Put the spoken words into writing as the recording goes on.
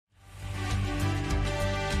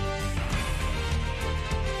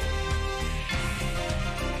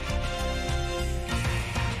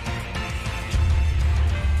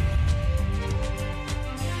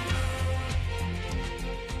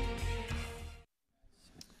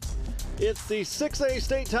It's the 6A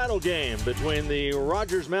state title game between the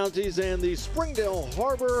Rogers Mounties and the Springdale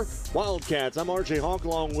Har-ber Wildcats. I'm RJ Hawk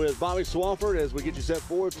along with Bobby Swafford as we get you set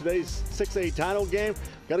for today's 6A title game.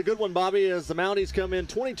 Got a good one, Bobby, as the Mounties come in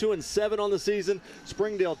 22-7 on the season.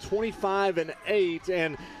 Springdale 25-8,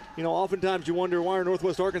 and you know, oftentimes you wonder why our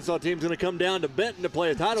Northwest Arkansas team's going to come down to Benton to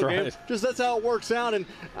play a title game. Just that's how it works out, and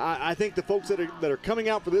I think the folks that are coming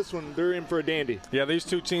out for this one, they're in for a dandy. Yeah, these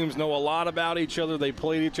two teams know a lot about each other. They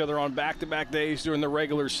played each other on back-to-back days during the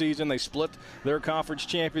regular season. They split their conference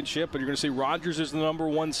championship, but you're going to see Rogers is the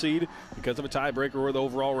 #1 seed because of a tiebreaker with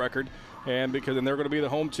overall record. And they're going to be the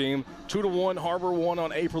home team. 2-1, Har-ber won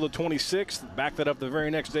on April the 26th. Back that up the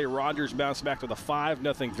very next day, Rogers bounced back with a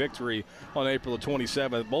 5-0 victory on April the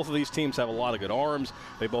 27th. Both of these teams have a lot of good arms.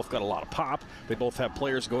 They both got a lot of pop. They both have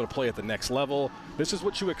players going to play at the next level. This is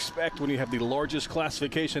what you expect when you have the largest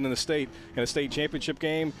classification in the state in a state championship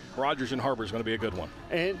game. Rogers and Har-ber is going to be a good one.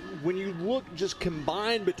 And when you look just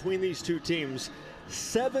combined between these two teams,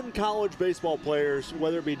 7 college baseball players,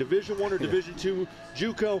 whether it be Division I or Division II,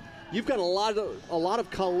 JUCO. You've got a lot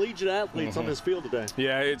of collegiate athletes on this field today.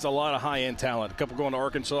 Yeah, it's a lot of high-end talent. A couple going to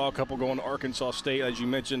Arkansas, a couple going to Arkansas State, as you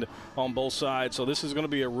mentioned, on both sides. So this is going to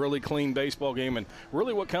be a really clean baseball game. And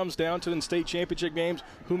really what comes down to in state championship games,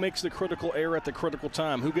 who makes the critical error at the critical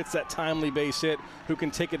time? Who gets that timely base hit? Who can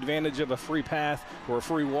take advantage of a free path or a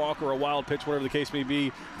free walk or a wild pitch, whatever the case may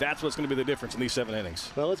be? That's what's going to be the difference in these 7 innings.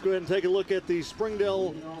 Well, let's go ahead and take a look at the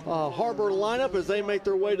Springdale Har-ber lineup as they make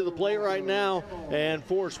their way to the plate right now. And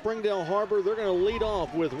for Springdale Har-ber, they're going to lead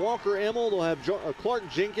off with Walker Emmel. They'll have Clark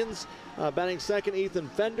Jenkins batting second, Ethan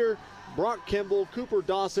Fender, Brock Kimball, Cooper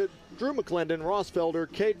Dossett, Drew McClendon, Ross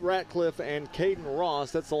Felder, Cade Ratcliffe, and Caden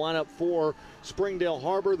Ross. That's the lineup for Springdale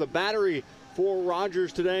Har-ber. The battery for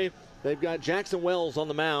Rogers today, they've got Jackson Wells on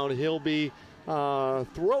the mound. He'll be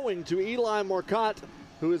throwing to Eli Marcotte,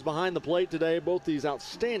 who is behind the plate today. Both these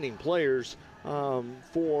outstanding players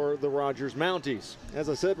for the Rogers Mounties. As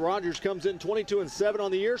I said, Rogers comes in 22-7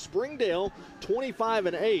 on the year. Springdale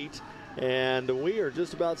 25-8. And we are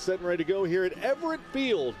just about set and ready to go here at Everett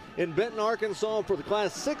Field in Benton, Arkansas for the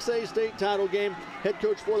Class 6A state title game. Head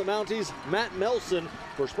coach for the Mounties, Matt Melson.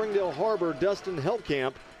 For Springdale Har-ber, Dustin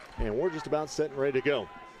Helkamp. And we're just about set and ready to go.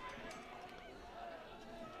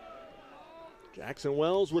 Jackson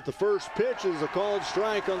Wells with the first pitch is a called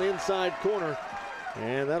strike on the inside corner.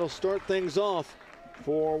 And that'll start things off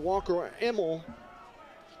for Walker Emmel,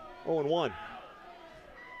 0-1.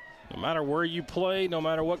 No matter where you play, no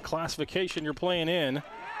matter what classification you're playing in,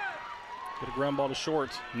 get a ground ball to short.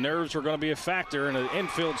 Nerves are going to be a factor, and an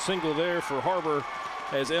infield single there for Har-ber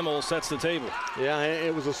as Emmel sets the table. Yeah,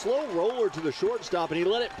 it was a slow roller to the shortstop, and he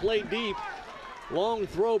let it play deep. Long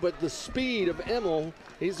throw, but the speed of Emmel,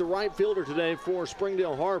 he's the right fielder today for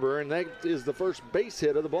Springdale Har-ber, and that is the first base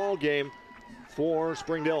hit of the ball game for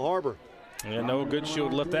Springdale Har-ber. And no good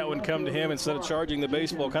shield, let that one come to him instead of charging the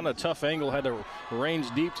baseball. Kind of a tough angle, had to range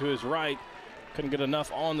deep to his right. Couldn't get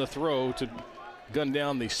enough on the throw to gun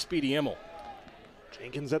down the speedy Emmel.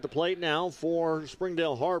 Jenkins at the plate now for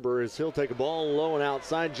Springdale Har-ber as he'll take a ball low and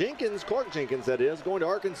outside. Clark Jenkins that is, going to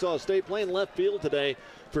Arkansas State, playing left field today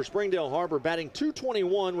for Springdale Har-ber, batting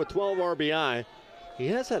 .221 with 12 RBI. He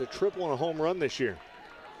has had a triple and a home run this year.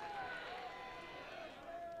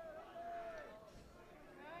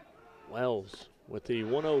 Wells with the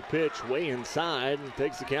 1-0 pitch way inside and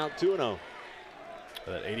takes the count 2-0.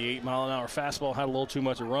 That 88-mile-an-hour fastball had a little too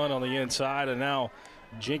much a run on the inside, and now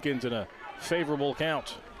Jenkins in a favorable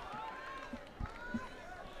count.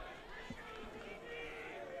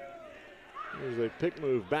 There's a pick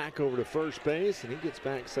move back over to first base, and he gets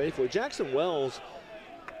back safely. Jackson Wells,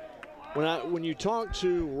 when you talk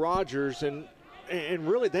to Rogers, and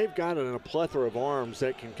really they've got a plethora of arms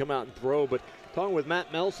that can come out and throw, but talking with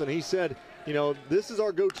Matt Melson, he said, you know, this is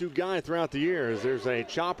our go-to guy throughout the year. There's a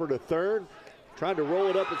chopper to third, tried to roll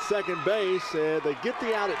it up at second base. They get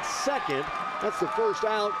the out at second. That's the first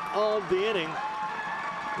out of the inning.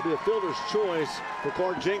 It'll be a fielder's choice for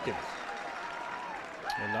Clark Jenkins.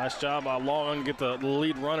 And nice job by Long to get the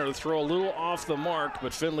lead runner to throw a little off the mark,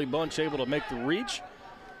 but Finley Bunch able to make the reach.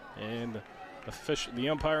 And the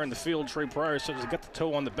umpire in the field, Trey Pryor, says he's got the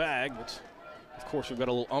toe on the bag, but of course we've got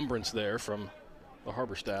a little umbrance there from the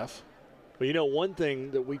Har-ber staff. Well, you know, one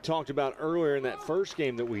thing that we talked about earlier in that first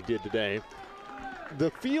game that we did today,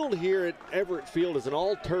 the field here at Everett Field is an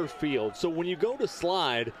all-turf field. So when you go to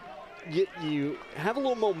slide, you have a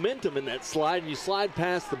little momentum in that slide, and you slide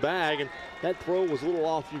past the bag, and that throw was a little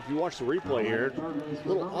off. If you watch the replay here, a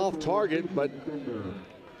little off target, but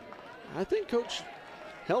I think Coach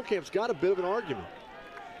Helkamp's got a bit of an argument.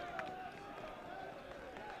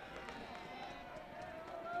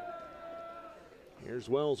 Here's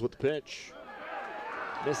Wells with the pitch.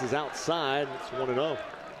 Misses outside. It's 1-0.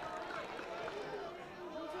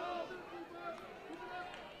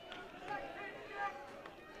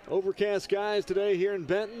 Overcast skies today here in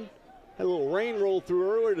Benton. Had a little rain roll through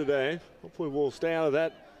earlier today. Hopefully we'll stay out of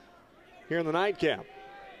that here in the nightcap.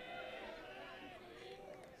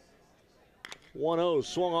 1-0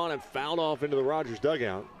 swung on and fouled off into the Rogers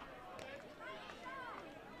dugout.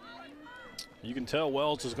 You can tell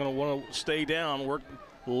Wells is going to want to stay down, work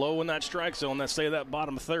low in that strike zone. That say that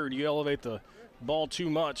bottom third. You elevate the ball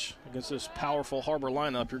too much against this powerful Har-ber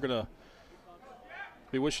lineup, you're going to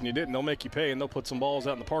be wishing you didn't. They'll make you pay, and they'll put some balls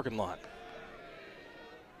out in the parking lot.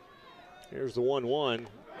 Here's the 1-1.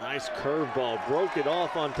 Nice curveball. Broke it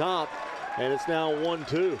off on top, and it's now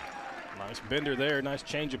 1-2. Nice bender there. Nice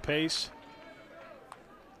change of pace.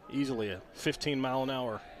 Easily a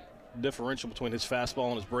 15-mile-an-hour differential between his fastball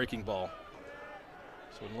and his breaking ball.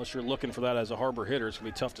 So unless you're looking for that as a Har-ber hitter, it's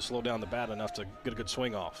going to be tough to slow down the bat enough to get a good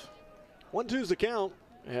swing off. 1-2's the count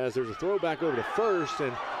as there's a throw back over to first,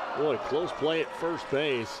 and boy, close play at first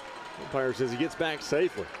base. Umpire says he gets back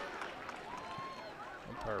safely.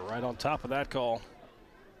 Umpire right on top of that call.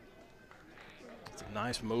 It's a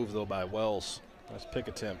nice move, though, by Wells. Nice pick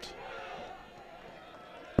attempt.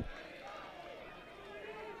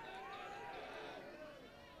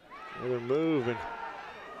 Another move, and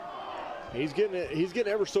he's getting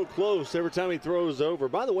ever so close every time he throws over.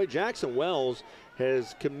 By the way, Jackson Wells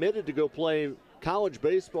has committed to go play college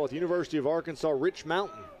baseball at the University of Arkansas Rich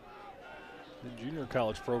Mountain. The junior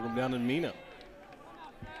college program down in Mena.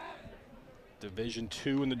 Division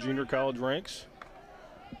II in the junior college ranks.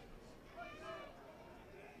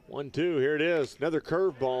 1-2, here it is. Another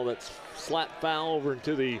curveball that's slapped foul over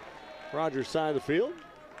into the Rogers side of the field.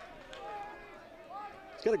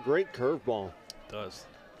 He's got a great curveball. Does.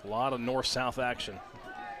 A lot of north-south action.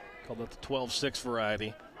 Call that the 12-6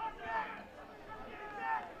 variety.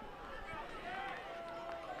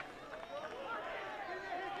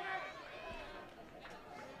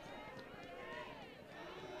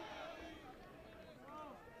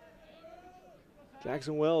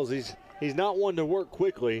 Jackson Wells, he's not one to work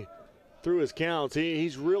quickly through his counts.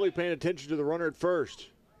 He's really paying attention to the runner at first.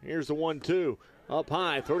 Here's the 1-2. Up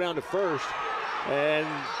high, throw down to first, and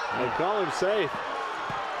they call him safe.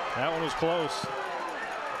 That one was close.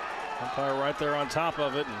 Umpire right there on top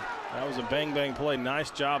of it, and that was a bang-bang play.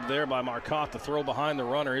 Nice job there by Marcotte to throw behind the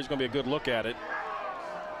runner. He's going to be a good look at it.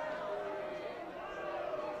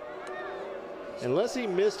 Unless he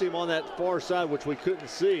missed him on that far side, which we couldn't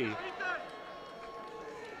see.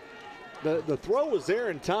 The throw was there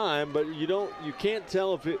in time, but you can't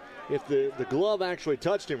tell if the glove actually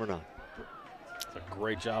touched him or not. It's a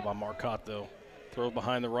great job on Marcotte, though. Throw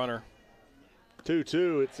behind the runner.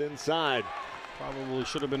 2-2, it's inside. Probably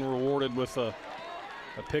should have been rewarded with a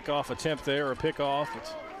pickoff attempt there, or a pickoff.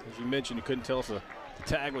 As you mentioned, you couldn't tell if the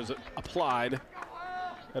tag was applied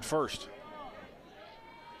at first.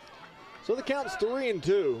 So the count's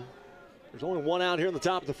 3-2. There's only one out here in the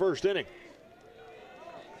top of the first inning.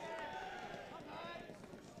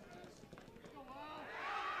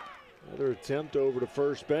 Another attempt over to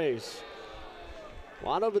first base. A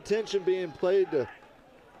lot of attention being played to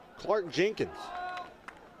Clark Jenkins.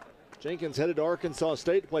 Jenkins headed to Arkansas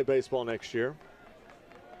State to play baseball next year.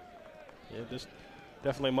 Yeah, just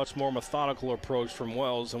definitely a much more methodical approach from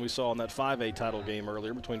Wells than we saw in that 5A title game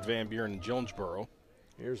earlier between Van Buren and Jonesboro.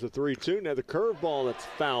 Here's the 3-2. Now the curveball that's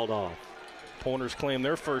fouled off. Pointers claim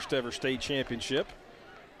their first ever state championship.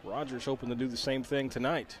 Rogers hoping to do the same thing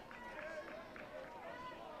tonight.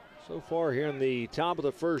 So far here in the top of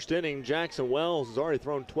the first inning, Jackson Wells has already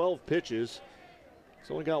thrown 12 pitches. He's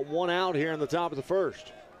only got one out here in the top of the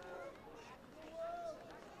first.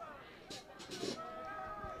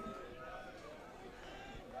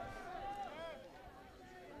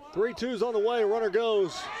 Three-two's on the way. Runner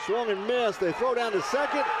goes. Swung and missed. They throw down to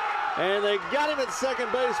second, and they got him at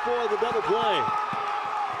second base for the double play.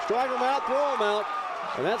 Strike him out, throw him out,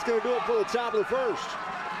 and that's going to do it for the top of the first.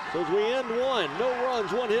 So as we end one, no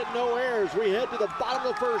runs, one hit, no errors, we head to the bottom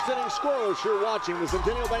of the first inning scoreless. You're watching the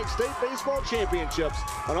Centennial Bank State Baseball Championships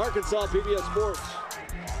on Arkansas PBS Sports.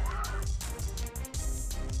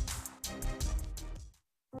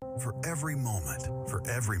 For every moment, for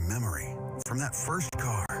every memory, from that first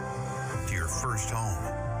car, to your first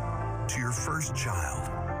home, to your first child,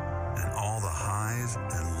 and all the highs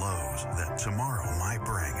and lows that tomorrow might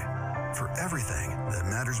bring. For everything that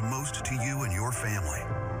matters most to you and your family,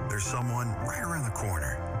 there's someone right around the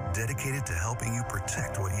corner dedicated to helping you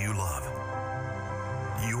protect what you love.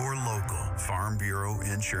 Your local Farm Bureau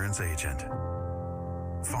Insurance agent.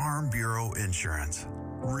 Farm Bureau Insurance.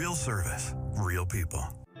 Real service, real people.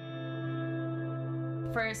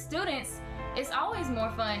 For students, it's always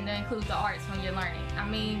more fun to include the arts when you're learning. I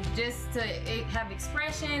mean, just to have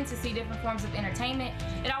expression, to see different forms of entertainment,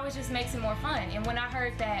 it always just makes it more fun. And when I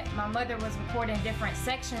heard that my mother was recording different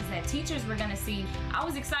sections that teachers were gonna see, I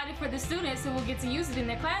was excited for the students who will get to use it in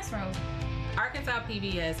their classroom. Arkansas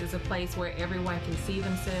PBS is a place where everyone can see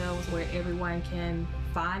themselves, where everyone can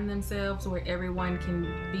find themselves, where everyone can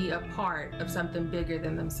be a part of something bigger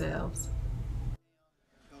than themselves.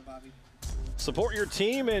 Support your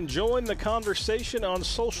team and join the conversation on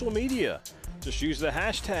social media. Just use the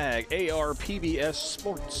hashtag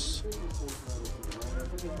ARPBSSports.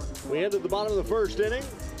 We head to the bottom of the first inning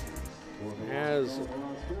as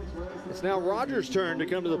it's now Rogers' turn to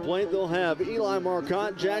come to the plate. They'll have Eli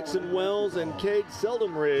Marcotte, Jackson Wells, and Cade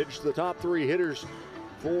Seldom-Ridge, the top three hitters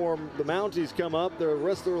for the Mounties, come up. The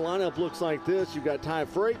rest of their lineup looks like this. You've got Ty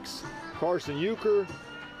Frakes, Carson Euchre,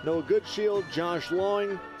 Noah Goodshield, Josh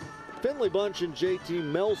Lawing, Finley Bunch, and JT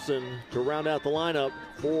Melson to round out the lineup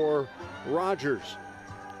for Rogers.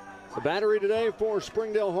 The battery today for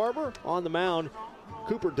Springdale Har-ber on the mound,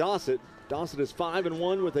 Cooper Dossett. Dossett is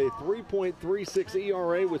 5-1 with a 3.36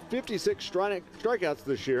 ERA with 56 strikeouts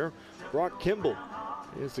this year. Brock Kimball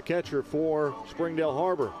is the catcher for Springdale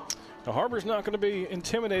Har-ber. Now, Har-ber's not going to be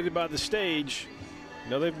intimidated by the stage. You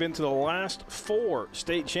know, they've been to the last 4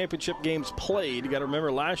 state championship games played. You got to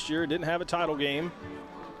remember last year didn't have a title game.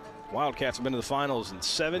 Wildcats have been to the finals in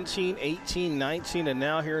 17, 18, 19, and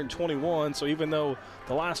now here in 21. So even though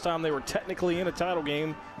the last time they were technically in a title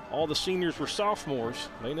game, all the seniors were sophomores,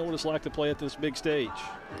 they know what it's like to play at this big stage.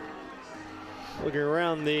 Looking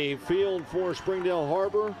around the field for Springdale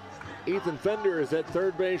Har-ber, Ethan Fender is at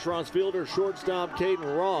third base, Ross Fielder, shortstop,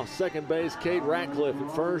 Caden Ross, second base, Cade Ratcliffe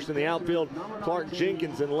at first. In the outfield, Clark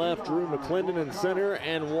Jenkins in left, Drew McClendon in center,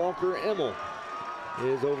 and Walker Emmel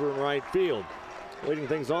is over in right field. Leading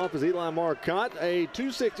things off is Eli Marcotte, a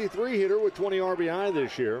 .263 hitter with 20 RBI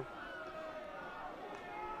this year.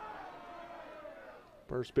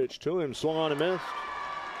 First pitch to him, swung on and missed.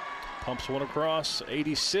 Pumps one across,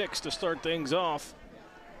 86 to start things off.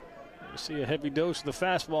 You see a heavy dose of the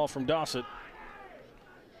fastball from Dossett.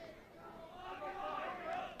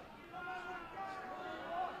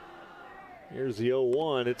 Here's the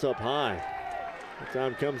 0-1, it's up high. The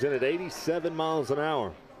time comes in at 87 miles an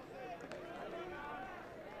hour.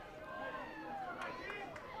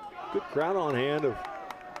 Good crowd on hand of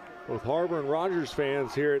both Har-ber and Rogers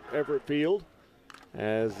fans here at Everett Field,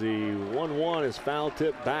 as the 1-1 is foul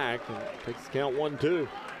tipped back and takes the count 1-2.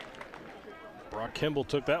 Brock Kimball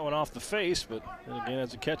took that one off the face, but then again,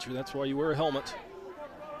 as a catcher, that's why you wear a helmet.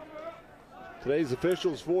 Today's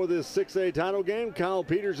officials for this 6A title game: Kyle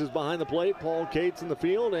Peters is behind the plate, Paul Cates in the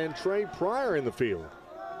field, and Trey Pryor in the field.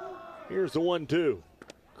 Here's the 1-2.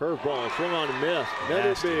 Curveball, swung on and missed.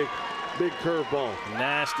 Another big curveball.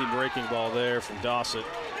 Nasty breaking ball there from Dossett.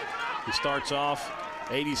 He starts off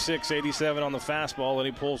 86, 87 on the fastball, and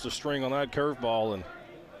he pulls the string on that curveball, and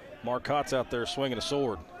Marcotte's out there swinging a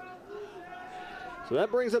sword. So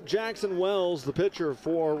that brings up Jackson Wells, the pitcher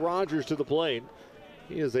for Rogers, to the plate.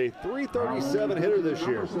 He is a .337 hitter this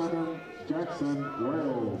year. Jackson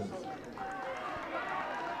Wells.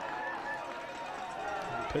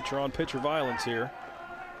 Pitcher on pitcher violence here.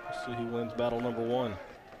 Let's see who wins battle number 1.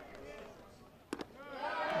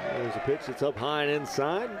 There's a pitch that's up high and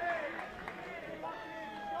inside.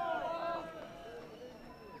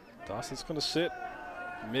 Dawson's going to sit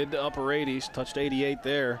mid to upper 80s, touched 88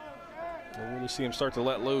 there. We'll really see him start to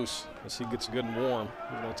let loose as he gets good and warm.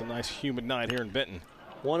 Even though it's a nice humid night here in Benton.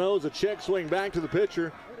 1-0 is a check swing back to the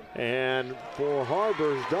pitcher. And for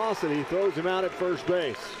Har-ber's Dawson, he throws him out at first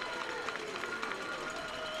base.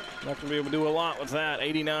 Not going to be able to do a lot with that.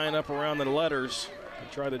 89 up around the letters.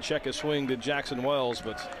 He tried to check his swing to Jackson Wells,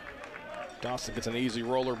 but Dawson gets an easy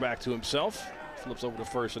roller back to himself. Flips over to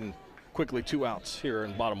first, and quickly 2 outs here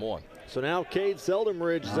in bottom 1. So now Cade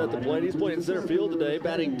Seldom-Ridge is at the plate. He's playing center field today,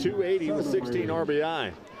 batting .280 with 16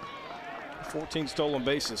 RBI. 14 stolen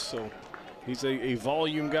bases, so he's a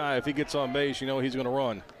volume guy. If he gets on base, you know he's going to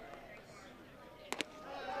run.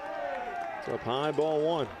 It's up high, ball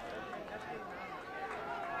 1.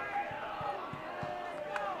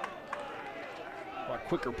 A lot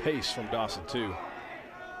quicker pace from Dawson, too.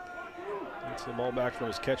 Gets the ball back from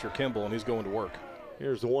his catcher, Kimball, and he's going to work.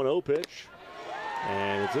 Here's the 1-0 pitch.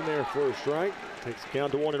 And it's in there for a strike. Takes the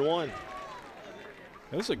count to 1-1.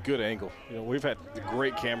 This is a good angle. You know, we've had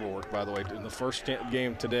great camera work, by the way, in the first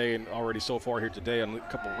game today and already so far here today on a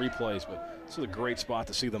couple of replays. But this is a great spot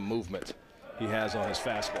to see the movement he has on his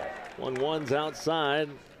fastball. 1-1's outside.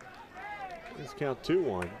 Let's count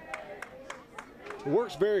 2-1.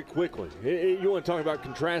 works very quickly. You want to talk about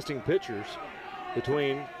contrasting pitchers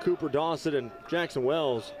between Cooper Dossett and Jackson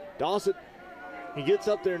Wells. Dossett, he gets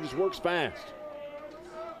up there and just works fast.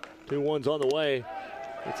 2-1's on the way.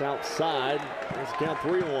 It's outside. It's count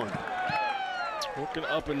 3-1. Working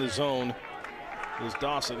up in the zone is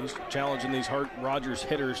Dossett. He's challenging these Rogers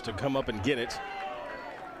hitters to come up and get it.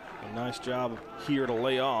 A nice job here to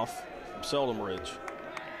lay off from Seldom Ridge.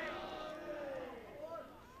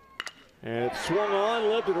 And it swung on,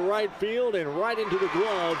 lifted to right field, and right into the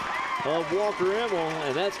glove of Walker Emmel,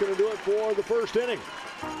 and that's going to do it for the first inning.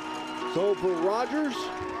 So for Rogers,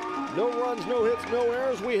 no runs, no hits, no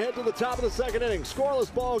errors. We head to the top of the second inning.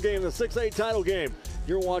 Scoreless ball game, the 6A title game.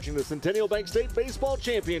 You're watching the Centennial Bank State Baseball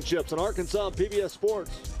Championships on Arkansas PBS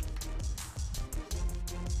Sports.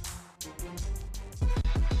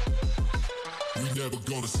 We never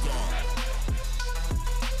gonna stop.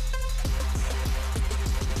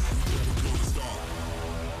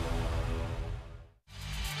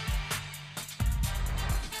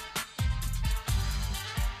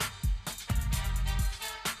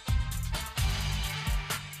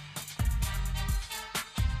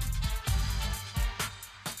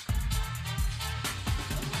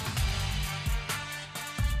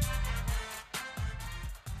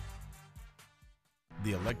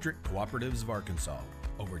 The Electric Cooperatives of Arkansas.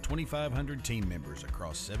 Over 2,500 team members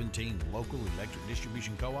across 17 local electric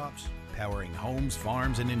distribution co-ops, powering homes,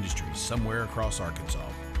 farms, and industries somewhere across Arkansas.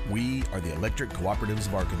 We are the Electric Cooperatives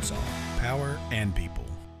of Arkansas. Power and people.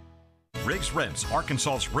 Riggs Rents,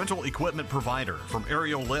 Arkansas's rental equipment provider, from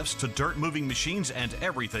aerial lifts to dirt moving machines and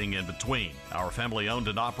everything in between. Our family owned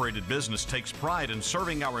and operated business takes pride in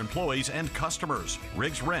serving our employees and customers.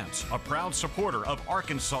 Riggs Rents, a proud supporter of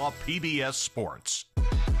Arkansas PBS Sports.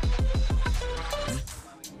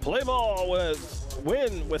 Play ball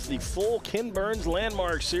win with the full Ken Burns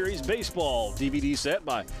Landmark Series Baseball DVD set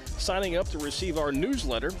by signing up to receive our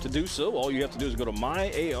newsletter. To do so, all you have to do is go to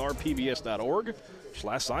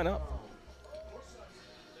myarpbs.org/sign up.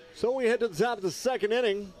 So we head to the top of the second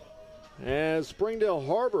inning as Springdale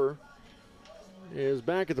Har-ber is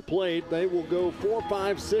back at the plate. They will go 4,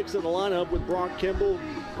 5, 6 in the lineup with Brock Kimball,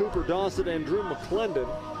 Cooper Dossett, and Drew McClendon.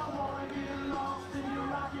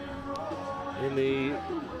 In the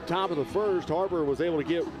top of the first, Har-ber was able to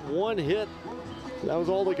get one hit. That was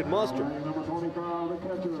all they could muster.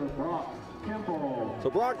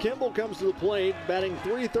 So Brock Kimball comes to the plate, batting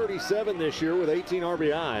 .337 this year with 18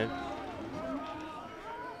 RBI.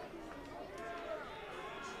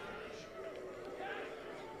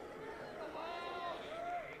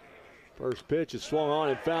 First pitch is swung on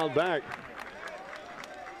and fouled back.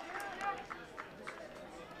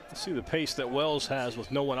 See the pace that Wells has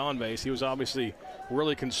with no one on base. He was obviously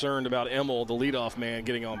really concerned about Emmel, the leadoff man,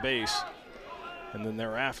 getting on base. And then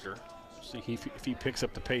thereafter, see if he picks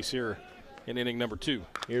up the pace here in inning number 2.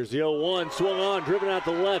 Here's the 0-1, swung on, driven out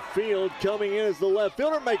to left field. Coming in as the left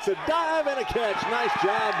fielder, makes a dive and a catch. Nice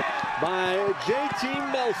job by J.T.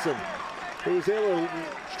 Melson, who was able to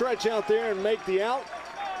stretch out there and make the out.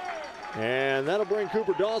 And that'll bring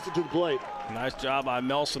Cooper Dossett to the plate. Nice job by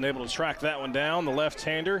Melson, able to track that one down. The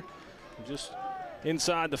left-hander just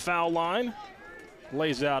inside the foul line.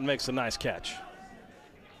 Lays out and makes a nice catch.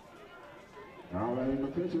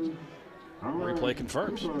 Replay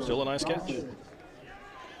confirms. Still a nice catch.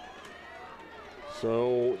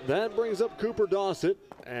 So that brings up Cooper Dossett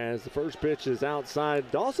as the first pitch is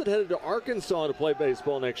outside. Dossett headed to Arkansas to play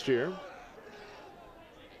baseball next year.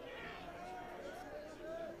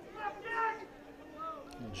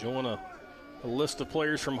 Showing a list of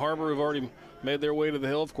players from Har-ber who've already made their way to the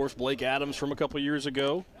Hill. Of course, Blake Adams from a couple years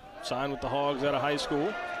ago, signed with the Hogs out of high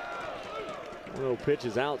school. Little pitch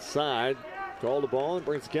is outside. Called the ball and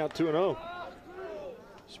brings the count 2-0.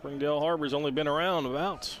 Springdale Har-ber's only been around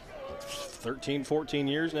about 13, 14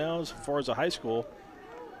 years now as far as a high school.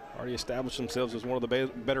 Already established themselves as one of the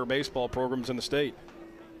better baseball programs in the state.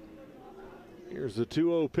 Here's the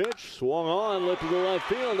 2-0 pitch, swung on, lifted to left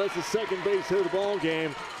field. That's the second base hit of the ball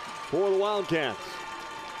game for the Wildcats.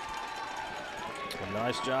 A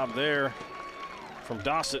nice job there from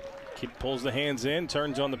Dossett. Pulls the hands in,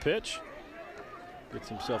 turns on the pitch, gets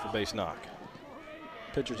himself a base knock.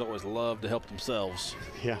 Pitchers always love to help themselves.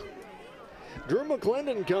 Yeah. Drew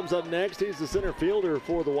McClendon comes up next. He's the center fielder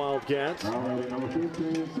for the Wildcats.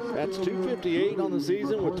 That's .258 on the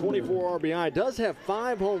season with 24 RBI. Does have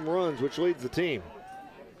 5 home runs, which leads the team.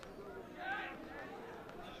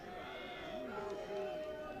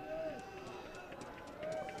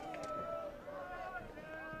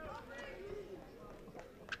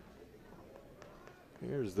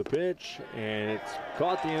 Here's the pitch, and it's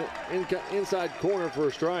caught the inside corner for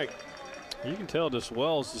a strike. You can tell just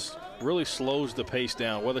Wells just really slows the pace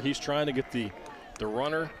down, whether he's trying to get the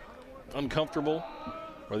runner uncomfortable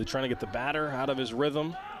or they're trying to get the batter out of his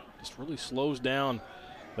rhythm. Just really slows down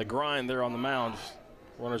the grind there on the mound.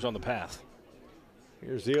 Runners on the path.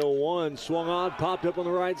 Here's the 0-1, swung on, popped up on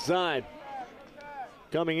the right side.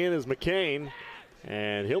 Coming in is McCain,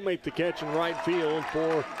 and he'll make the catch in right field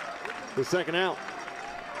for the second out.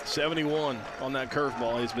 71 on that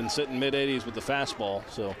curveball. He's been sitting mid-80s with the fastball,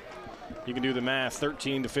 so you can do the math.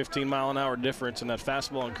 13 to 15 mile an hour difference in that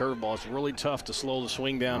fastball and curveball. It's really tough to slow the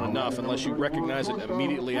swing down enough unless you recognize it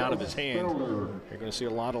immediately out of his hand. You're going to see a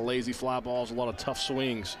lot of lazy fly balls, a lot of tough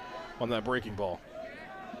swings on that breaking ball.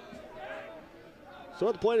 So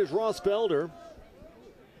at the plate is Ross Felder.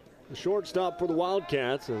 The shortstop for the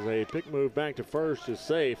Wildcats as a pick move back to first is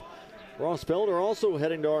safe. Ross Felder also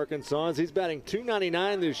heading to Arkansas as he's batting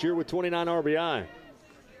 .299 this year with 29 RBI.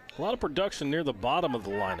 A lot of production near the bottom of the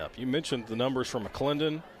lineup. You mentioned the numbers from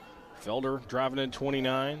McClendon. Felder driving in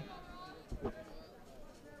 29.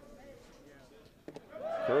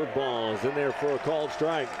 Curveball is in there for a called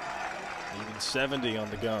strike. Even 70 on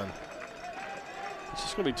the gun. It's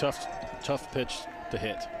just going to be tough pitch to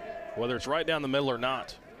hit, whether it's right down the middle or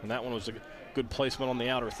not. And that one was a good placement on the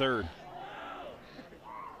outer third.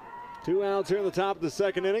 2 outs here in the top of the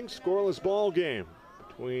second inning. Scoreless ball game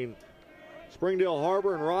between Springdale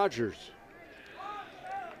Har-ber and Rogers.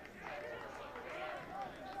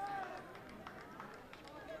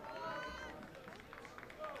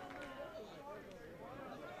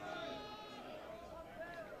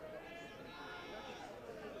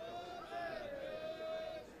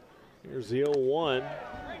 Here's the 0-1.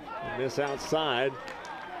 Miss outside.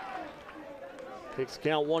 Takes the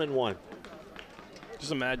count 1-1.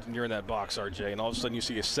 Just imagine you're in that box, RJ, and all of a sudden you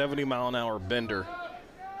see a 70-mile-an-hour bender,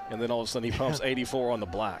 and then all of a sudden he pumps 84 on the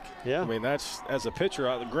black. Yeah. I mean, that's, as a pitcher,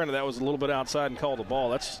 granted that was a little bit outside and called a ball.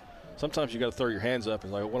 That's sometimes you got to throw your hands up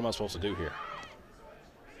and like, what am I supposed to do here?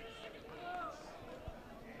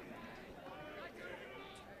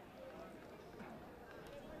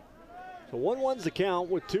 So 1-1's the count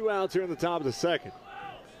with 2 outs here in the top of the second.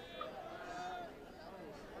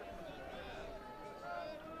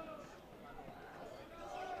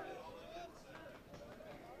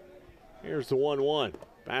 Here's the 1-1.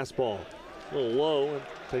 Fastball a little low and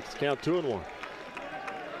takes the count 2-1.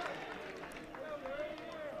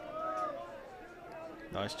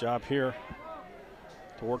 Nice job here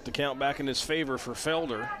to work the count back in his favor for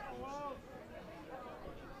Felder.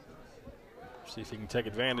 See if he can take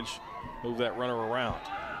advantage, move that runner around.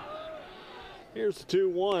 Here's the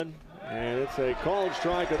 2-1, and it's a called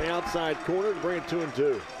strike on the outside corner to bring it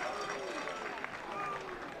 2-2.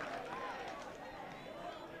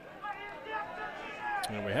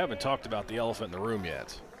 And we haven't talked about the elephant in the room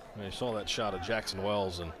yet. I mean, you saw that shot of Jackson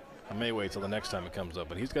Wells, and I may wait till the next time it comes up,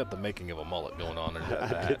 but he's got the making of a mullet going on in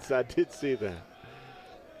that. I did see that.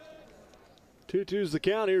 2-2's the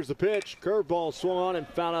count. Here's the pitch. Curveball swung on and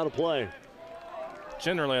fouled out of play.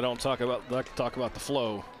 Generally, I don't like to talk about the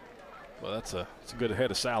flow, but it's a good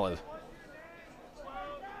head of salad.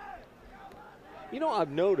 You know,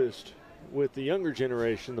 I've noticed with the younger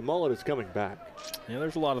generation, the mullet is coming back. Yeah,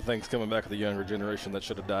 there's a lot of things coming back with the younger generation that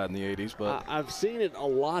should have died in the 80s, but I've seen it a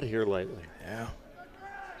lot here lately. Yeah.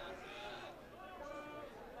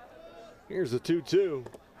 Here's the 2-2.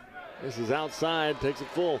 This is outside, takes it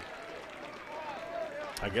full.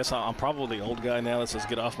 I guess I'm probably the old guy now that says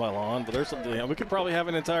get off my lawn, but there's something, we could probably have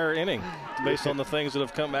an entire inning based on the things that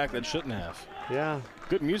have come back that shouldn't have. Yeah.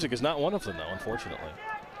 Good music is not one of them, though, unfortunately.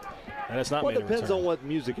 And it's not well, made it depends on what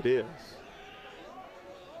music it is.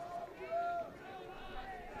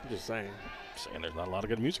 I'm just saying. Saying there's not a lot of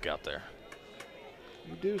good music out there.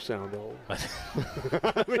 You do sound old.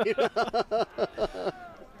 I mean,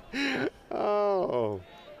 oh.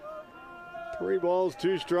 3 balls,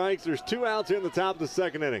 2 strikes. There's 2 outs here in the top of the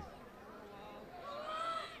second inning.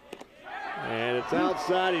 And it's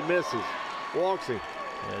outside. He misses. Walks him.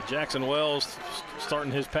 Yeah, Jackson Wells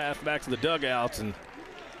starting his path back to the dugouts and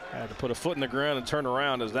had to put a foot in the ground and turn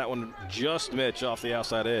around as that one just mitched off the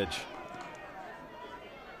outside edge.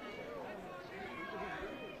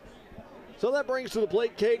 So that brings to the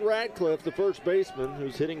plate Cade Ratcliffe, the first baseman,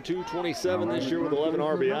 who's hitting .227 this year with 11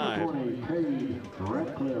 RBI.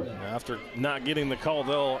 After not getting the call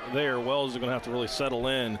there, Wells is going to have to really settle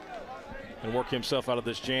in and work himself out of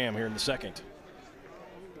this jam here in the second.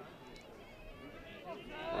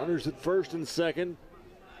 Runners at first and second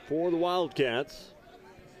for the Wildcats.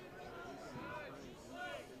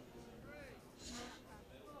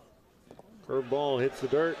 Curveball hits the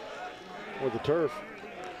dirt or the turf.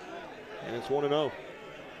 And it's 1-0.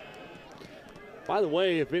 By the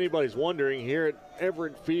way, if anybody's wondering, here at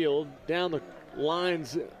Everett Field, down the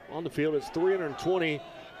lines on the field, it's 320.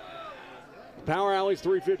 Power alleys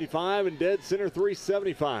 355 and dead center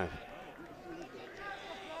 375.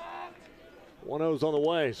 1-0's on the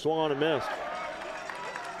way, swung on and missed.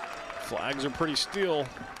 Flags are pretty still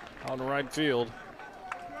on the right field,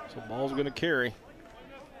 so ball's going to carry.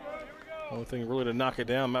 Only thing really to knock it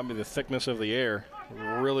down might be the thickness of the air.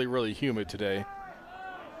 Really, really humid today.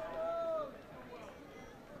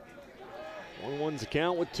 1-1's the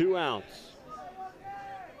count with 2 outs.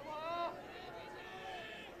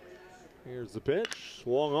 Here's the pitch,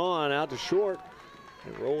 swung on, out to short.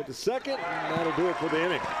 They roll it to second, and that'll do it for the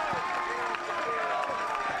inning.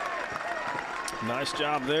 Nice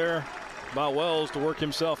job there by Wells to work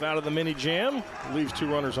himself out of the mini jam. Leaves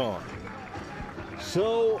 2 runners on.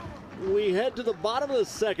 So we head to the bottom of the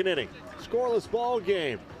second inning. Scoreless ball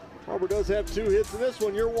game. Har-ber does have 2 hits in this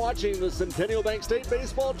one. You're watching the Centennial Bank State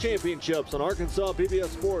Baseball Championships on Arkansas PBS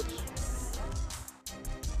Sports.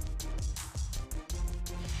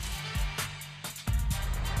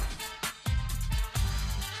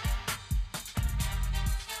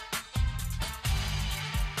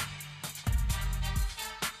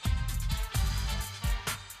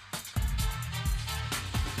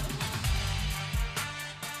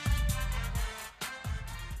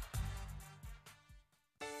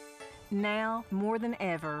 Now, more than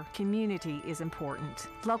ever, community is important.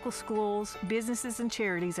 Local schools, businesses, and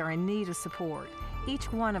charities are in need of support.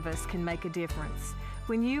 Each one of us can make a difference.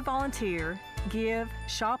 When you volunteer, give,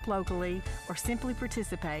 shop locally, or simply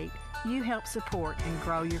participate, you help support and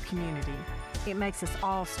grow your community. It makes us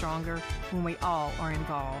all stronger when we all are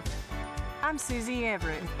involved. I'm Susie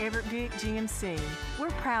Everett with Everett Buick GMC.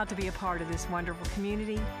 We're proud to be a part of this wonderful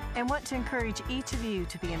community and want to encourage each of you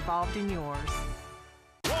to be involved in yours.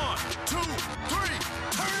 1, 2, 3,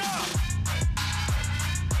 turn up!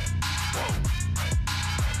 Whoa.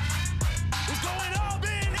 What's going on,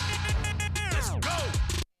 man? Let's go!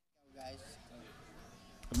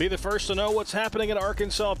 Be the first to know what's happening at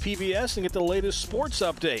Arkansas PBS and get the latest sports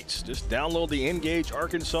updates. Just download the Engage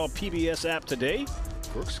Arkansas PBS app today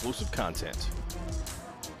for exclusive content.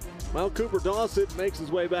 Well, Cooper Dawson makes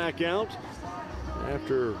his way back out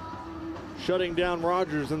after shutting down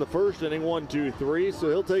Rogers in the first inning, 1-2-3. So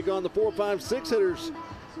he'll take on the 4, 5, 6 hitters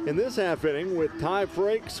in this half inning with Ty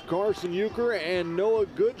Frakes, Carson Euchre, and Noah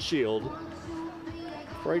Goodshield.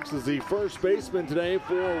 Frakes is the first baseman today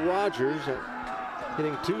for Rogers,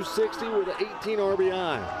 hitting .260 with 18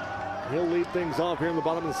 RBI. He'll lead things off here in the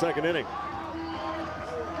bottom of the second inning.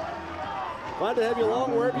 Glad to have you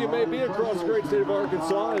along wherever you may be across the great state of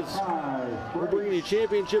Arkansas, as we're bringing you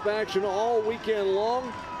championship action all weekend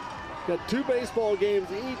long. Got 2 baseball games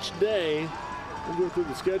each day. We'll go through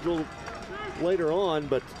the schedule later on,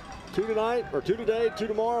 but 2 tonight, or 2 today, 2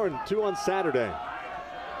 tomorrow, and 2 on Saturday.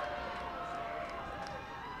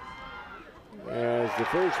 As the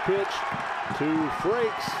first pitch to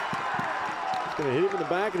Frakes, it's going to hit him in the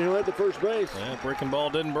back, and he'll head to first base. Yeah, breaking ball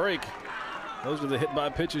didn't break. Those are the hit by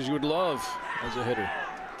pitches you would love as a hitter.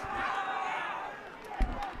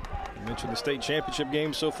 You mentioned the state championship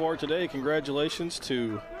game so far today. Congratulations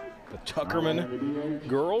to the Tuckerman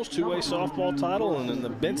girls, 2A softball title, and then the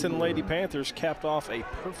Benton Lady Panthers capped off a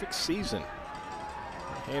perfect season.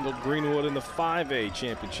 Handled Greenwood in the 5A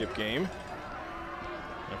championship game.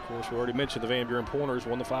 And of course, we already mentioned the Van Buren Pointers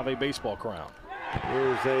won the 5A baseball crown.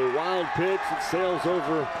 Here's a wild pitch that sails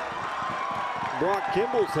over Brock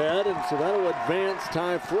Kimball's head, and so that'll advance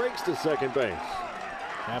Ty Frakes to second base.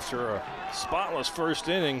 After a spotless first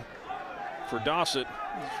inning for Dossett,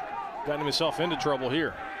 he's gotten himself into trouble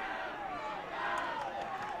here.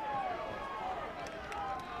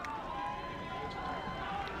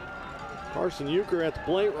 Carson Euchre at the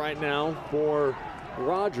plate right now for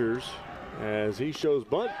Rogers as he shows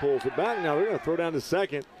bunt, pulls it back. Now they're going to throw down to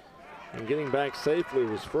second, and getting back safely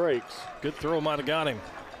was Frakes. Good throw might have got him.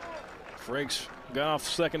 Frakes got off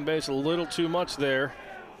second base a little too much there.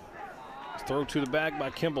 Throw to the bag by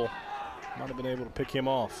Kimball. Might have been able to pick him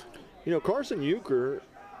off. You know, Carson Euchre,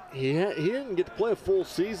 he didn't get to play a full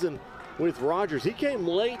season with Rogers. He came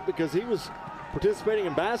late because he was participating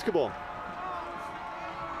in basketball.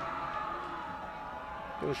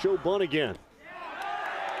 Going to show bunt again.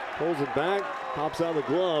 Pulls it back, pops out of the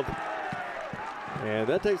glove. And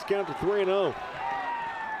that takes count to 3-0.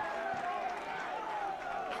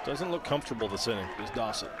 Doesn't look comfortable this inning, is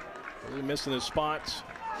Dossett. Really missing his spots.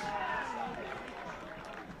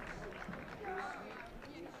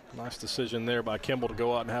 Nice decision there by Kimball to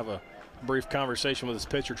go out and have a brief conversation with his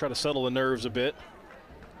pitcher, try to settle the nerves a bit.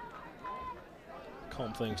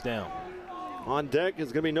 Calm things down. On deck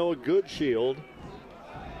is going to be Noah Goodshield.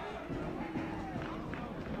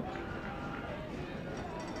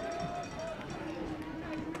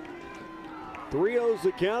 Three O's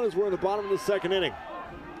the count as we're in the bottom of the second inning.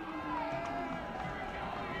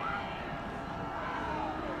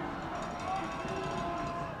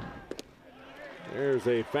 There's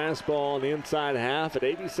a fastball on the inside half at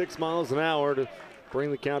 86 miles an hour to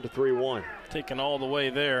bring the count to 3-1. Taken all the way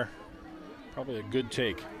there. Probably a good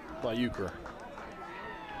take by Euchre.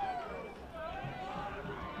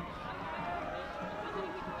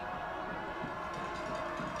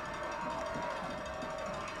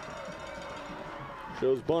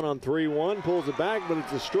 Shows bunt on 3-1, pulls it back, but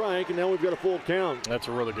it's a strike, and now we've got a full count. That's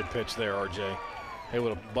a really good pitch there, RJ.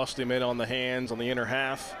 Able to bust him in on the hands on the inner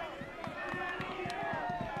half.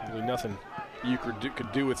 Really nothing Euchre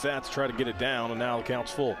could do with that to try to get it down, and now the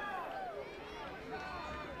count's full.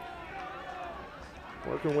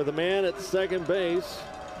 Working with a man at second base.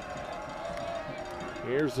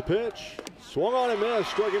 Here's the pitch. Swung on and missed,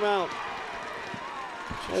 struck him out.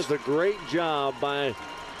 That's a great job by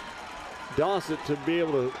Dossett to be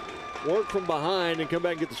able to work from behind and come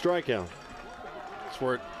back and get the strikeout. That's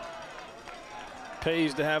where it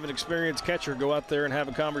pays to have an experienced catcher go out there and have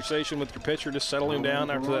a conversation with your pitcher to settle him down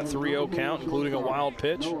after that 3-0 count, including a wild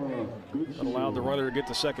pitch. That allowed the runner to get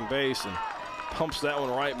to second base and pumps that one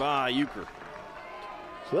right by Euchre.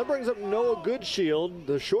 So that brings up Noah Goodshield,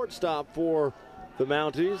 the shortstop for the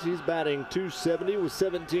Mounties. He's batting .270 with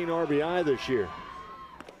 17 RBI this year.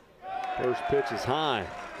 First pitch is high.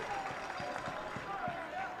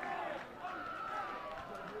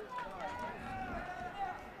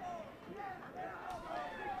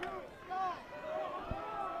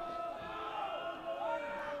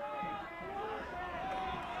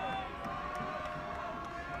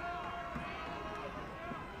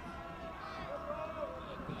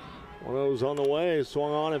 One of those on the way,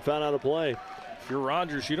 swung on and found out a play. If you're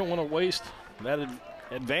Rogers, you don't want to waste that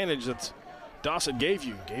advantage that Dossett gave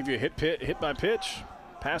you. Gave you a hit by pitch,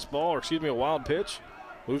 pass ball, or excuse me, a wild pitch.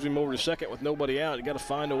 Moves him over to second with nobody out. You got to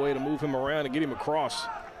find a way to move him around and get him across.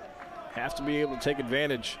 Have to be able to take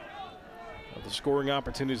advantage of the scoring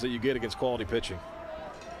opportunities that you get against quality pitching.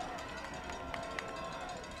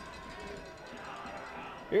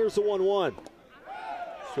 Here's the 1-1.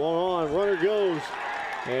 Swung on, runner goes.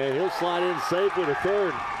 And he'll slide in safely to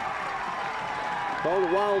third. Called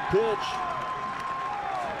a wild pitch.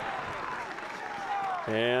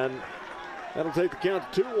 And that'll take the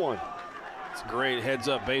count to 2-1. It's great heads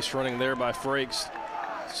up base running there by Frakes.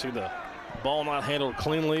 See the ball not handled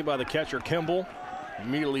cleanly by the catcher Kimball.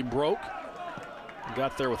 Immediately broke.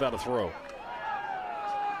 Got there without a throw.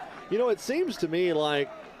 You know, it seems to me like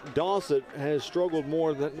Dossett has struggled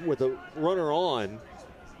more with a runner on,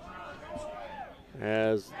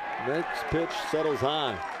 as next pitch settles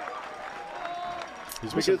high.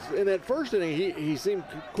 Because in that first inning, he seemed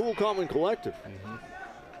cool, calm, and collective.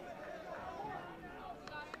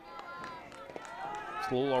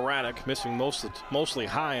 It's a little erratic, missing mostly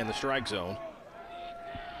high in the strike zone.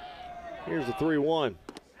 Here's the 3-1.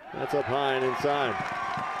 That's up high and inside.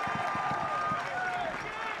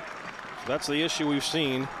 So that's the issue we've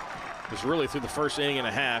seen. Is really through the first inning and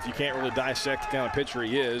a half. You can't really dissect the kind of pitcher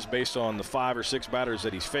he is based on the 5 or 6 batters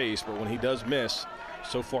that he's faced, but when he does miss,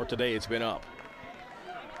 so far today it's been up.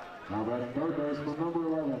 Now batting third base for number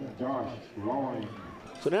 11, Josh Lawing.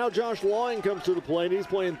 So now Josh Lawing comes to the plate. He's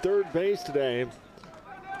playing third base today.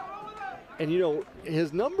 And you know,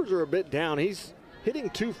 his numbers are a bit down. He's hitting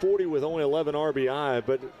 .240 with only 11 RBI,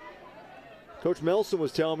 but Coach Melson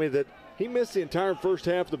was telling me that he missed the entire first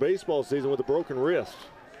half of the baseball season with a broken wrist.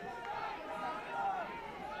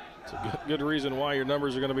 It's a good reason why your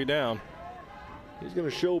numbers are going to be down. He's going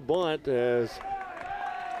to show bunt as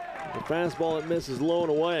the fastball that misses low and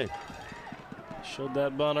away. Showed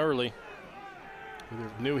that bunt early. Either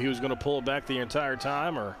knew he was going to pull it back the entire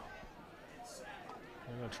time, or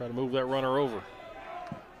going to try to move that runner over.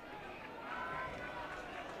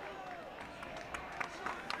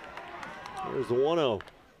 Here's the 1-0.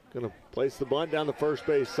 Going to place the bunt down the first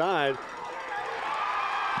base side.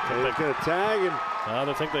 And they're going to tag him.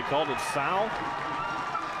 I think they called it foul.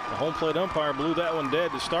 The home plate umpire blew that one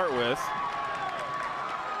dead to start with.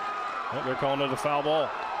 Well, they're calling it a foul ball.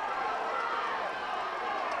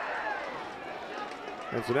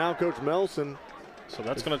 And so now Coach Melson. So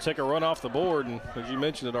that's going to take a run off the board. And as you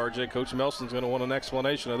mentioned it, RJ, Coach Melson's going to want an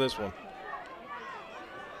explanation of this one.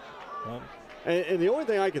 Well, and the only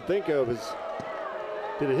thing I can think of is,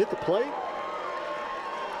 did it hit the plate?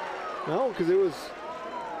 No, because it was.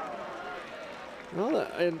 No,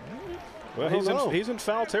 and well, he's in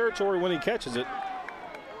foul territory when he catches it.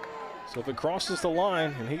 So if it crosses the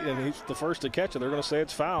line and he's the first to catch it, they're going to say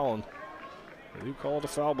it's foul. And they do call it a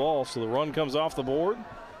foul ball, so the run comes off the board.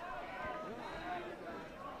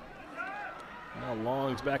 Now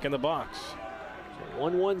Long's back in the box. So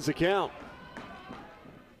 1-1's the count.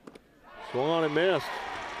 Swung on and missed.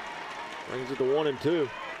 Brings it to 1-2.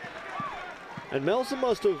 And Melson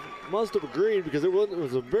must have agreed because it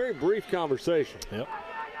was a very brief conversation. Yep.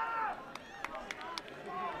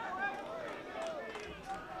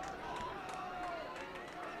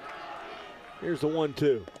 Here's the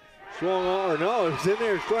 1-2. Swung on, or no, it was in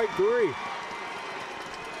there, strike 3.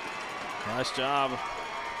 Nice job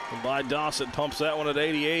by Dossett. Pumps that one at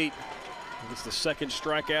 88. It's the second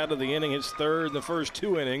strikeout of the inning, his third in the first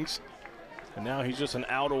 2 innings. And now he's just an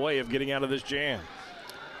out away of getting out of this jam.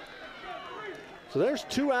 So there's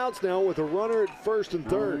 2 outs now with a runner at first and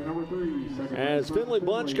third. As Finley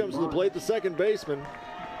Bunch comes to the plate, the second baseman.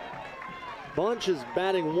 Bunch is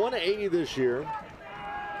batting 180 this year.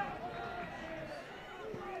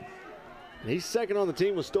 And he's second on the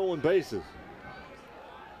team with stolen bases.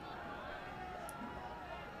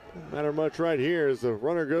 Don't matter much right here as the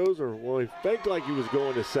runner goes, or well, he faked like he was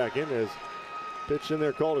going to second as pitch in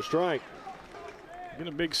there called a strike. Getting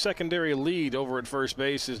a big secondary lead over at first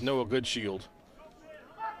base is Noah Goodshield.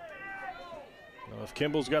 Now, if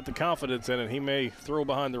Kimball's got the confidence in it, he may throw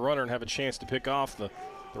behind the runner and have a chance to pick off the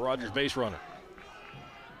Rogers base runner.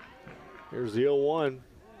 Here's the 0-1.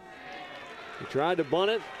 He tried to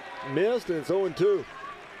bunt it, missed, and it's 0-2.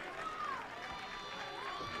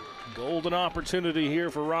 Golden opportunity here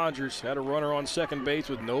for Rogers. Had a runner on second base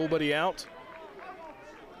with nobody out.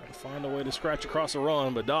 Got to find a way to scratch across a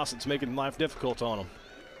run, but Dawson's making life difficult on him.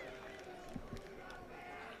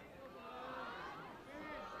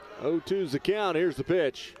 0-2's the count. Here's the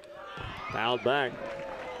pitch. Fouled back.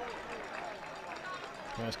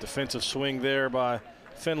 Nice defensive swing there by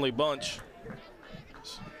Finley Bunch.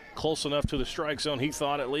 Close enough to the strike zone, he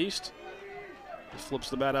thought at least. Just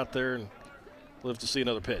flips the bat out there and lives to see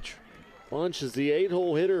another pitch. Bunch is the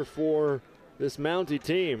 8-hole hitter for this Mountie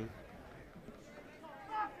team.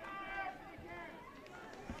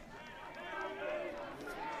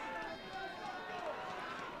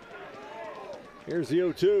 Here's the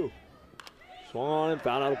 0-2. Swung on and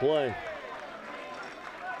fouled out of play.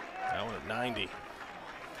 That one at 90.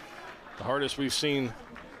 The hardest we've seen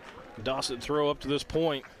Dawson throw up to this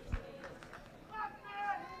point.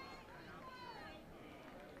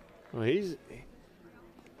 Well,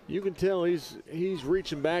 you can tell he's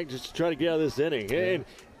reaching back just to try to get out of this inning. Yeah. And,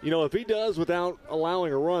 you know, if he does without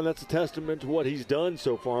allowing a run, that's a testament to what he's done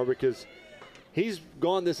so far because he's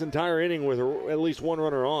gone this entire inning with at least one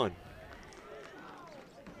runner on.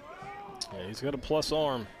 Yeah, he's got a plus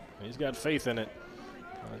arm. He's got faith in it.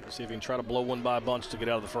 Let's see if he can try to blow one by Bunch to get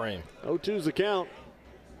out of the frame. 0-2's the count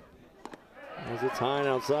as it's high and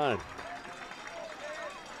outside.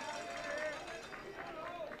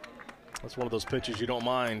 That's one of those pitches you don't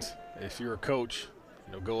mind if you're a coach.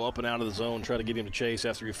 You know, go up and out of the zone, try to get him to chase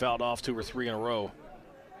after you fouled off 2 or 3 in a row.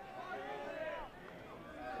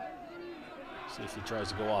 See if he tries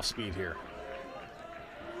to go off speed here.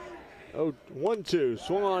 1-2,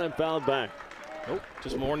 swung on and fouled back. Nope,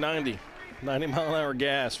 just more 90. 90-mile-an-hour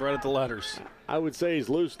gas right at the letters. I would say he's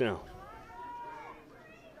loose now.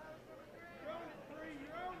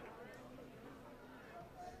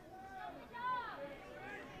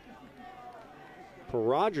 For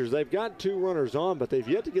Rogers, they've got 2 runners on, but they've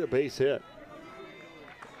yet to get a base hit.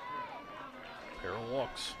 Pair of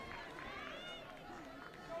walks.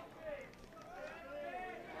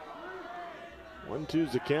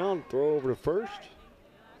 1-2's the count. Throw over to first.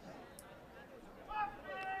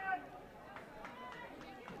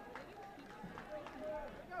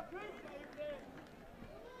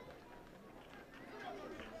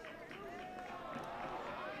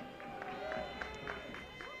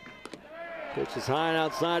 Pitch is high and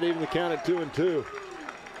outside, even the count at 2-2.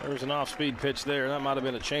 There's an off-speed pitch there. That might have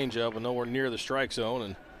been a changeup, but nowhere near the strike zone.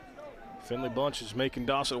 And Finley Bunch is making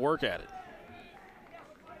Dawson work at it.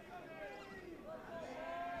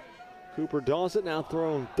 Cooper Dawson now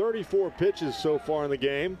thrown 34 pitches so far in the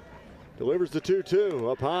game. Delivers the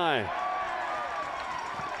 2-2 up high.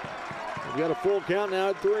 We've got a full count now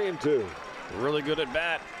at 3-2. Really good at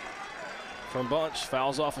bat from Bunch.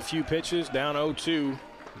 Fouls off a few pitches, down 0-2.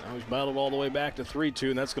 Now he's battled all the way back to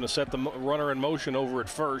 3-2, and that's going to set the runner in motion over at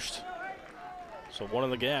first. So one in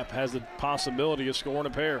the gap has the possibility of scoring a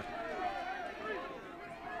pair.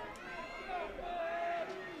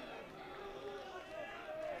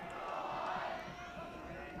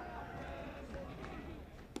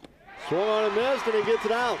 Swung on and missed, and he gets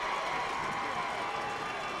it out.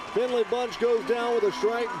 Finley Bunch goes down with a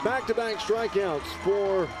strike. Back-to-back strikeouts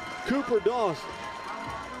for Cooper Doss.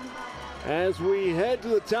 As we head to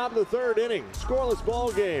the top of the third inning, scoreless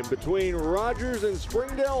ball game between Rogers and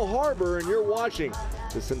Springdale Har-ber, and you're watching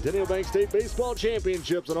the Centennial Bank State Baseball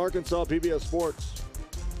Championships on Arkansas PBS Sports.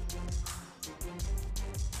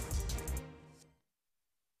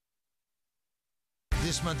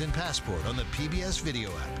 This month in Passport on the PBS video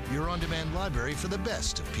app, your on-demand library for the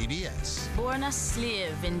best of PBS. Born a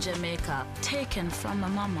slave in Jamaica, taken from a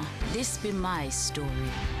mama. This be my story.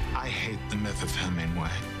 I hate the myth of Hemingway.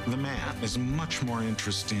 The man is much more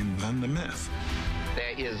interesting than the myth.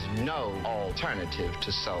 There is no alternative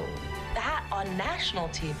to soul. That on national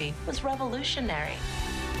TV was revolutionary.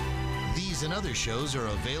 These and other shows are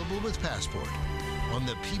available with Passport on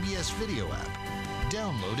the PBS video app.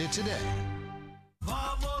 Download it today.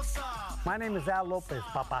 My name is Al Lopez,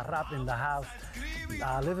 Papa Rap in the house.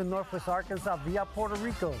 I live in Northwest Arkansas via Puerto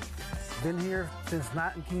Rico. Been here since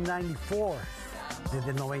 1994.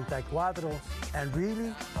 Desde 94. And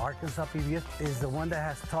really, Arkansas PBS is the one that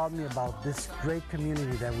has taught me about this great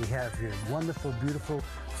community that we have here. Wonderful, beautiful,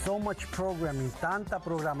 so much programming, tanta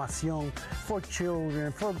programación for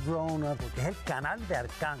children, for grown-ups. Porque es el canal de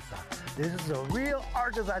Arkansas. This is a real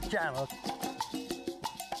Arkansas channel.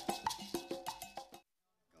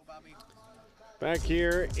 Back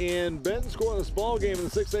here in Benton, scoreless ball game in the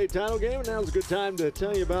 6A title game. And now's a good time to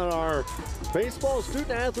tell you about our baseball student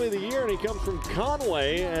athlete of the year. And he comes from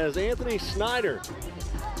Conway as Anthony Snyder,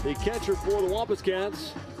 the catcher for the Wampus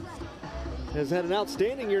Cats, has had an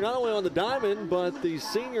outstanding year, not only on the diamond, but the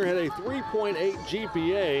senior had a 3.8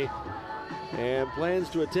 GPA and plans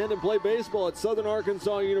to attend and play baseball at Southern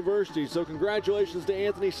Arkansas University. So congratulations to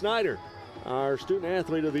Anthony Snyder, our student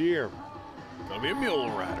athlete of the year. Gonna be a mule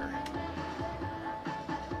rider.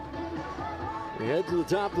 We head to the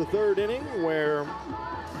top of the third inning, where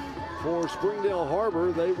for Springdale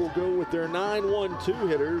Har-ber, they will go with their 9-1-2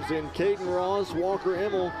 hitters in Caden Ross, Walker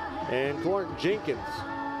Emmel, and Clark Jenkins.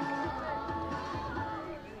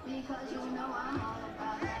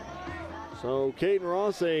 So Caden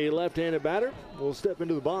Ross, a left-handed batter, will step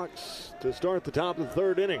into the box to start the top of the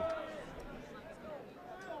third inning.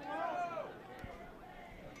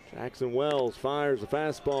 Jackson Wells fires a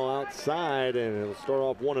fastball outside, and it'll start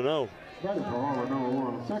off 1-0. Batting for Har-ber, number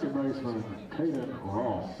 1, second baseman, Caden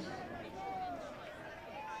Ross.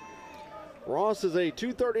 Ross is a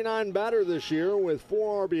 .239 batter this year with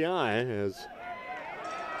 4 RBI. His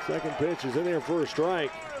second pitch is in there for a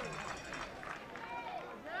strike.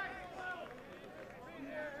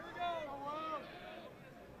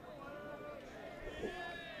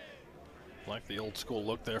 Like the old school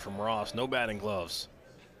look there from Ross. No batting gloves.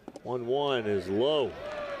 1-1 is low.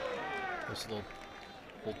 This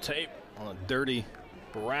little tape on a dirty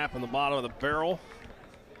wrap in the bottom of the barrel.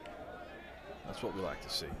 That's what we like to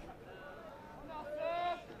see.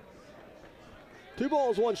 2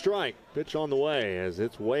 balls, 1 strike. Pitch on the way as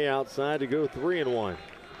it's way outside to go 3-1.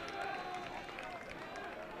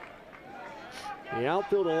 The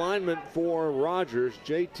outfield alignment for Rogers.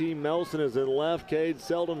 JT Melson is in left. Cade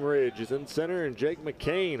Seldenridge is in center, and Jake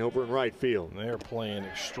McCain over in right field. They're playing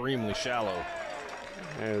extremely shallow.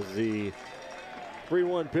 As the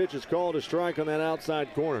 3-1 pitch is called a strike on that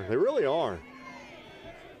outside corner. They really are.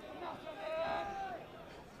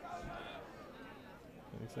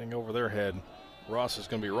 Anything over their head, Ross is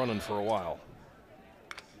going to be running for a while.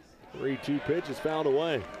 3-2 pitch is fouled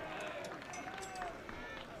away.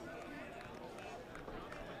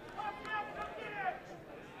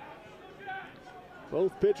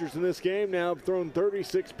 Both pitchers in this game now have thrown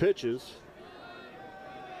 36 pitches.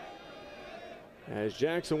 As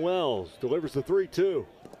Jackson Wells delivers the 3-2.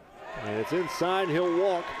 And it's inside, and he'll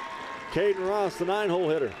walk. Caden Ross, the 9-hole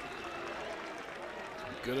hitter.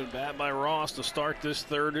 Good at bat by Ross to start this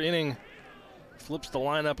third inning. Flips the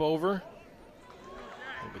lineup over.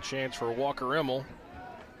 Have a chance for Walker Emmel.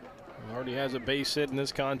 He already has a base hit in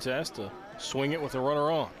this contest to swing it with a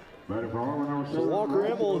runner on. So Walker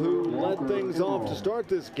Emmel, who led things off to start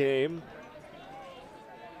this game,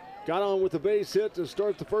 got on with a base hit to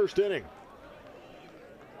start the first inning.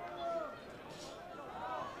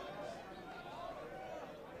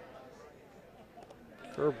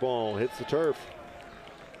 Curveball hits the turf.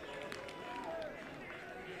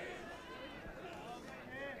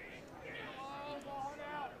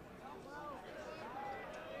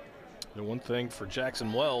 The one thing for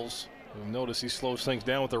Jackson Wells, you'll notice he slows things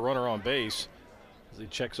down with the runner on base as he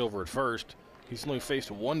checks over at first. He's only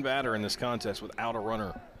faced 1 batter in this contest without a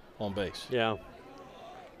runner on base. Yeah.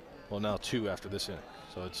 Well, now 2 after this inning.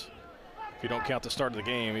 So it's, if you don't count the start of the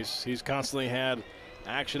game, he's constantly had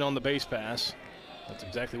action on the base pass. That's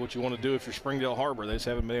exactly what you want to do if you're Springdale Har-ber. They just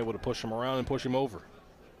haven't been able to push him around and push him over.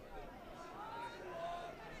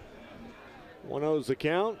 1-0's the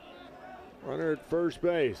count. Runner at first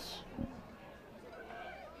base.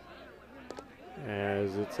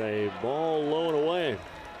 As it's a ball low and away.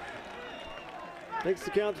 Takes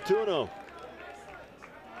the count to 2-0.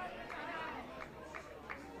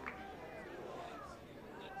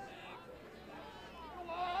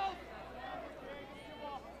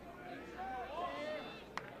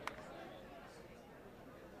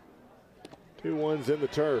 Two ones in the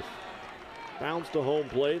turf. Bounce to home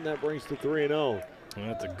plate, and that brings to 3-0. And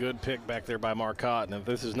that's a good pick back there by Marcotte. And if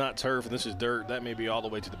this is not turf and this is dirt, that may be all the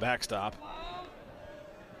way to the backstop.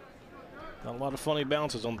 Not a lot of funny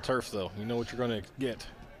bounces on the turf, though. You know what you're going to get.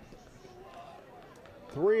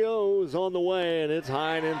 3-0 is on the way, and it's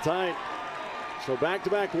high and in tight. So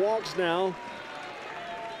back-to-back walks now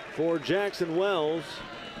for Jackson Wells.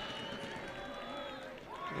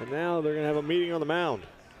 And now they're going to have a meeting on the mound.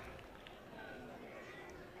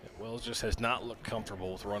 Wells just has not looked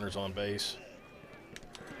comfortable with runners on base.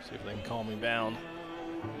 See if they can calm him down.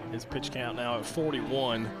 His pitch count now at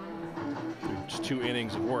 41. Just 2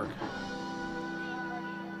 innings of work.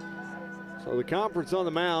 So the conference on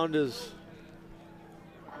the mound is,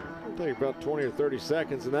 it'll take about 20 or 30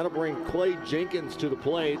 seconds, and that'll bring Clay Jenkins to the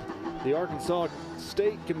plate, the Arkansas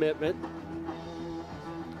State commitment.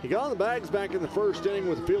 He got on the bags back in the first inning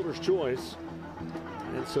with a fielder's choice,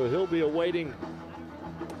 and so he'll be awaiting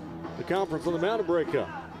the conference on the mound to break up.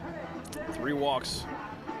 3 walks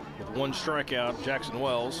with 1 strikeout, Jackson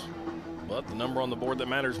Wells. But the number on the board that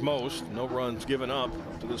matters most, no runs given up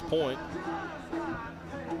to this point.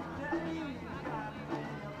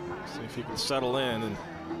 See if he can settle in and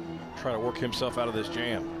try to work himself out of this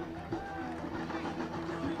jam.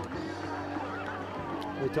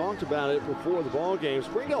 We talked about it before the ball game.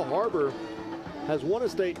 Springdale Har-ber has won a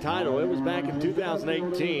state title. It was back in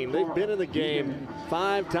 2018. They've been in the game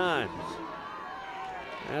 5 times.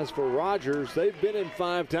 As for Rogers, they've been in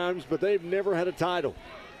 5 times, but they've never had a title.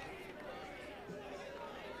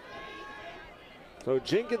 So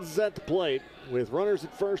Jenkins is at the plate with runners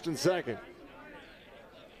at first and second.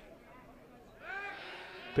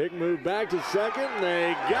 Pick move back to second, and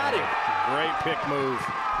they got him. Great pick move.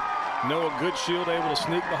 Noah Goodshield able to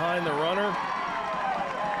sneak behind the runner.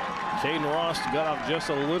 Caden Ross got off just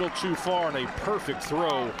a little too far, and a perfect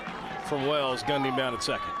throw from Wells gunned him down at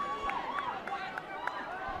second.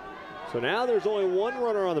 So now there's only 1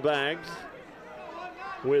 runner on the bags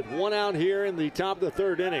with 1 out here in the top of the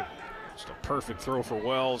 3rd inning. Just a perfect throw for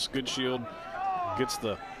Wells. Goodshield gets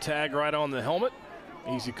the tag right on the helmet.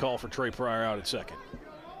 Easy call for Trey Pryor out at second.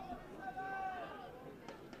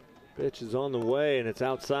 Pitch is on the way, and it's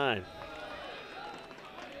outside.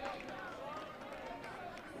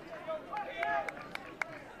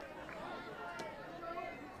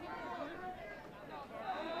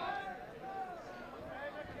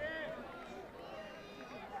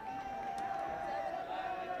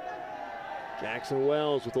 Jackson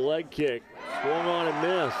Wells with the leg kick. Swung on and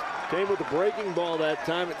missed. Came with the breaking ball that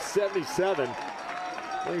time at 77.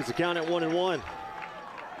 Brings the count at 1-1.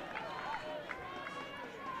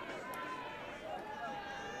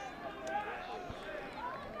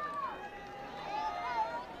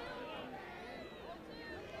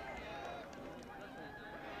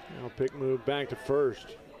 Now pick move back to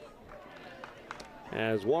first.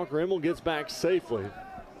 As Walker Immel gets back safely.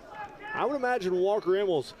 I would imagine Walker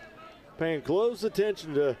Immel's paying close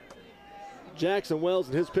attention to Jackson Wells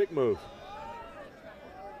and his pick move.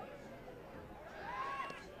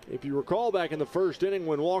 If you recall back in the first inning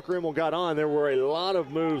when Walker Immel got on, there were a lot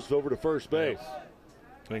of moves over to first base.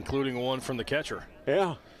 Yeah. Including one from the catcher.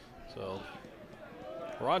 Yeah. So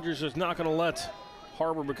Rogers is not going to let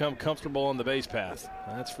Har-ber become comfortable on the base path.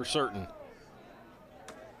 That's for certain.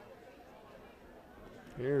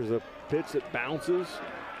 Here's a pitch that bounces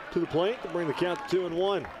to the plate to bring the count to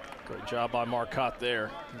 2-1. Great job by Marcotte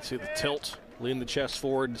there. You can see the tilt, lean the chest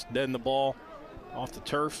forward, deaden the ball off the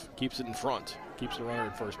turf, keeps it in front, keeps the runner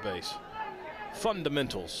at first base.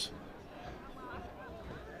 Fundamentals.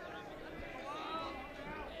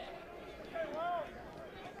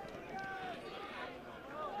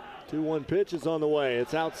 The 2-1 pitch is on the way.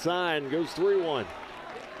 It's outside and goes 3-1.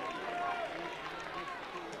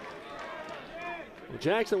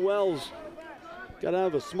 Jackson Wells got out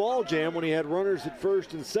of a small jam when he had runners at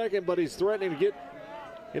first and second, but he's threatening to get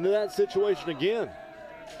into that situation again.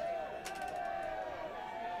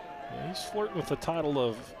 Yeah, he's flirting with the title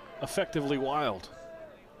of effectively wild.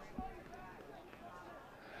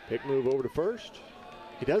 Pick move over to first.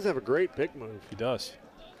 He does have a great pick move. He does.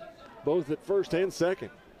 Both at first and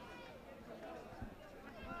second.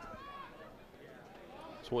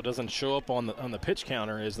 So what doesn't show up on the pitch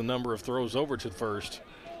counter is the number of throws over to first.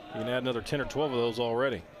 You can add another 10 or 12 of those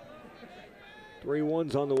already.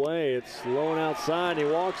 3-1's on the way. It's low and outside. He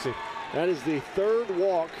walks it. That is the third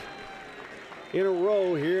walk in a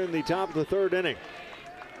row here in the top of the third inning.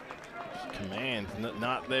 Command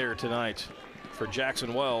not there tonight for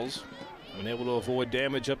Jackson Wells. Been able to avoid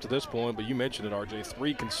damage up to this point, but you mentioned it, RJ.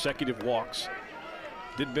 3 consecutive walks.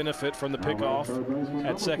 Did benefit from the pickoff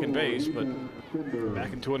at second base, but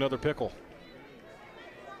back into another pickle.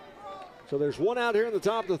 So there's one out here in the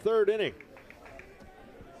top of the third inning.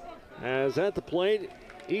 As at the plate,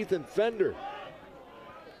 Ethan Fender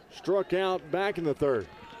struck out back in the third.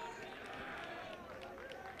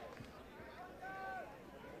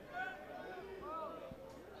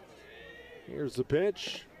 Here's the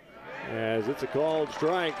pitch, as it's a called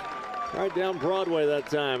strike. Right down Broadway that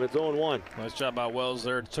time. It's 0-1. Nice job by Wells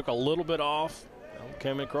there. Took a little bit off.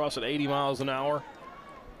 Came across at 80 miles an hour.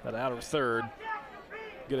 Got out of third.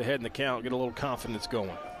 Get ahead in the count. Get a little confidence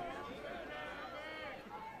going.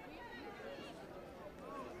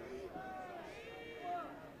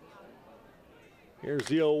 Here's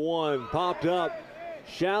the 0-1. Popped up.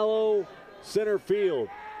 Shallow center field.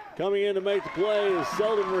 Coming in to make the play is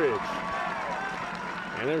Selden Ridge.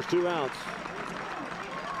 And there's 2 outs.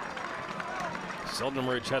 Selden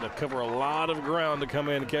Ridge had to cover a lot of ground to come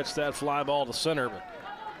in and catch that fly ball to center, but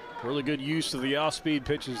really good use of the off-speed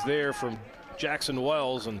pitches there from Jackson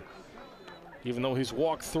Wells, and even though he's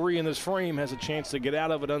walked 3 in this frame, has a chance to get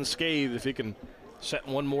out of it unscathed if he can set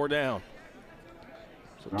one more down.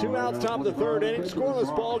 So 2 outs, top of the third inning.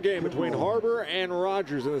 Scoreless ball game between Har-ber and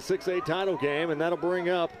Rogers in the 6A title game, and that'll bring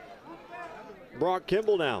up Brock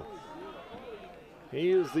Kimball now.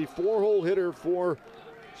 He is the 4-hole hitter for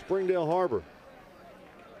Springdale Har-ber.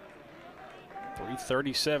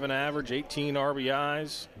 337 average, 18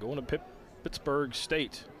 RBIs, going to Pittsburgh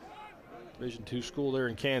State. Division II school there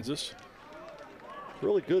in Kansas.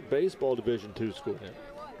 Really good baseball Division II school. Yeah.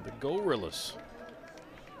 The Gorillas.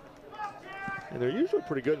 And they're usually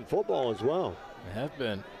pretty good in football as well. They have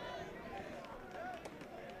been.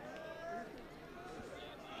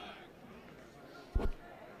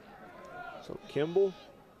 So Kimball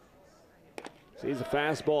sees a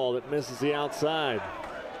fastball that misses the outside.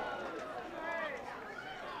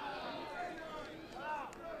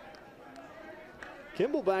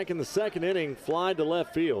 Kimball back in the second inning, fly to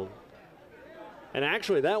left field. And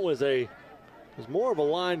actually that was more of a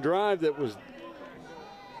line drive that was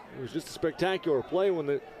just a spectacular play when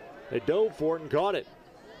they dove for it and caught it.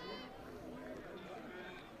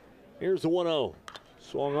 Here's the 1-0.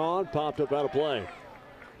 Swung on, popped up out of play.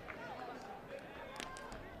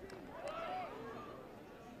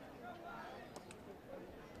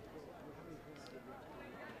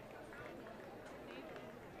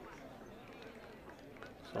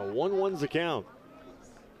 So 1-1's the count.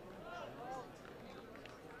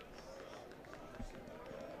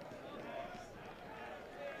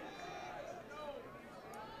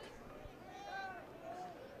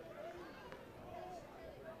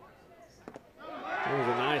 There's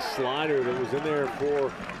a nice slider that was in there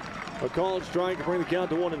for a called strike to bring the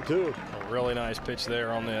count to 1-2. A really nice pitch there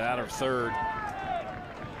on the outer third.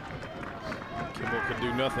 Kimball could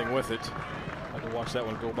do nothing with it. Had to watch that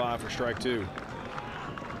one go by for strike 2.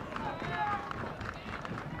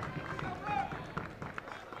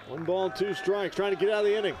 One ball, 2 strikes, trying to get out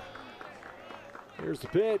of the inning. Here's the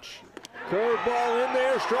pitch. Curveball in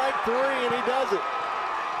there, strike 3, and he does it.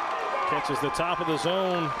 Catches the top of the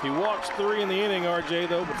zone. He walks 3 in the inning, RJ,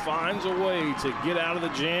 though, but finds a way to get out of the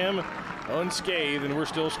jam unscathed, and we're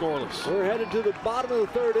still scoreless. We're headed to the bottom of the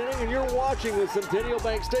third inning, and you're watching the Centennial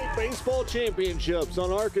Bank State Baseball Championships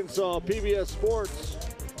on Arkansas PBS Sports.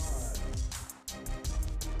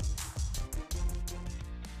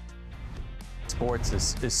 Sports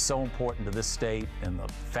is so important to this state and the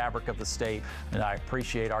fabric of the state, and I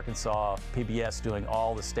appreciate Arkansas PBS doing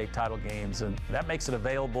all the state title games, and that makes it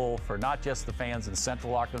available for not just the fans in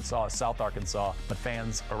Central Arkansas, South Arkansas, but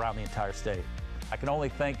fans around the entire state. I can only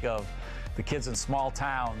think of the kids in small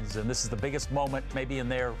towns, and this is the biggest moment maybe in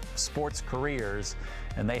their sports careers,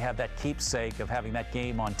 and they have that keepsake of having that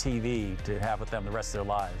game on TV to have with them the rest of their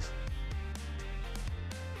lives.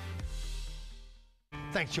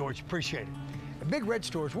 Thanks, George. Appreciate it. At Big Red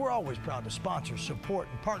Stores, we're always proud to sponsor, support,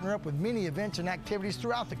 and partner up with many events and activities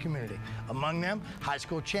throughout the community. Among them, high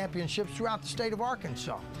school championships throughout the state of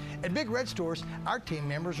Arkansas. At Big Red Stores, our team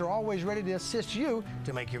members are always ready to assist you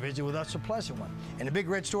to make your visit with us a pleasant one. And at Big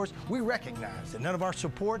Red Stores, we recognize that none of our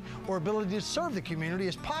support or ability to serve the community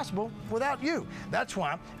is possible without you. That's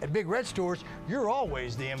why at Big Red Stores, you're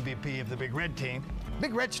always the MVP of the Big Red team.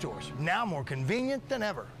 Big Red Stores, now more convenient than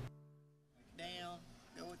ever.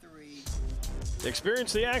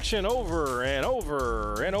 Experience the action over and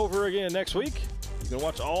over and over again next week. You can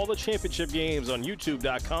watch all the championship games on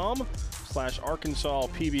youtube.com/Arkansas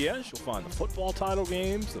PBS. You'll find the football title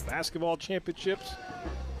games, the basketball championships,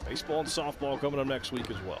 baseball and softball coming up next week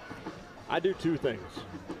as well. I do two things.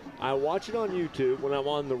 I watch it on YouTube when I'm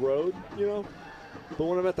on the road, you know, but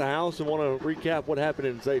when I'm at the house and want to recap what happened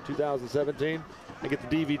in, say, 2017, I get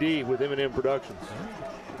the DVD with M&M Productions.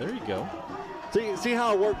 There you go. See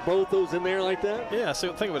how I work both those in there like that? Yeah,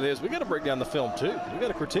 so the thing of it is, we got to break down the film, too. We got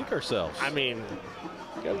to critique ourselves. I mean,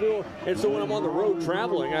 got to do it. And so when I'm on the road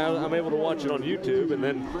traveling, I'm able to watch it on YouTube, and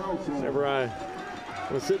then whenever I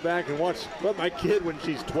want to sit back and watch, let my kid when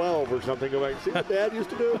she's 12 or something go back and see what Dad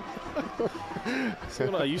used to do. See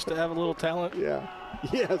when I used to have a little talent? Yeah.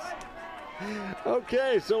 Yes.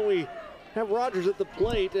 Okay, so we have Rogers at the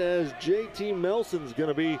plate as JT Melson's going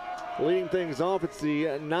to be leading things off. It's the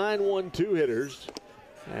 9-1-2 hitters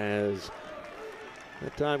as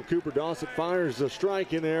that time Cooper Dossett fires a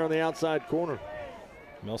strike in there on the outside corner.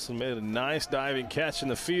 Melson made a nice diving catch in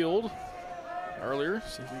the field earlier.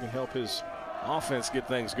 See if he can help his offense get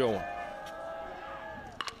things going.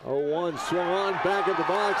 0-1 swung on back at the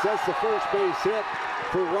box. That's the first base hit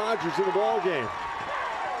for Rogers in the ballgame.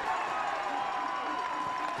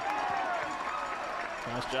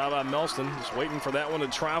 Nice job by Melston, just waiting for that one to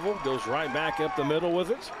travel. Goes right back up the middle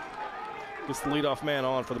with it. Gets the leadoff man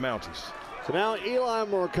on for the Mounties. So now Eli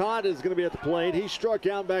Marcotte is going to be at the plate. He struck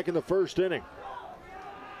out back in the first inning.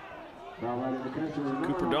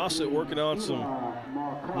 Cooper Dossett working on some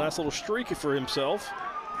nice little streak for himself.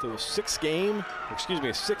 Through a 6-inning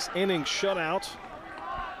shutout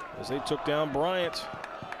as they took down Bryant.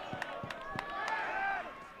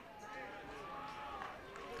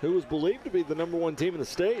 Who was believed to be the #1 team in the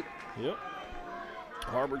state. Yep.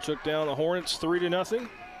 Har-ber took down the Hornets 3-0.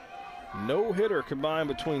 No hitter combined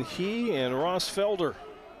between he and Ross Felder.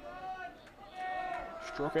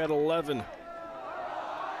 Struck out 11.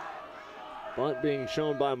 Bunt being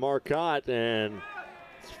shown by Marcotte, and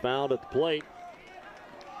it's fouled at the plate.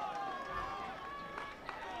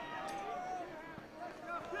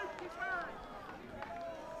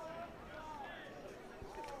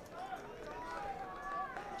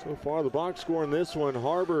 So far, the box score in this one,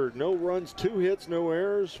 Har-ber, no runs, 2 hits, no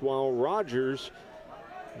errors, while Rogers,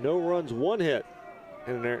 no runs, 1 hit,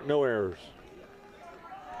 and no errors.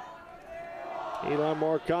 Eli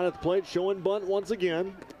Marcotte at the plate, showing bunt once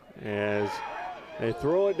again, as they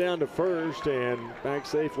throw it down to first and back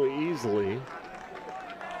safely easily.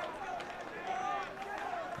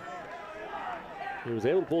 He was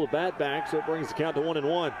able to pull the bat back, so it brings the count to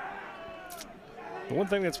 1-1. The one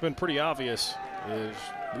thing that's been pretty obvious is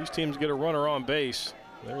these teams get a runner on base.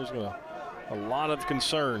 There's a lot of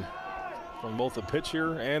concern from both the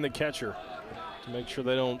pitcher and the catcher to make sure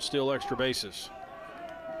they don't steal extra bases.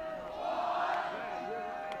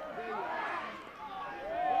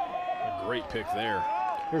 A great pick there.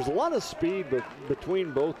 There's a lot of speed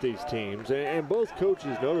between both these teams, and both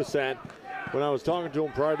coaches noticed that when I was talking to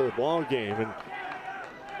them prior to the ball game.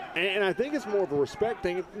 And I think it's more of a respect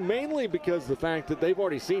thing, mainly because of the fact that they've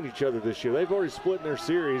already seen each other this year. They've already split in their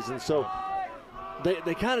series, and so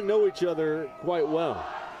they kind of know each other quite well.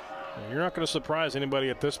 You're not going to surprise anybody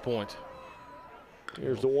at this point.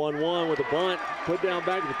 Here's the 1-1 with a bunt. Put down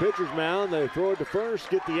back at the pitcher's mound. They throw it to first,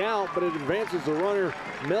 get the out, but it advances the runner,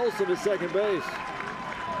 Melson, to second base.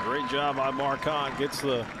 Great job by Marcotte. Gets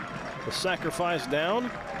the sacrifice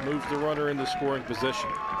down, moves the runner into scoring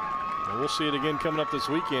position. And we'll see it again coming up this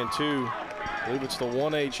weekend, too. I believe it's the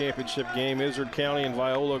 1A championship game. Izard County and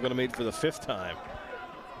Viola are going to meet for the 5th time.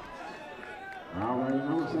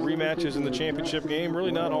 Rematches in the championship game,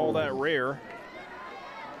 really not all that rare.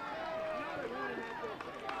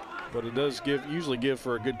 But it does usually give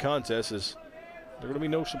for a good contest, as there are going to be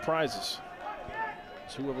no surprises.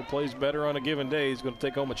 So whoever plays better on a given day is going to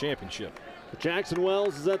take home a championship. Jackson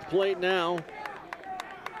Wells is at the plate now.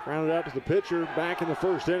 Grounded out to the pitcher back in the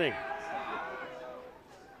first inning.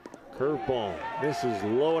 Curveball. This is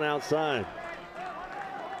low and outside.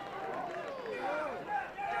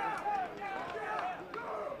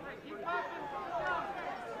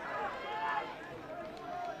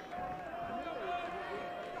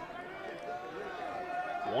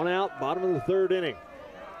 One out, bottom of the 3rd inning.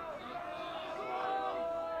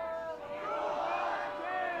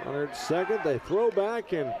 Runner at second, they throw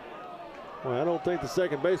back, and well, I don't think the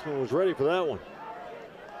second baseman was ready for that one.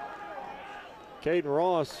 Caden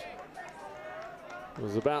Ross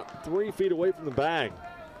was about 3 feet away from the bag.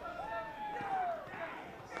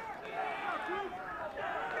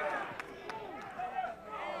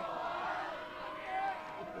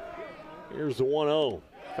 Here's the 1-0.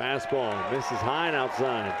 Fastball misses high and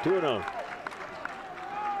outside. 2-0.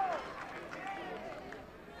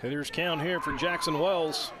 Hitters count here for Jackson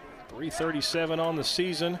Wells. 337 on the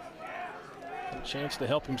season. A chance to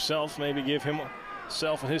help himself, maybe give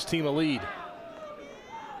himself and his team a lead.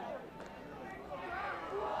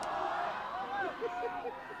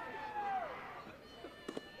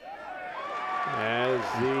 As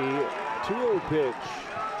the 2-0 pitch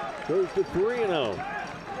goes to 3-0.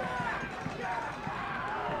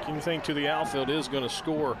 King thing to the outfield is going to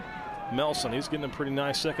score Melson. He's getting a pretty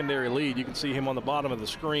nice secondary lead. You can see him on the bottom of the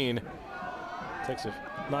screen. Takes a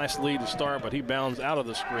nice lead to start, but he bounds out of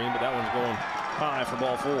the screen, but that one's going high for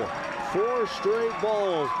ball 4. 4 straight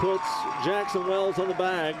balls puts Jackson Wells on the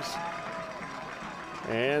bags.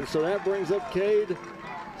 And so that brings up Cade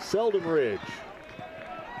Seldenridge.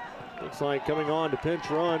 Looks like coming on to pinch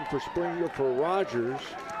run for Rogers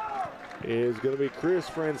is going to be Chris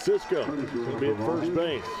Francisco. Going to be at first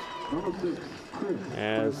base.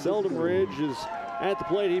 As Seldenridge is at the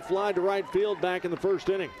plate, he flied to right field back in the first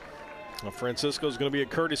inning. Well, Francisco's going to be a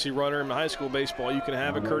courtesy runner. In high school baseball, you can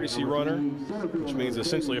have a courtesy runner, which means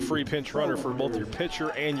essentially a free pinch runner for both your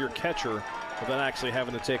pitcher and your catcher, without actually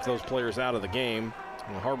having to take those players out of the game.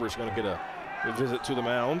 And Har-ber's going to get a visit to the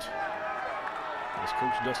mound. As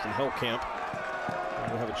Coach Dustin Hellkamp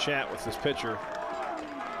will have a chat with this pitcher.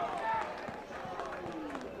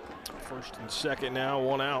 First and second now,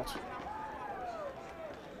 1 out.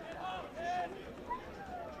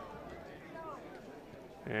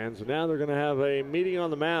 And so now they're going to have a meeting on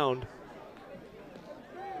the mound.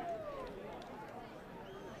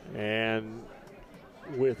 And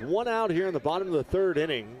with 1 out here in the bottom of the 3rd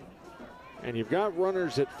inning, and you've got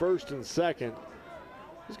runners at first and second,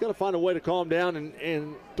 he's got to find a way to calm down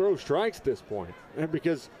and throw strikes at this point. And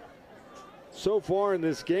because so far in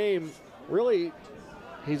this game, really,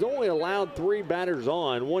 he's only allowed 3 batters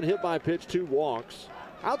on, 1 hit by pitch, 2 walks.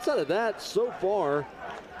 Outside of that, so far,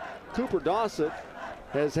 Cooper Dossett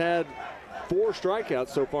has had 4 strikeouts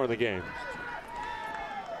so far in the game.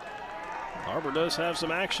 Har-ber does have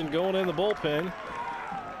some action going in the bullpen.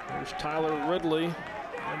 There's Tyler Ridley,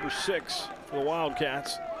 number 6 for the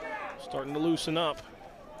Wildcats, starting to loosen up.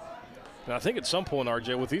 And I think at some point,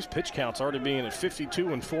 RJ, with these pitch counts already being at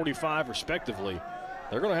 52 and 45 respectively,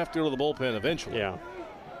 they're going to have to go to the bullpen eventually. Yeah.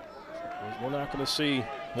 We're not going to see,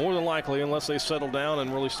 more than likely, unless they settle down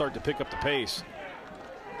and really start to pick up the pace.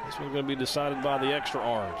 This one's going to be decided by the extra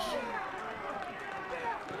arms.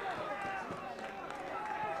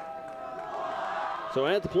 So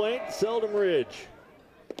at the plate, Seldenridge,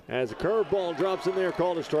 as a curveball drops in there,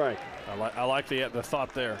 called a strike. I like the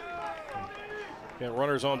thought there. Got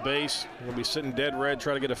runners on base. They're going to be sitting dead red,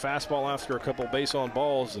 try to get a fastball after a couple base on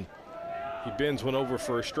balls, and he bends one over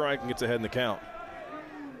for a strike and gets ahead in the count.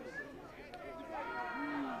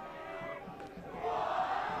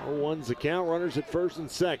 One's the count, runners at first and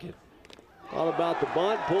second. Thought about the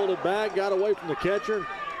bunt, pulled it back, got away from the catcher.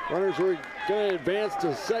 Runners were going to advance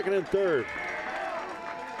to second and third.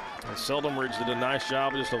 And Seldenridge did a nice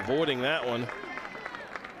job of just avoiding that one.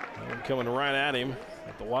 That one coming right at him.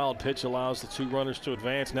 But the wild pitch allows the 2 runners to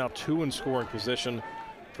advance. Now 2 in scoring position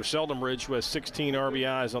for Seldenridge, who has 16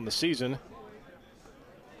 RBIs on the season.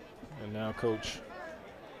 And now Coach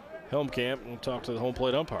Helmkamp will talk to the home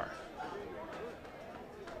plate umpire.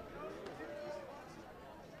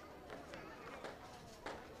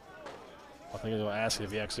 I think he's going to ask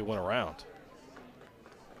if he actually went around.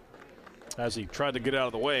 As he tried to get out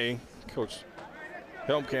of the way, Coach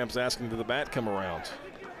Helmkamp's asking, did the bat come around?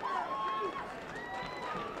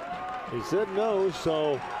 He said no,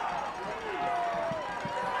 so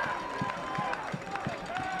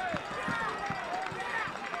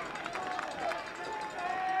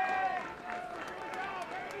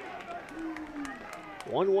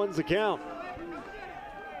one's the count.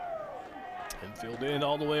 Infield in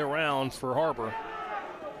all the way around for Har-ber.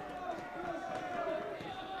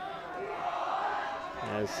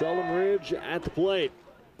 As Seldenridge at the plate.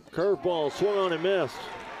 Curveball swung on and missed.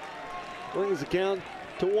 Brings the count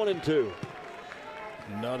to 1-2.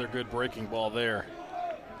 Another good breaking ball there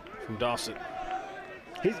from Dossett.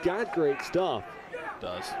 He's got great stuff.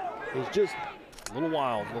 Does. He's just a little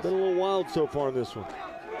wild. Been a little wild so far in this one.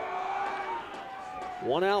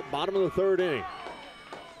 1 out, bottom of the 3rd inning.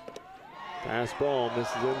 Fastball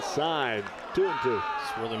misses inside. 2-2.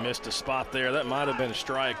 Just really missed a spot there. That might have been a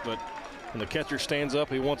strike, but when the catcher stands up,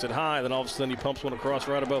 he wants it high, then all of a sudden he pumps one across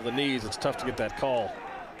right above the knees. It's tough to get that call.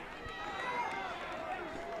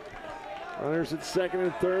 Runners at second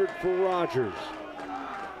and third for Rogers.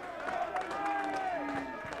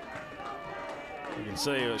 You can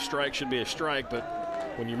say a strike should be a strike, but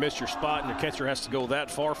when you miss your spot and your catcher has to go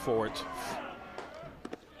that far for it.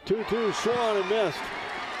 2-2 swung and missed.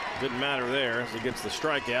 Didn't matter there as he gets the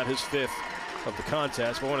strikeout, his 5th of the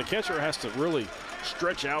contest. But when a catcher has to really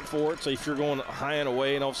stretch out for it, so if you're going high and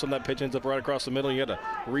away and all of a sudden that pitch ends up right across the middle, you got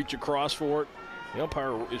to reach across for it. The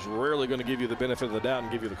umpire is rarely going to give you the benefit of the doubt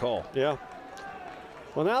and give you the call. Yeah.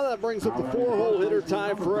 Well, now that brings up the 4-hole hitter,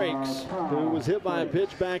 Ty Frakes, who was hit by a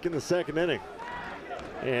pitch back in the 2nd inning.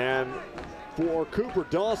 And for Cooper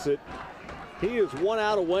Dossett, he is 1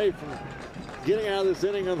 out away from getting out of this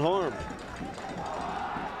inning unharmed.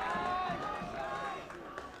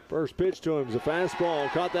 First pitch to him is a fastball.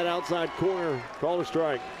 Caught that outside corner. Called a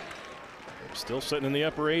strike. Still sitting in the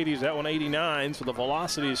upper 80s. That one 89, so the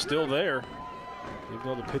velocity is still there. Even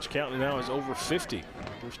though the pitch count now is over 50.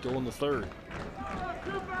 We're still in the 3rd.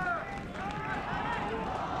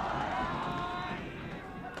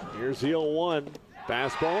 Here's the 0-1.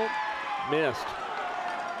 Fastball. Missed.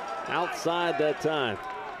 Outside that time.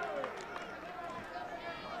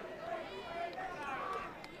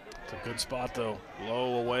 It's a good spot, though.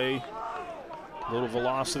 Low away. A little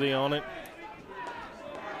velocity on it.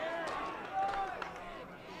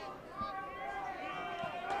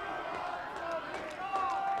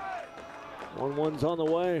 One's on the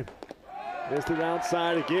way. Missed it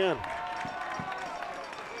outside again.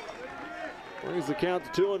 Brings the count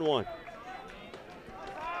to 2-1.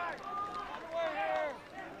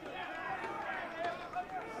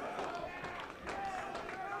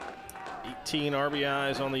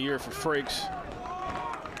 RBIs on the year for Frakes.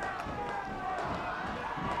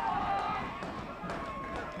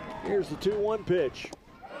 Here's the 2-1 pitch.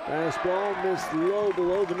 Fastball missed low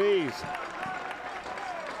below the knees.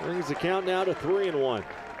 Brings the count now to 3-1.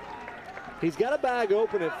 He's got a bag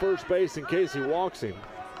open at first base in case he walks him.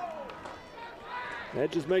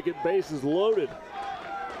 That just make it bases loaded.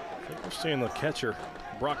 I think we're seeing the catcher,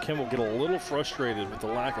 Brock Kimball, get a little frustrated with the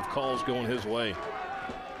lack of calls going his way.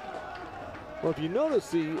 Well, if you notice,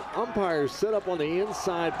 the umpires set up on the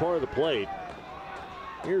inside part of the plate.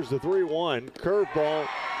 Here's the 3-1 curveball.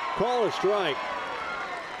 Call a strike.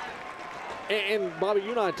 And Bobby,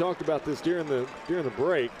 you and I talked about this during the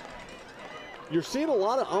break. You're seeing a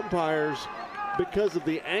lot of umpires, because of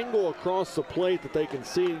the angle across the plate that they can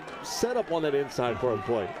see, set up on that inside part of the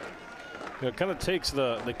plate. You know, it kind of takes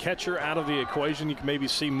the catcher out of the equation. You can maybe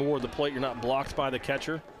see more of the plate. You're not blocked by the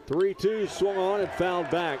catcher. 3-2 swung on and fouled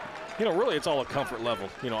back. You know, really, it's all a comfort level.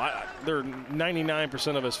 You know, there are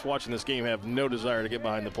 99% of us watching this game have no desire to get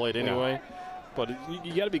behind the plate anyway. Yeah. But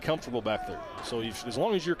you got to be comfortable back there. So as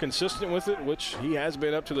long as you're consistent with it, which he has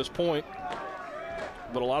been up to this point.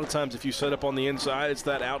 But a lot of times if you set up on the inside, it's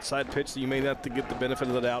that outside pitch that you may not get the benefit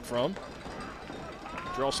of the doubt from.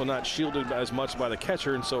 You're also not shielded as much by the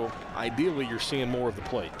catcher, and so ideally you're seeing more of the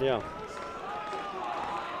plate. Yeah.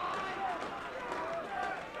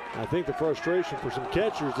 I think the frustration for some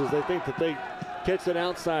catchers is they think that they catch that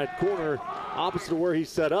outside corner opposite of where he's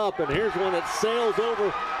set up, and here's one that sails over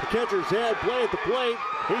the catcher's head, play at the plate.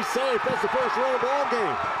 He's safe. That's the first run of the ball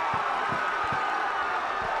game.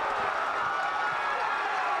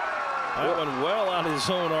 That one well out of his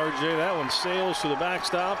zone, RJ. That one sails to the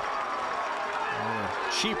backstop.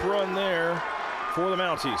 Cheap run there for the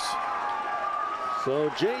Mounties. So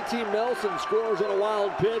JT Nelson scores on a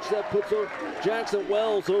wild pitch. That puts Jackson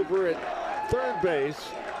Wells over at third base.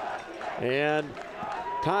 And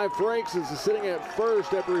Ty Frakes is sitting at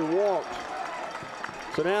first after he walked.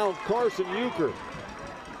 So now Carson Euchre,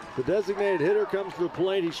 the designated hitter, comes to the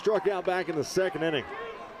plate. He struck out back in the 2nd inning.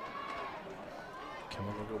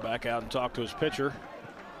 Kimball will go back out and talk to his pitcher.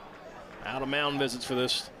 Out of mound visits for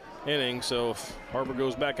this inning, so if Har-ber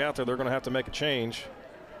goes back out there, they're going to have to make a change.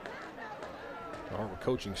 Har-ber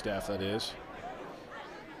coaching staff, that is.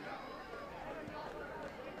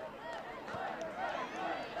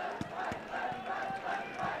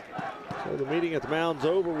 So the meeting at the mound's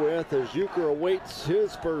over with as Euchre awaits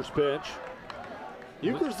his first pitch.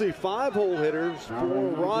 Euchre's the 5-hole hitters for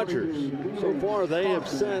Rogers. So far, they have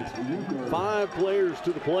sent 5 players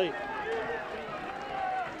to the plate.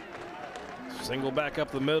 Single back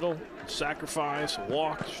up the middle, sacrifice,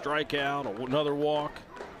 walk, strikeout, another walk.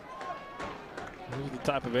 These are the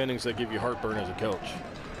type of innings that give you heartburn as a coach.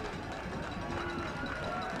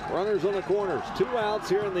 Runners on the corners, 2 outs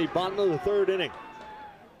here in the bottom of the 3rd inning.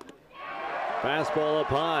 Fastball up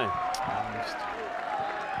high.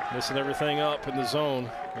 Missing everything up in the zone.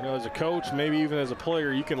 You know, as a coach, maybe even as a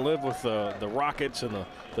player, you can live with the rockets and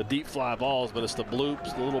the deep fly balls, but it's the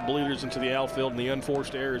bloops, the little bleeders into the outfield, and the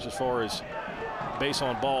unforced errors as far as base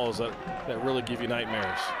on balls that really give you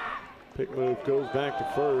nightmares. Pick move goes back to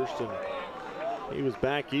first, and he was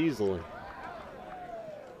back easily.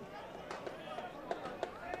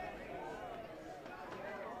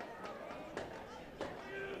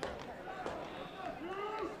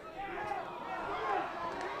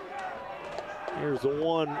 Here's the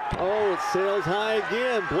 1-0. It sails high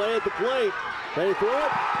again. Play at the plate. They throw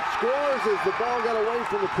it. Scores as the ball got away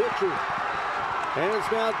from the pitcher. And it's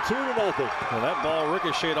now 2-0. Well, that ball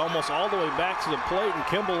ricocheted almost all the way back to the plate, and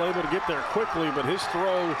Kimball able to get there quickly, but his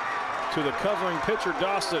throw to the covering pitcher,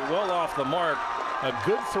 Dossett, well off the mark. A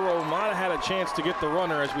good throw, might have had a chance to get the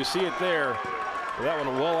runner as we see it there. But that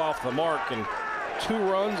one well off the mark, and 2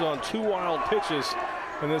 runs on 2 wild pitches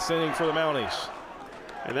in this inning for the Mounties.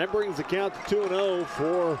 And that brings the count to 2-0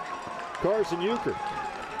 for Carson Euchre.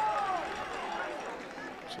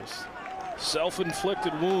 Just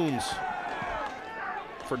self-inflicted wounds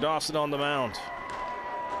for Dawson on the mound.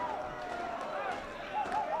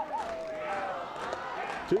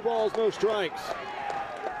 2 balls, no strikes.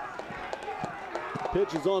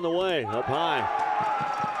 Pitch is on the way, up high.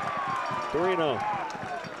 3-0.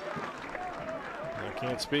 I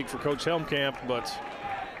can't speak for Coach Helmkamp, but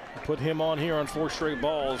put him on here on 4 straight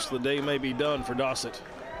balls, the day may be done for Dossett.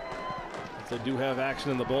 If they do have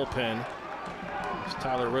action in the bullpen, as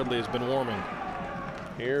Tyler Ridley has been warming.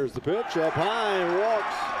 Here's the pitch, up high and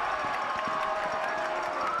walks.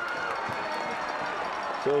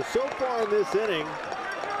 So far in this inning,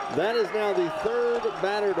 that is now the 3rd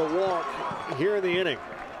batter to walk here in the inning.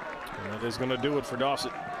 And that is going to do it for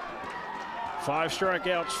Dossett. 5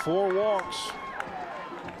 strikeouts, 4 walks,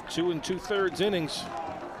 2 2/3 innings.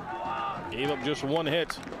 Gave up just 1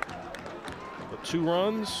 hit, but 2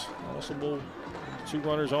 runs. Possible 2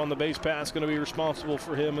 runners on the base pass going to be responsible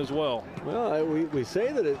for him as well. Well, we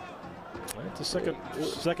say that it's the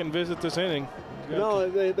second visit this inning. No,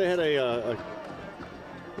 they had a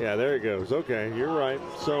yeah, there it goes. Okay, you're right.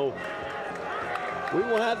 So we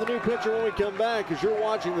will have the new pitcher when we come back, as you're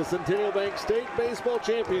watching the Centennial Bank State Baseball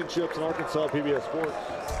Championships in Arkansas PBS Sports.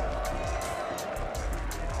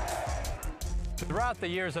 Throughout the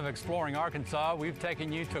years of exploring Arkansas, we've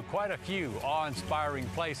taken you to quite a few awe-inspiring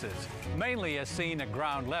places, mainly as seen at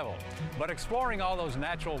ground level. But exploring all those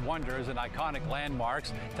natural wonders and iconic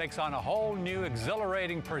landmarks takes on a whole new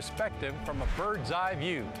exhilarating perspective from a bird's eye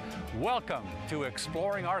view. Welcome to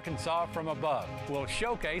Exploring Arkansas from Above. We'll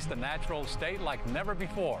showcase the natural state like never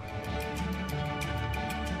before.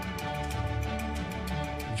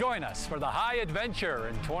 Join us for the high adventure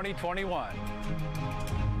in 2021.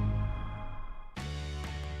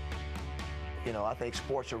 You know, I think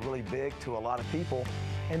sports are really big to a lot of people,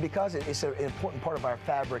 and because it's an important part of our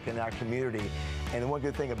fabric in our community. And the one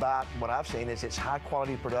good thing about what I've seen is it's high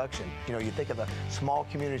quality production. You know, you think of the small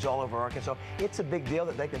communities all over Arkansas, it's a big deal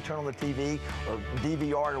that they can turn on the TV or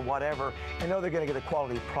DVR or whatever and know they're going to get a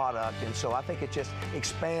quality product. And so I think it just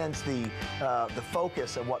expands the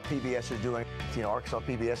focus of what PBS is doing. You know, Arkansas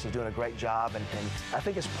PBS is doing a great job, and I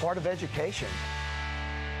think it's part of education.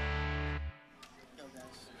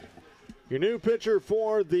 Your new pitcher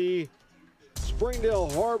for the Springdale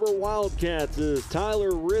Har-ber Wildcats is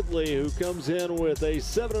Tyler Ridley, who comes in with a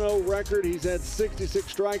 7-0 record. He's had 66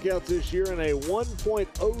 strikeouts this year and a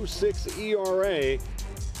 1.06 ERA.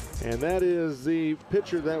 And that is the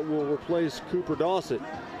pitcher that will replace Cooper Dossett.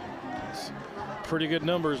 Pretty good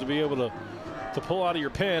numbers to be able to pull out of your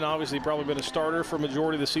pen. Obviously, probably been a starter for a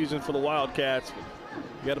majority of the season for the Wildcats.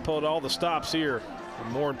 You got to pull out all the stops here.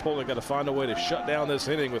 And more importantly, got to find a way to shut down this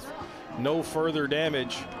inning with no further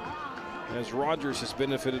damage, as Rogers has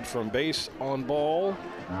benefited from base on ball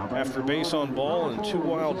after base on ball, and 2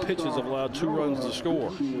 wild pitches have allowed 2 runs to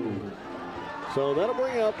score. So that'll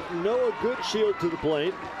bring up Noah Goodshield to the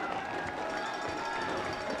plate.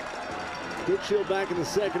 Goodshield back in the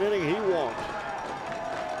 2nd inning. He walked.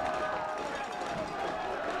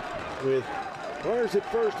 With runners at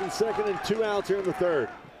 1st and 2nd and 2 outs here in the 3rd.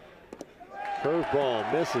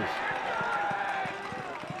 Curveball misses.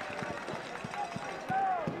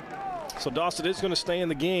 So Dossett is going to stay in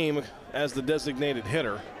the game as the designated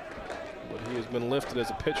hitter, but he has been lifted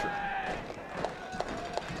as a pitcher,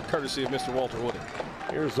 courtesy of Mr. Walter Woody.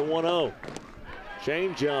 Here's the 1-0.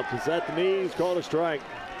 Chain jump is at the knees, called a strike.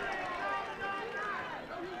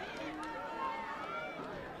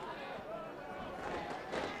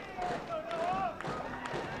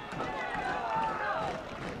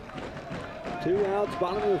 Two outs,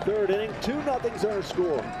 bottom of the 3rd inning. 2-0's our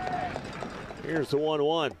score. Here's the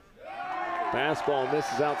 1-1. Fastball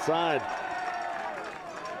misses outside.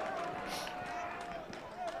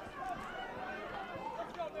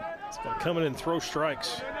 It's got to come in and throw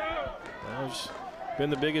strikes. That's been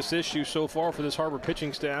the biggest issue so far for this Har-ber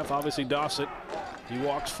pitching staff. Obviously, Dossett, he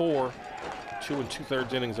walks 4. 2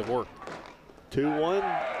 2/3 innings of work. 2-1.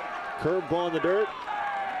 Curveball in the dirt.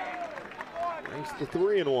 Makes the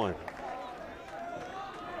 3-1.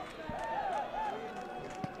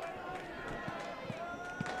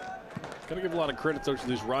 Got to give a lot of credit to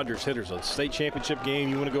these Rogers hitters. A state championship game,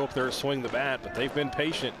 you want to go up there and swing the bat, but they've been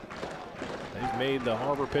patient. They've made the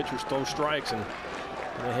Har-ber pitchers throw strikes, and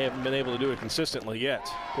they haven't been able to do it consistently yet.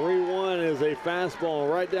 3-1 is a fastball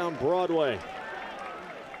right down Broadway.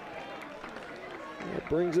 That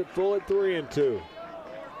brings it full at 3-2.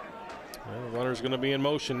 Well, the runner's going to be in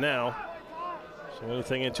motion now. So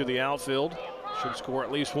anything into the outfield should score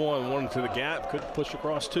at least one. One into the gap, could push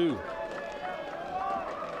across two.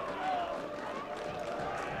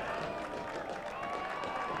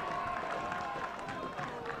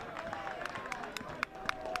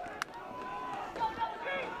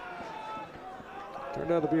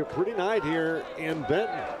 Turned out to be a pretty night here in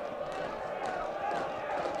Benton.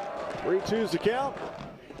 3-2's the count.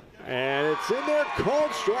 And it's in there,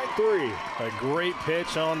 called strike three. A great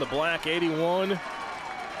pitch on the black 81. And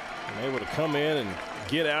able to come in and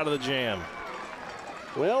get out of the jam.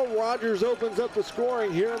 Well, Rogers opens up the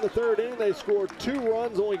scoring here in the third inning. They score 2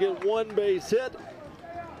 runs, only get 1 base hit.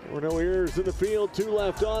 There were no errors in the field, 2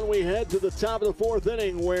 left on. We head to the top of the fourth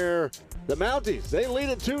inning where the Mounties, they lead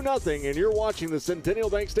it 2-0, and you're watching the Centennial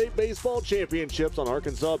Bank State Baseball Championships on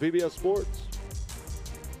Arkansas PBS Sports.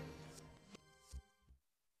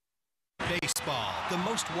 Baseball, the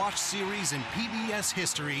most watched series in PBS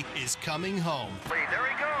history, is coming home. There he goes.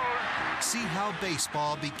 See how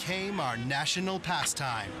baseball became our national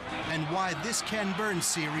pastime and why this Ken Burns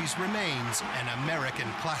series remains an American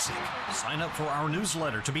classic. Sign up for our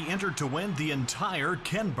newsletter to be entered to win the entire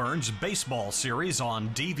Ken Burns baseball series on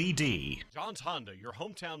DVD. John's Honda, your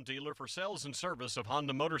hometown dealer for sales and service of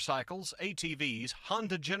Honda motorcycles, ATVs,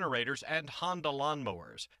 Honda generators, and Honda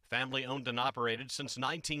lawnmowers. Family owned and operated since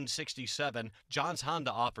 1967, John's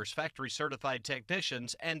Honda offers factory certified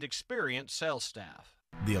technicians and experienced sales staff.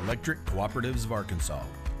 The Electric Cooperatives of Arkansas.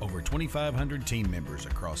 Over 2,500 team members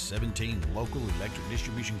across 17 local electric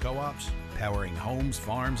distribution co-ops, powering homes,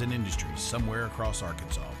 farms, and industries somewhere across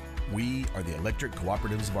Arkansas. We are the Electric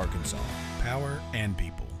Cooperatives of Arkansas. Power and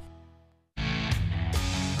people.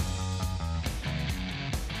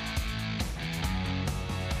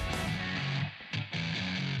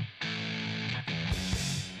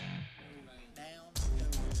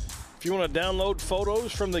 If you want to download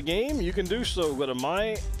photos from the game, you can do so. Go to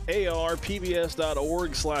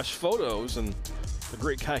myarpbs.org/photos, and the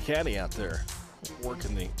great Kai Caddy out there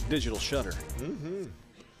working the digital shutter. Mm-hmm.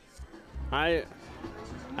 I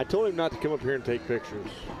told him not to come up here and take pictures.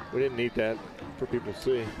 We didn't need that for people to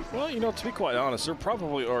see. Well, you know, to be quite honest, there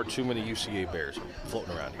probably are too many UCA Bears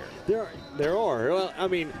floating around here. There are. Well, I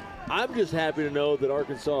mean, I'm just happy to know that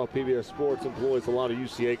Arkansas PBS Sports employs a lot of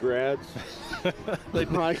UCA grads. They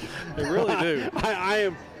really do.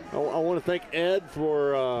 I want to thank Ed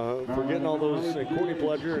for getting all those, and Courtney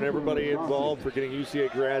Pledger and everybody involved for getting UCA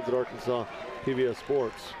grads at Arkansas PBS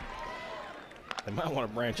Sports. They might want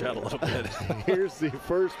to branch out a little bit. Here's the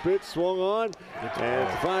first pitch swung on, and it's a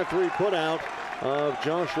 5-3 putout of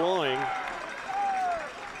Josh Lawing.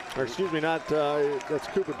 Or excuse me, that's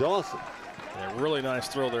Cooper Dawson. Yeah, really nice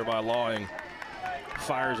throw there by Lawing.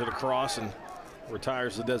 Fires it across and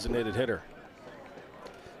retires the designated hitter.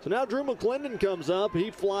 So now Drew McClendon comes up. He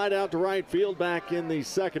flied out to right field back in the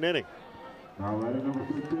second inning. All right, number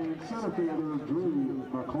 15, center fielder Drew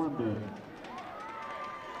McClendon.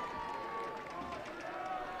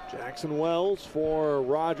 Jackson Wells for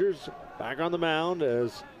Rogers back on the mound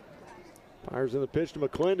as fires in the pitch to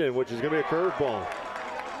McClendon, which is going to be a curveball.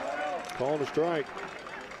 Called a strike.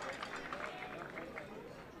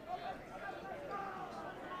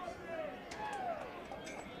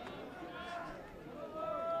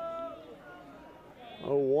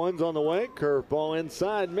 Oh, one's on the way. Curveball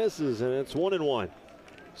inside, misses, and it's 1-1.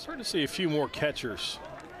 Starting to see a few more catchers,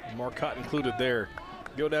 Marcotte included there,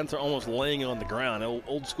 go down to almost laying on the ground.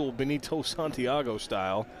 Old school Benito Santiago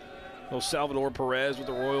style. Salvador Perez with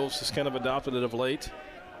the Royals has kind of adopted it of late.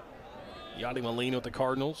 Yadi Molina with the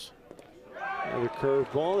Cardinals. Another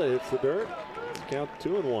curveball that hits the dirt. Let's count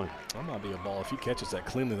 2-1. That might be a ball. If he catches that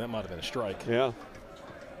cleanly, that might have been a strike. Yeah.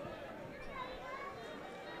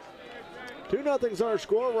 2-0's our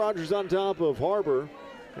score. Rogers on top of Har-ber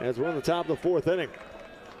as we're in the top of the fourth inning.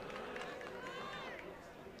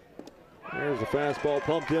 There's the fastball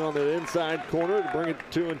pumped in on the inside corner to bring it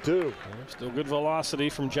to 2-2. Yeah, still good velocity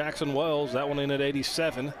from Jackson Wells. That one in at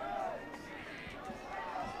 87.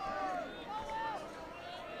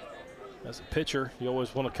 As a pitcher, you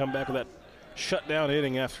always want to come back with that shutdown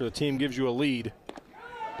inning after the team gives you a lead.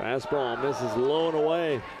 Fastball misses low and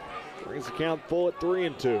away. Brings the count full at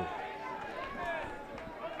 3-2.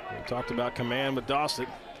 We talked about command with Dossett.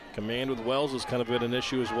 Command with Wells has kind of been an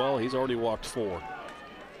issue as well. He's already walked 4.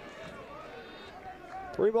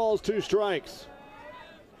 3 balls, 2 strikes.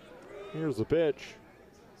 Here's the pitch.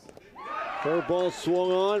 Curveball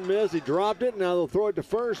swung on, missed. He dropped it. Now they'll throw it to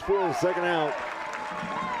first for the second out.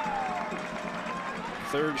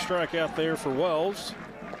 Third strikeout there for Wells.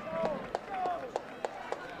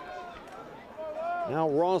 Now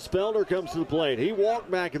Ross Felder comes to the plate. He walked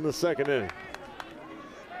back in the second inning.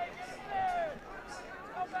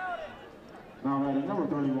 Number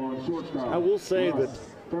 31, shortstop. I will say that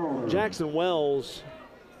Felder. Jackson Wells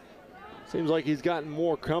seems like he's gotten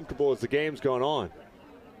more comfortable as the game's gone on.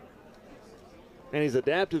 And he's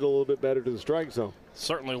adapted a little bit better to the strike zone.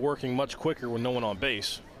 Certainly working much quicker with no one on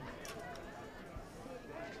base.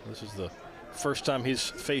 This is the first time he's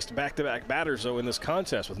faced back-to-back batters, though, in this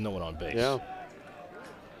contest with no one on base. Yeah.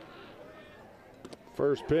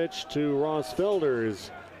 First pitch to Ross Felder is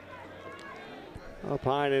up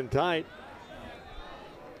high and in tight.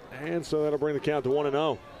 And so that'll bring the count to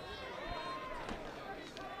 1-0.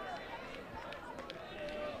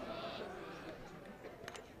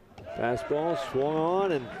 Fastball swung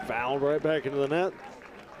on and fouled right back into the net.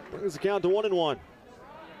 Brings the count to 1-1.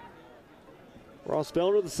 Ross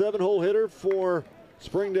Felder, the 7-hole hitter for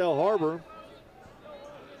Springdale Har-ber.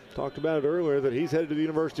 Talked about it earlier that he's headed to the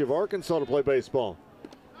University of Arkansas to play baseball.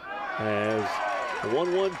 As the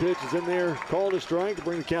 1-1 pitch is in there, called a strike to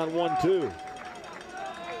bring the count 1-2.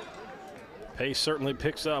 Pace certainly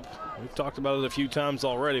picks up. We've talked about it a few times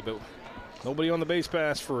already, but nobody on the base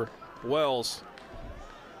pass for Wells.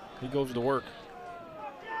 He goes to work.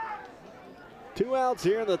 2 outs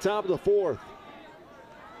here in the top of the 4th.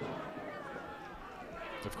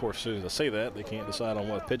 Of course, as soon as I say that, they can't decide on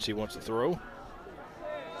what pitch he wants to throw.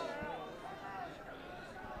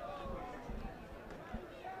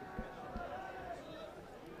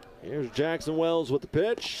 Here's Jackson Wells with the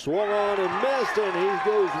pitch. Swung on and missed, and he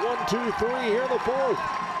goes 1-2-3 here in the 4th.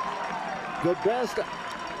 The best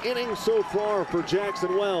inning so far for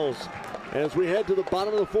Jackson Wells. As we head to the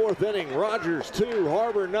bottom of the 4th inning, Rogers 2,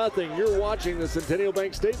 Har-ber nothing. You're watching the Centennial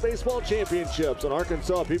Bank State Baseball Championships on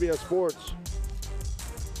Arkansas PBS Sports.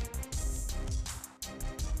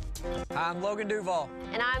 I'm Logan Duval.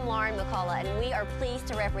 And I'm Lauren McCullough, and we are pleased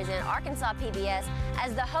to represent Arkansas PBS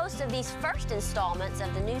as the host of these first installments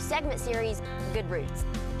of the new segment series, Good Roots.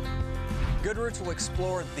 Good Roots will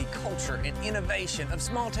explore the culture and innovation of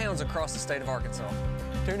small towns across the state of Arkansas.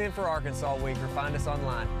 Tune in for Arkansas Week or find us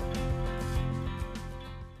online.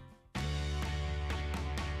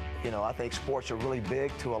 You know, I think sports are really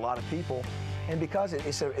big to a lot of people, and because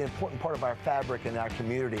it's an important part of our fabric and our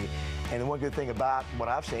community. And the one good thing about what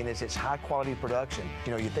I've seen is it's high quality production.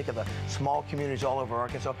 You know, you think of the small communities all over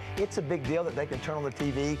Arkansas, it's a big deal that they can turn on the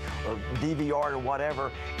TV or DVR or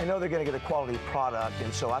whatever and know they're going to get a quality product.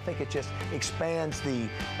 And so I think it just expands the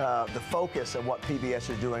focus of what PBS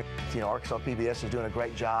is doing. You know, Arkansas PBS is doing a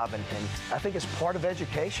great job, and I think it's part of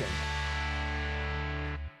education.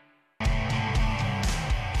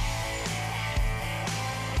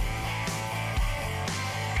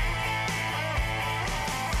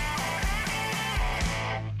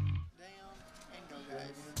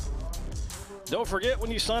 Don't forget, when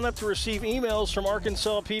you sign up to receive emails from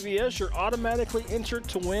Arkansas PBS, you're automatically entered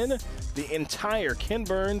to win the entire Ken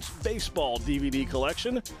Burns baseball DVD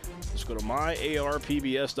collection. Just go to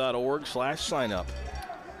myarpbs.org/signup.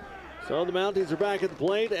 So the Mounties are back at the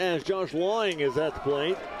plate as Josh Lawing is at the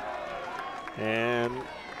plate. And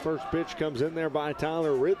first pitch comes in there by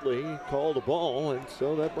Tyler Ridley. He called a ball, and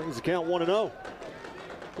so that brings the count 1-0.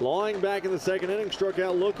 Lawing back in the second inning, struck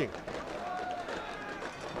out looking.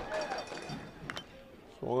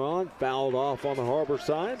 Swung on, fouled off on the Har-ber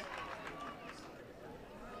side.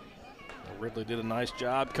 Ridley did a nice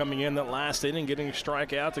job coming in that last inning, getting a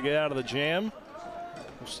strikeout to get out of the jam.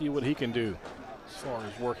 We'll see what he can do as far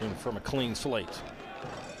as working from a clean slate.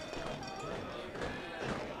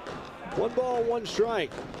 1 ball, 1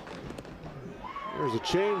 strike. There's a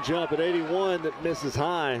changeup at 81 that misses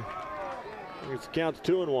high. It's the count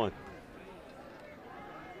to 2-1.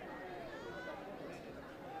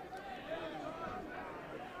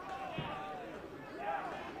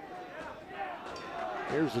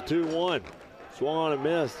 Here's the 2-1. Swung on and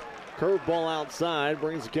missed. Curveball outside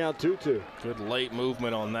brings the count 2-2. Good late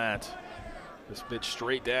movement on that. This pitch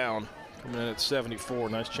straight down. Coming in at 74.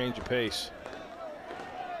 Nice change of pace.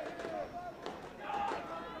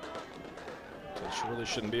 This really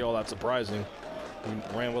shouldn't be all that surprising. He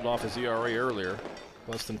rambled off his ERA earlier.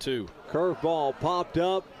 Less than 2. Curveball popped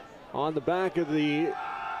up on the back of the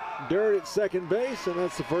dirt at second base, and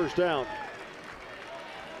that's the first out.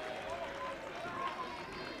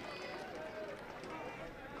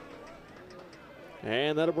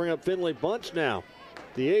 And that'll bring up Finley Bunch now,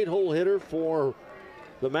 the 8-hole hitter for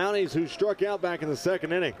the Mounties, who struck out back in the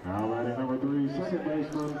second inning. Now batting number 3, second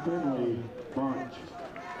baseman Finley Bunch.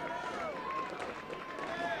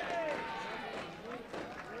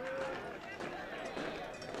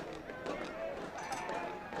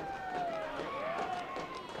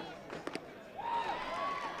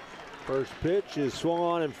 First pitch is swung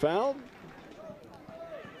on and fouled.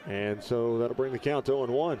 And so that'll bring the count to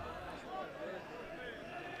 0-1.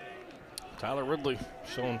 Tyler Ridley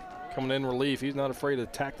coming in relief. He's not afraid to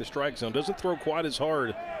attack the strike zone. Doesn't throw quite as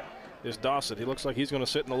hard as Dossett. He looks like he's going to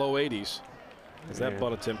sit in the low 80s as that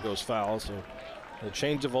bunt attempt goes foul. So a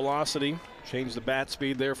change of velocity, change the bat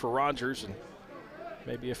speed there for Rogers, and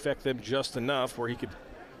maybe affect them just enough where he could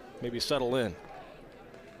maybe settle in.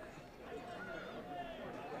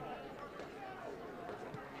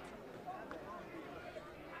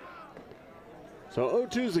 So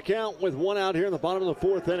 0-2's the count with one out here in the bottom of the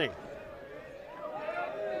fourth inning.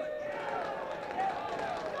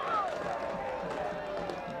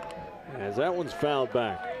 As that one's fouled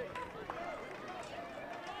back.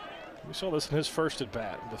 We saw this in his first at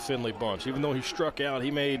bat, the Finley Bunch. Even though he struck out,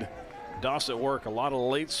 he made Dossett work a lot of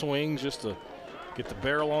late swings just to get the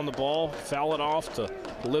barrel on the ball, foul it off to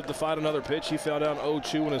live to fight another pitch. He fell down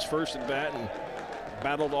 0-2 in his first at bat and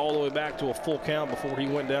battled all the way back to a full count before he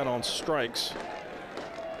went down on strikes.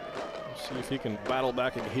 We'll see if he can battle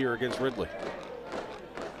back here against Ridley.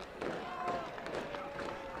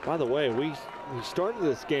 By the way, we started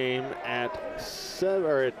this game at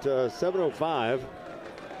 7:05,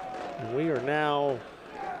 and we are now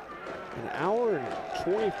an hour and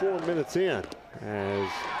 24 minutes in as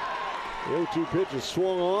the 0-2 pitch is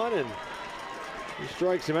swung on and he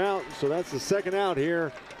strikes him out. So that's the second out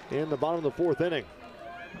here in the bottom of the fourth inning.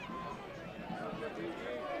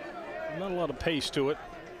 Not a lot of pace to it.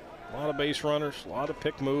 A lot of base runners, a lot of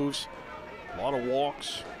pick moves, a lot of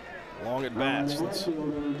walks, long at bats. That's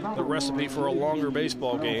the recipe for a longer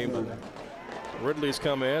baseball game. But Ridley's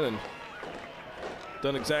come in and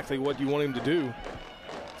done exactly what you want him to do.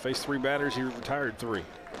 Faced 3 batters, he retired 3.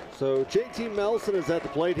 So JT Melson is at the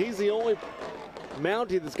plate. He's the only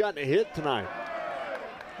Mountie that's gotten a hit tonight,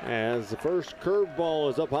 as the first curveball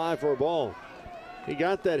is up high for a ball. He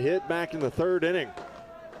got that hit back in the third inning.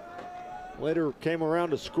 Later came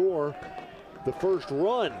around to score the first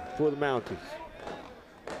run for the Mounties.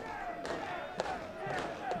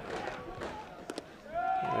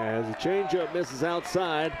 As the changeup misses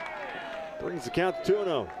outside, brings the count to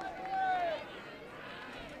 2-0.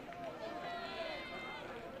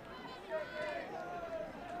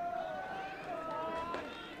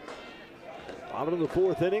 Bottom of the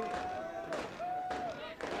fourth inning.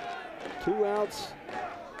 2 outs.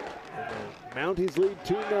 Mounties lead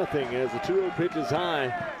 2-0 as the 2-0 pitch is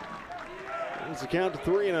high. Brings the count to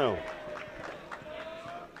 3-0.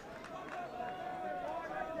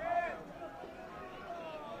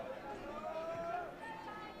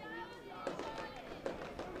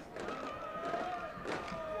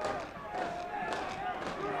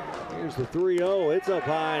 Here's the 3-0. It's up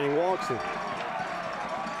high and he walks it.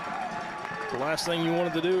 The last thing you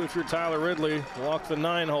wanted to do if you're Tyler Ridley, walk the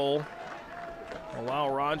 9-hole. Allow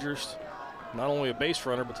Rogers, not only a base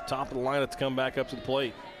runner, but the top of the lineup to come back up to the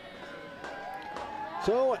plate.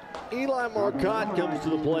 So Eli Marcotte comes to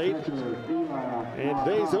the plate, and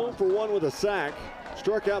Bay's 0 for 1 with a sack.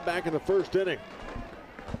 Struck out back in the first inning.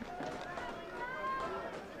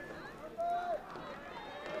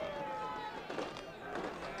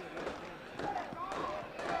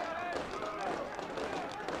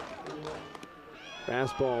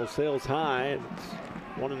 Fastball sails high, and it's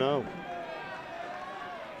 1-0.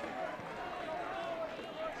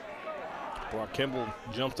 Brock Kimball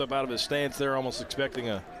jumped up out of his stance there, almost expecting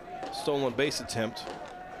a stolen base attempt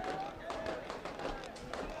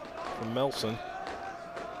from Melson.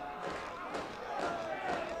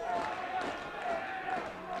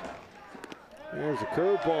 There's a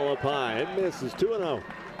curveball up high. It misses. 2-0.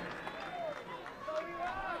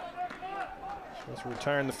 That's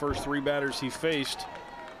retiring the first 3 batters he faced.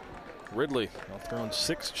 Ridley now thrown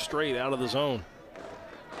 6 straight out of the zone.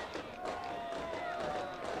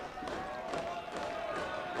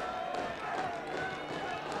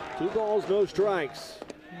 Two balls, no strikes.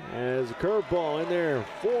 As a curveball in there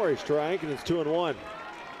for a strike, and it's 2-1.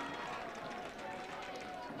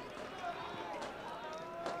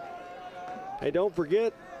 Hey, don't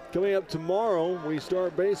forget, coming up tomorrow, we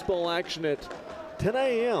start baseball action at 10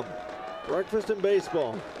 a.m. Breakfast and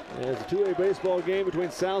baseball. As a 2A baseball game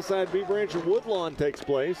between Southside, B Branch, and Woodlawn takes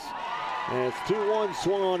place. And it's 2-1,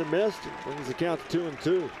 swung on and missed. Brings the count to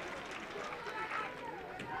 2-2.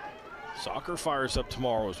 Soccer fires up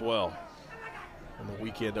tomorrow as well. And the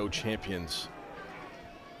Weekend O champions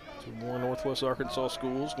Two more Northwest Arkansas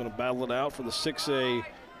schools going to battle it out for the 6A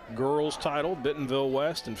girls title, Bentonville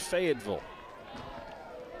West and Fayetteville.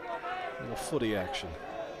 A little footy action.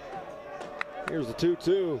 Here's the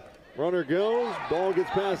 2-2. Runner goes, ball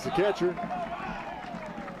gets past the catcher.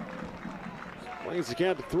 Brings the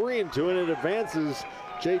count to 3 and 2, and it advances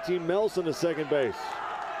JT Melson to second base.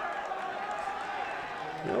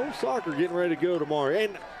 No soccer getting ready to go tomorrow.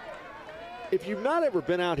 And if you've not ever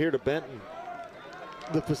been out here to Benton,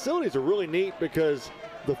 the facilities are really neat because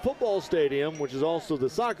the football stadium, which is also the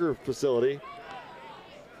soccer facility,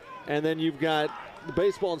 and then you've got the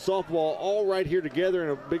baseball and softball all right here together in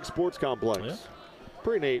a big sports complex. Yeah.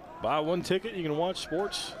 Pretty neat. Buy one ticket, you can watch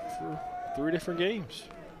sports for 3 different games.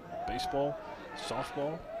 Baseball,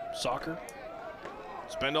 softball, soccer.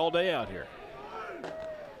 Spend all day out here.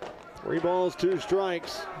 3 balls, 2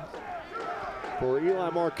 strikes for Eli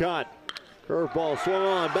Marcotte. Curveball swung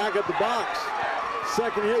on, back up the box.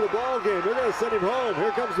 Second hit of the ball game. They're going to send him home.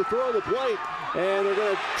 Here comes the throw of the plate, and they're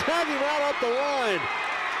going to tag him out up the line.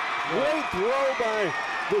 Great throw by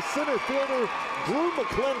the center fielder, Drew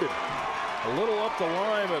McClendon. A little up the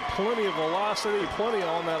line, but plenty of velocity, plenty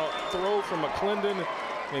on that throw from McClendon,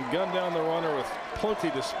 and gunned down the runner with plenty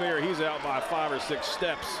to spare. He's out by 5 or 6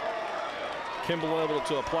 steps. Kimball able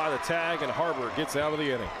to apply the tag, and Har-ber gets out of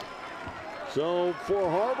the inning. So for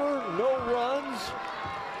Har-ber, no runs,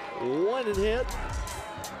 1 hit.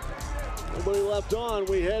 Nobody left on.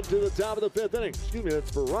 We head to the top of the 5th inning. Excuse me, that's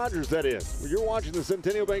for Rogers, that is. You're watching the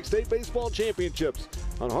Centennial Bank State Baseball Championships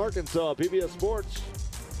on Arkansas PBS Sports.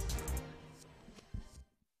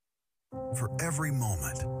 For every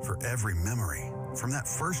moment, for every memory, from that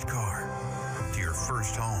first car to your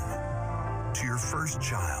first home, to your first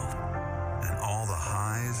child, and all the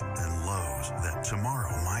highs and lows that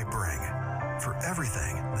tomorrow might bring. For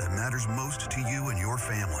everything that matters most to you and your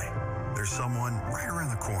family, there's someone right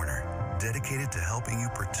around the corner dedicated to helping you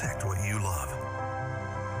protect what you love.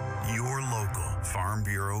 Your local Farm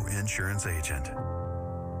Bureau Insurance agent.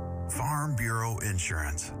 Farm Bureau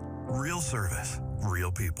Insurance. Real service,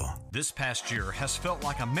 real people. This past year has felt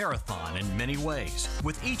like a marathon in many ways,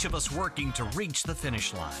 with each of us working to reach the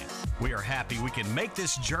finish line. We are happy we can make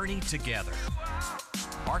this journey together.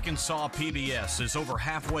 Arkansas PBS is over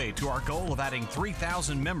halfway to our goal of adding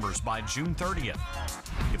 3,000 members by June 30th.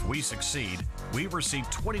 If we succeed, we receive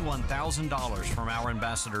 $21,000 from our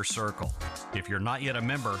Ambassador Circle. If you're not yet a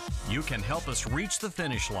member, you can help us reach the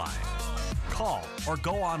finish line. Call or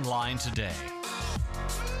go online today.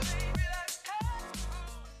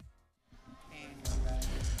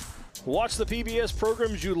 Watch the PBS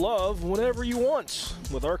programs you love whenever you want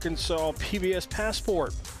with Arkansas PBS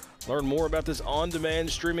Passport. Learn more about this on-demand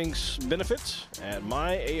streaming benefits at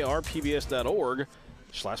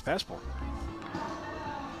myarpbs.org/passport.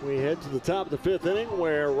 We head to the top of the 5th inning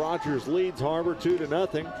where Rogers leads Har-ber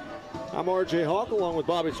 2-0. I'm RJ Hawk along with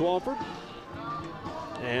Bobby Swafford.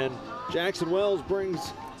 And Jackson Wells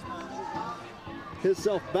brings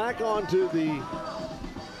himself back onto the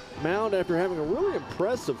mound after having a really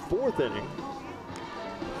impressive 4th inning.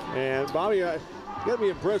 And Bobby, you got to be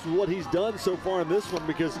impressed with what he's done so far in this one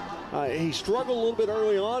because he struggled a little bit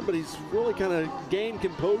early on, but he's really kind of gained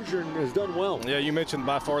composure and has done well. Yeah, you mentioned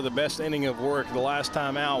by far the best inning of work the last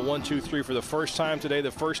time out, 1-2-3 for the first time today.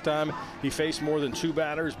 The first time he faced more than 2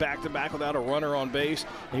 batters back-to-back without a runner on base.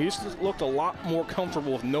 And he just looked a lot more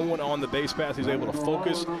comfortable with no one on the base path. He's able to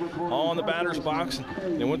focus on the batter's box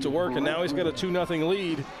and went to work, and now he's got a 2-0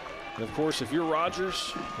 lead. And of course, if you're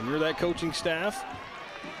Rogers and you're that coaching staff,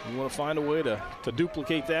 you want to find a way to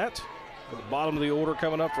duplicate that. At the bottom of the order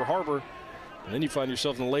coming up for Har-ber, and then you find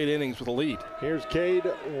yourself in the late innings with a lead. Here's Cade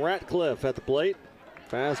Ratcliffe at the plate.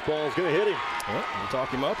 Fastball is going to hit him. Well, we'll talk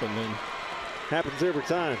him up, and then happens every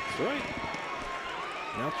time. That's right.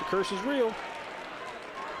 Now the curse is real.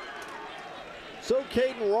 So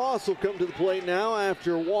Caden Ross will come to the plate now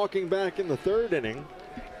after walking back in the 3rd inning.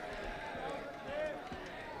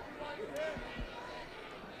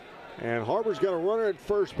 And Har-ber's got a runner at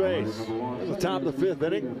first base at the top of the 5th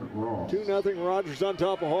inning. 2-0 Rogers on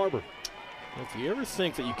top of Har-ber. If you ever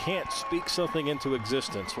think that you can't speak something into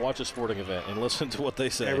existence, watch a sporting event and listen to what they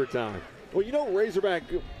say. Every time. Well, you know, Razorback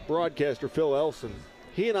broadcaster Phil Elson,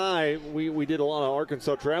 he and I, we did a lot of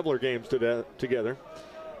Arkansas Traveler games together.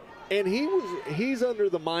 And he's under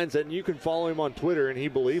the mindset, and you can follow him on Twitter, and he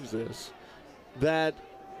believes this, that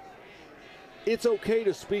it's okay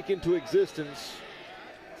to speak into existence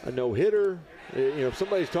a no-hitter. You know, if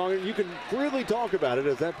somebody's talking, you can freely talk about it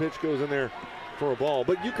as that pitch goes in there for a ball.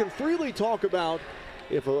 But you can freely talk about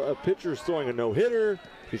if a pitcher's throwing a no-hitter,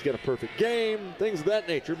 he's got a perfect game, things of that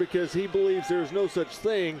nature, because he believes there's no such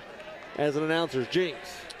thing as an announcer's jinx.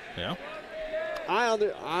 Yeah. I,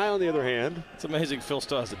 on the other hand. It's amazing Phil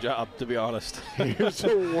still has a job, to be honest. Here's a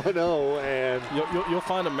 1-0. And you'll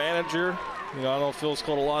find a manager. You know, I know Phil's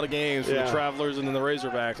called a lot of games for the Travelers and then the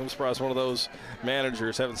Razorbacks. I'm surprised one of those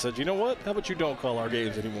managers haven't said, you know what, how about you don't call our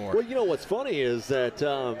games anymore? Well, you know what's funny is that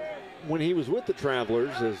when he was with the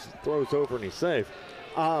Travelers, his throw's over and he's safe,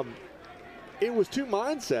 it was two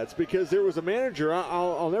mindsets because there was a manager,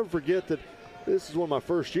 I'll never forget that this is one of my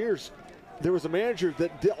first years, there was a manager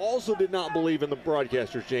that also did not believe in the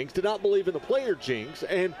broadcaster's jinx, did not believe in the player jinx,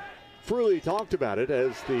 and freely talked about it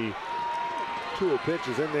as the 2-0 pitch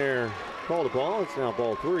is in there. Called a ball. It's now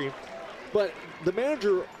ball 3. But the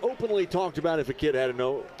manager openly talked about if a kid had a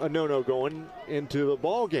no-no going into the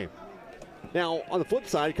ball game. Now, on the flip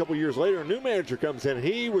side, a couple years later, a new manager comes in.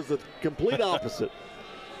 He was the complete opposite.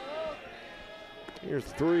 Here's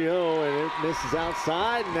the 3-0, and it misses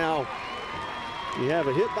outside. Now, you have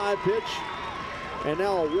a hit by pitch, and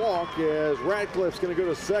now a walk as Radcliffe's going to go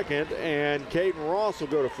to second, and Caden Ross will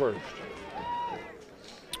go to first.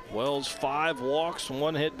 Wells 5 walks,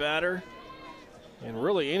 1 hit batter. And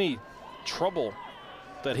really any trouble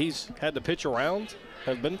that he's had to pitch around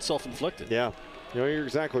has been self-inflicted. Yeah, you're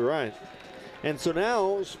exactly right. And so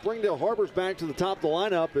now Springdale Har-ber's back to the top of the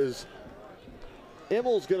lineup as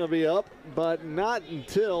Emmel's going to be up, but not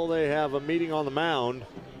until they have a meeting on the mound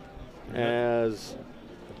as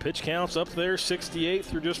the pitch count's up there, 68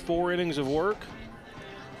 through just 4 innings of work.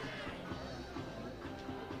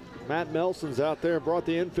 Matt Melson's out there, brought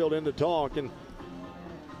the infield in to talk, and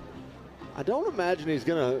I don't imagine he's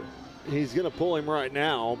gonna pull him right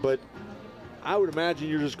now, but I would imagine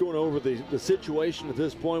you're just going over the situation at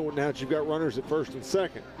this point now that you've got runners at first and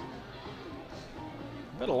second.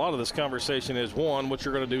 But a lot of this conversation is, one, what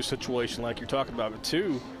you're going to do situation like you're talking about, but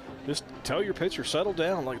 2, just tell your pitcher, settle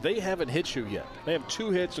down. Like, they haven't hit you yet. They have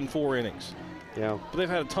 2 hits in 4 innings. Yeah. But they've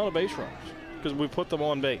had a ton of base runners because we put them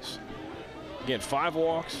on base. Again, 5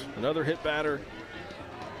 walks, another hit batter.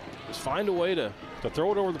 Just find a way to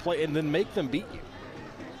throw it over the plate and then make them beat you.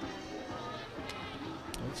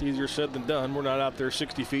 It's easier said than done. We're not out there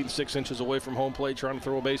 60 feet and 6 inches away from home plate trying to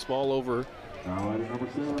throw a baseball over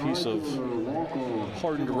a piece of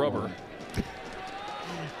hardened rubber.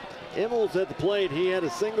 Emmel's at the plate. He had a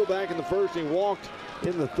single back in the first. He walked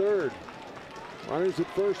in the third. Runners at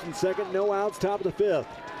first and second. No outs. Top of the 5th.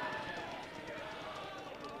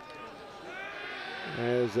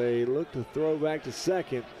 As they look to throw back to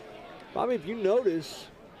second. Bobby, if you notice,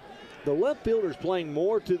 the left fielder's playing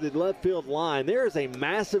more to the left field line. There is a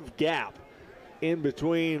massive gap in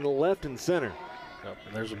between left and center. Yep,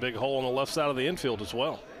 and there's a big hole on the left side of the infield as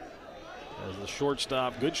well. As the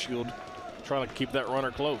shortstop, Goodshield, trying to keep that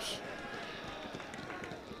runner close.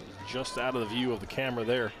 Just out of the view of the camera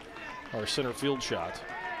there, our center field shot.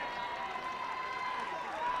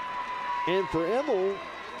 And for Emmel,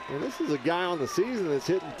 and this is a guy on the season that's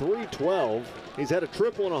hitting .312. He's had a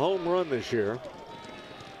triple and a home run this year.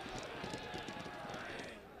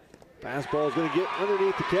 Fastball is going to get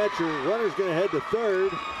underneath the catcher. Runner's going to head to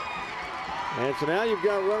third. And so now you've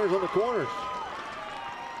got runners on the corners.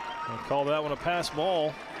 I'll call that one a pass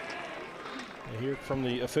ball. You hear from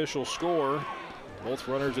the official score. Both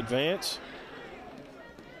runners advance.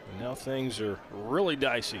 And now things are really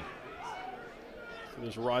dicey for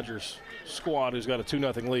this Rogers squad who's got a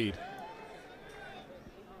 2-0 lead.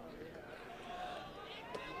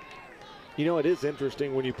 You know, it is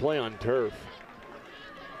interesting when you play on turf.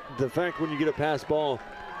 The fact when you get a pass ball,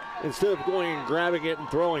 instead of going and grabbing it and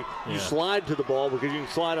throwing, you slide to the ball because you can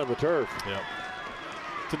slide on the turf. Yep.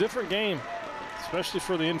 It's a different game, especially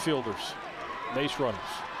for the infielders, base runners.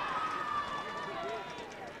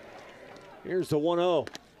 Here's the 1-0.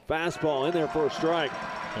 Fastball in there for a strike.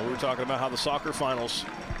 And we were talking about how the soccer finals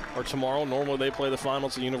are tomorrow. Normally they play the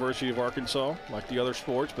finals at the University of Arkansas, like the other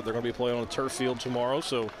sports, but they're going to be playing on a turf field tomorrow,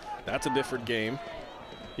 so that's a different game.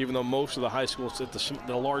 Even though most of the high schools at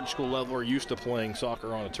the large school level are used to playing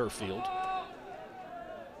soccer on a turf field.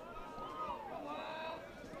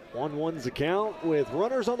 1-1's the count with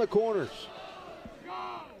runners on the corners.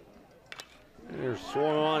 They're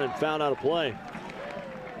swung on and found out of play.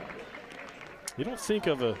 You don't think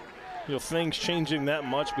of things changing that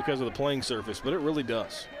much because of the playing surface, but it really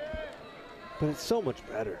does. But it's so much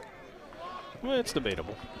better. Well, it's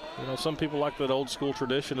debatable. You know, some people like that old school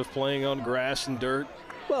tradition of playing on grass and dirt.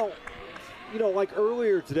 Well, you know, like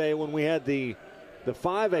earlier today when we had the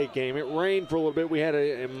 5A game, it rained for a little bit. We had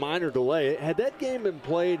a minor delay. Had that game been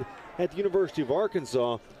played at the University of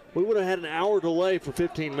Arkansas, we would have had an hour delay for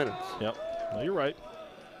 15 minutes. Yep, no, you're right.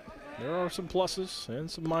 There are some pluses and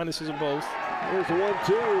some minuses of both. There's a 1-2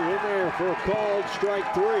 in there for a called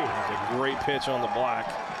strike 3. That's a great pitch on the black.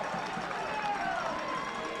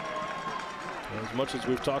 As much as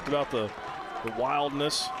we've talked about the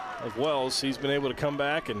wildness of Wells, he's been able to come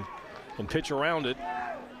back and pitch around it.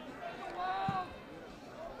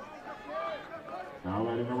 Now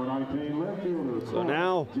batting number 19, left fielder. So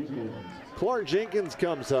now Clark Jenkins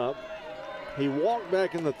comes up. He walked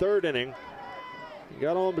back in the third inning. He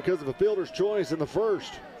got on because of a fielder's choice in the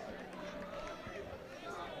first.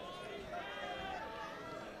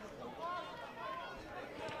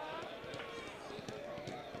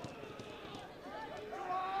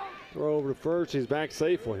 Throw over to first. He's back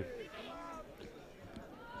safely.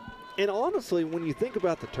 And honestly, when you think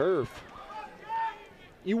about the turf,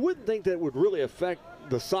 you wouldn't think that would really affect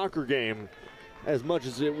the soccer game as much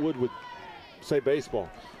as it would with, say, baseball.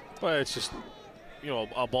 Well, it's just, you know,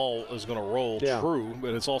 a ball is going to roll, true,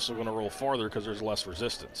 but it's also going to roll farther because there's less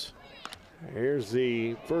resistance. Here's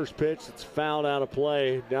the first pitch that's fouled out of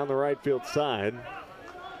play down the right field side.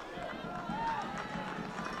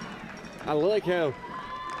 I like how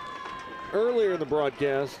earlier in the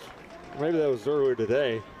broadcast, maybe that was earlier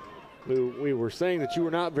today, we were saying that you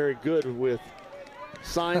were not very good with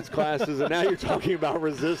science classes, and now you're talking about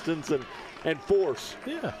resistance and force.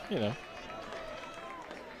 Yeah, you know.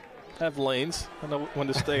 Have lanes. I know when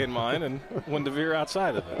to stay in mine and when to veer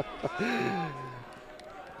outside of it.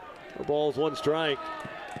 The ball's one strike.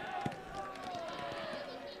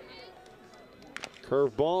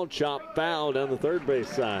 Curve ball, chop foul down the third base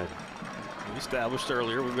side. We established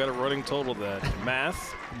earlier we've got a running total that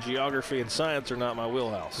math, geography, and science are not my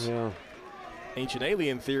wheelhouse. Yeah. Ancient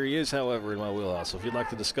alien theory is, however, in my wheelhouse. So if you'd like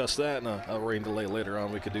to discuss that in a rain delay later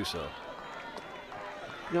on, we could do so.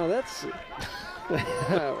 No, that's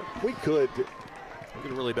we could. We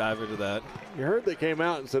could really dive into that. You heard they came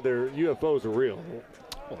out and said their UFOs are real.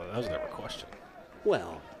 Well, that was never a question.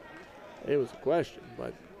 Well, it was a question,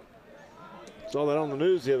 but saw that on the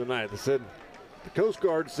news the other night. They said the Coast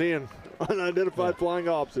Guard seeing unidentified flying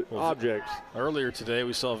objects. Earlier today,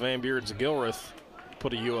 we saw Van Buren's Gilreath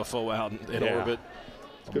put a UFO out in orbit.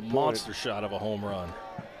 A monster shot of a home run.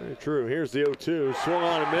 Very true. Here's the 0-2. Swung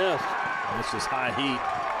on and missed. And it's just high heat.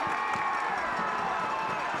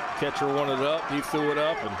 Catcher wanted it up. He threw it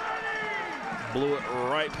up and blew it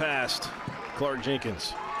right past Clark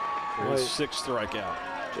Jenkins for his sixth strikeout.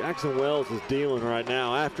 Jackson Wells is dealing right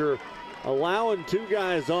now. After allowing two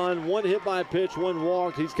guys on, one hit by a pitch, one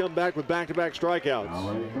walked, he's come back with back-to-back strikeouts.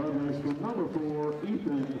 Number 4,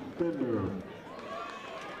 Ethan Fender.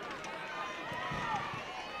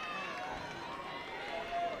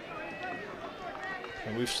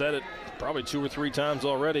 And we've said it probably 2 or 3 times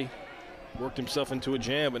already. Worked himself into a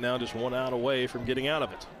jam, but now just 1 out away from getting out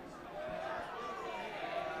of it.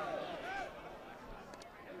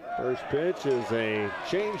 First pitch is a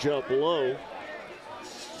changeup low.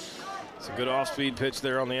 It's a good off-speed pitch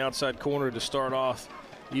there on the outside corner to start off.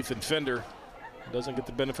 Ethan Fender doesn't get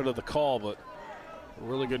the benefit of the call, but a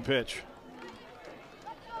really good pitch.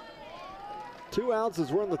 2 outs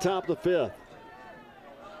as we're in the top of the 5th.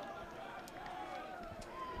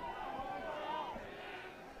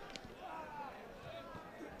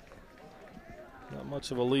 Not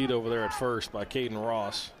much of a lead over there at first by Caden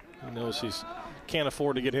Ross. He knows he can't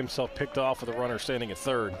afford to get himself picked off with a runner standing at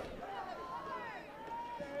third.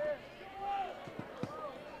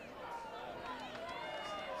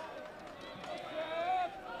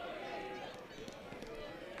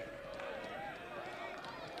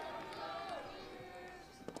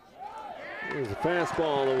 Here's a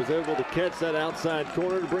fastball that was able to catch that outside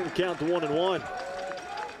corner to bring the count to 1-1.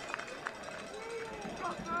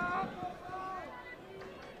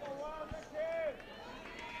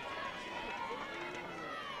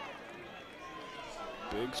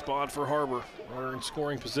 Big spot for Har-ber. Runner in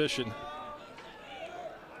scoring position.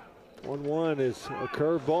 1-1 is a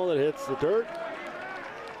curveball that hits the dirt.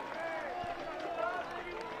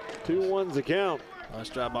 2-1's the count. Nice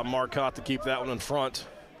job by Marcotte to keep that one in front.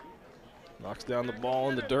 Knocks down the ball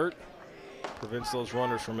in the dirt. Prevents those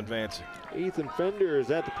runners from advancing. Ethan Fender is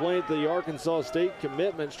at the plate. The Arkansas State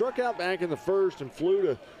commitment. Struck out back in the first and flew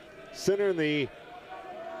to center in the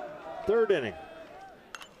third inning.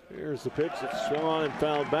 Here's the pitch that's swung on and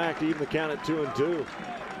fouled back to even the count at 2-2.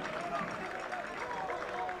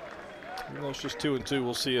 Well, it's just 2-2.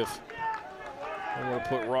 We'll see if I'm going to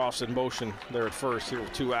put Ross in motion there at first here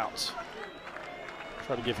with 2 outs.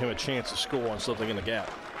 Try to give him a chance to score on something in the gap.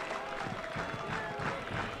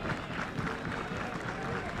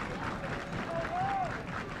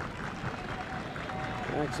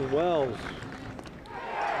 Jackson Wells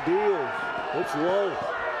deals. It's low.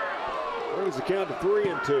 Brings the count to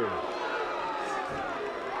 3-2.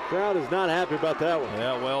 Crowd is not happy about that one.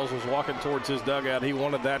 Yeah, Wells was walking towards his dugout. He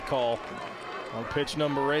wanted that call on pitch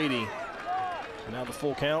number 80. Now the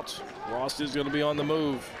full count. Ross is going to be on the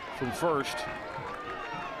move from first.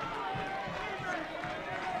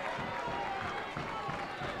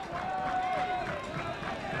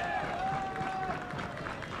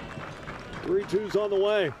 3-2's on the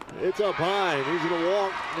way. It's up high, and he's going to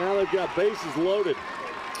walk. Now they've got bases loaded.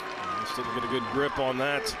 Still get a good grip on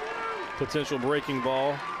that potential breaking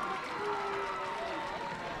ball.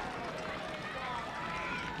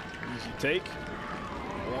 Easy take.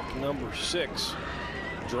 Walk number 6.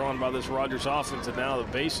 Drawn by this Rogers offense, and now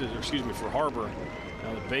the bases, for Har-ber.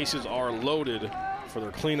 Now the bases are loaded for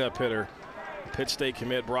their cleanup hitter, Pitt State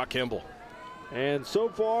commit Brock Kimball. And so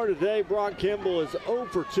far today, Brock Kimball is 0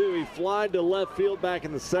 for 2. He flied to left field back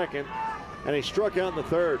in the second, and he struck out in the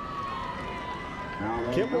third.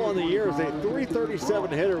 Kimball on the year is a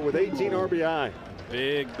 .337 hitter with 18 RBI.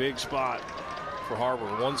 Big spot for Har-ber.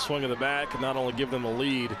 One swing of the bat can not only give them the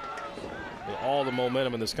lead, but all the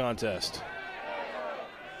momentum in this contest.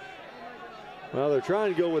 Well, they're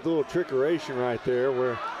trying to go with a little trickeration right there,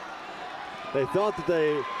 where they thought that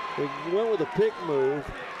they went with a pick move,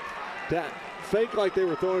 that fake like they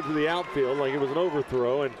were throwing to the outfield, like it was an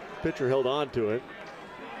overthrow, and pitcher held on to it.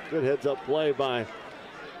 Good heads-up play by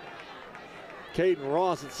Caden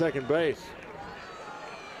Ross at second base.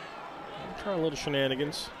 Trying a little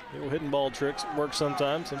shenanigans. Little hitting ball tricks work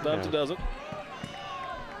sometimes it doesn't.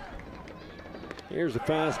 Here's a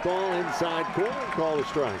fastball inside corner, call a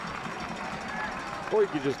strike. Or you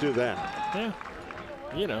could just do that. Yeah,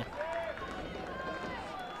 you know.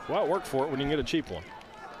 Well, work for it when you can get a cheap one.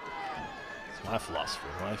 It's my philosophy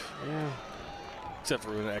in life. Yeah. Except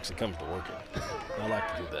for when it actually comes to working. I like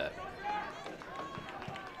to do that.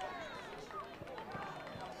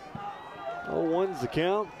 0-1's the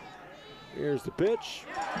count. Here's the pitch.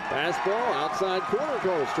 Fastball, outside corner,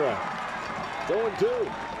 call a strike. 0-2.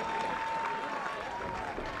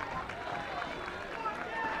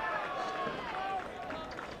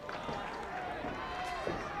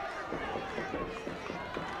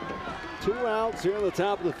 Two outs here in the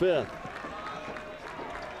top of the fifth.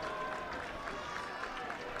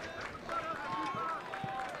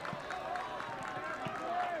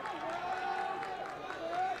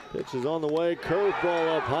 Pitch is on the way,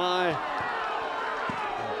 curveball up high.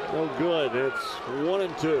 No good, it's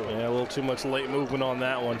 1-2. Yeah, a little too much late movement on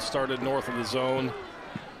that one. Started north of the zone.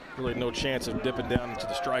 Really no chance of dipping down into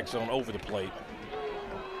the strike zone over the plate.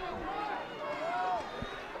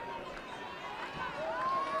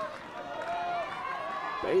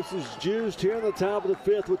 Bases juiced here in the top of the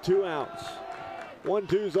fifth with 2 outs.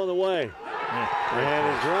 1-2's on the way.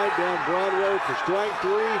 And it's right down Broadway for strike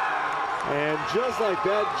 3. And just like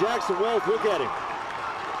that, Jackson Wells, look at him.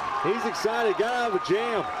 He's excited, got out of a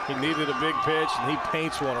jam. He needed a big pitch, and he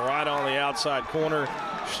paints one right on the outside corner.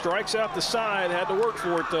 Strikes out the side, had to work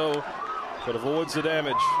for it though, but avoids the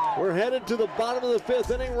damage. We're headed to the bottom of the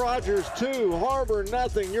fifth inning. Rogers 2, Har-ber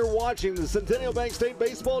nothing. You're watching the Centennial Bank State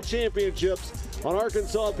Baseball Championships on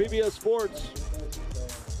Arkansas PBS Sports.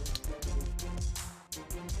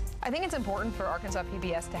 I think it's important for Arkansas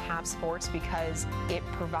PBS to have sports because it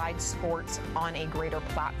provides sports on a greater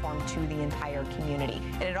platform to the entire community.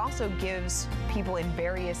 And it also gives people in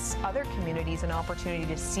various other communities an opportunity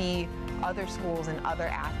to see other schools and other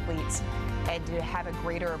athletes and to have a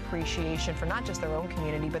greater appreciation for not just their own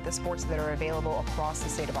community, but the sports that are available across the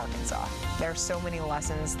state of Arkansas. There are so many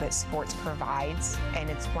lessons that sports provides,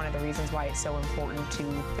 and it's one of the reasons why it's so important to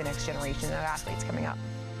the next generation of athletes coming up.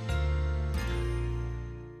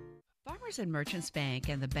 Farmers and Merchants Bank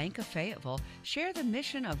and the Bank of Fayetteville share the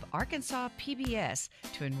mission of Arkansas PBS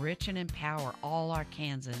to enrich and empower all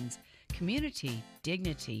Arkansans. Community,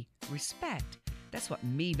 dignity, respect. That's what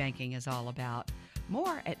Me Banking is all about.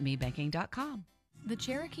 More at mebanking.com. The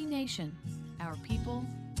Cherokee Nation, our people,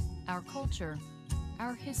 our culture,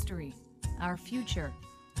 our history, our future.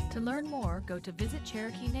 To learn more, go to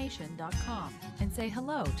visitcherokeenation.com and say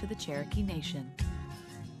hello to the Cherokee Nation.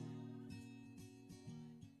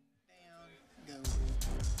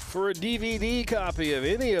 For a DVD copy of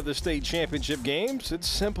any of the state championship games, it's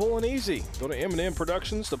simple and easy. Go to M&M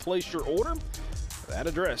Productions to place your order. That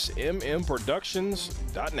address,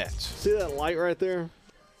 mmproductions.net. See that light right there?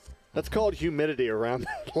 That's called humidity around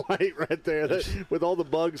that light right there, with all the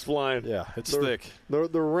bugs flying. Yeah, it's thick.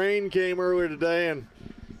 The rain came earlier today, and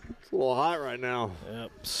it's a little hot right now.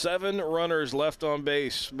 Yep. 7 runners left on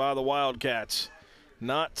base by the Wildcats,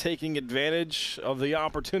 not taking advantage of the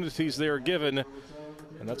opportunities they are given.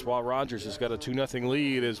 And that's why Rogers has got a 2-0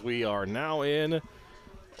 lead as we are now in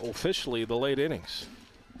officially the late innings.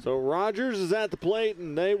 So Rogers is at the plate,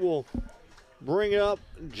 and they will bring up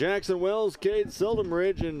Jackson Wells, Cade Seldom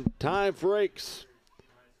Ridge, and Ty Frakes.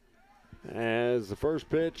 as the first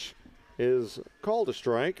pitch is called a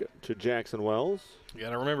strike to Jackson Wells. You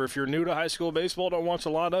got to remember, if you're new to high school baseball, don't watch a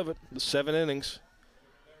lot of it. The 7 innings.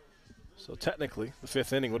 So technically, the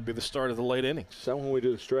 5th inning would be the start of the late innings. So when we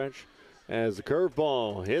do the stretch, as the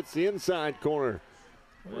curveball hits the inside corner,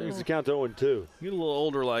 brings the count to 0-2. You get a little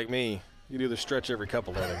older like me, you do the stretch every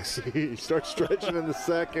couple innings. You start stretching in the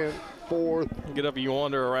 2nd, 4th. You get up and you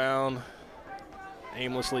wander around,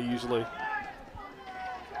 aimlessly usually.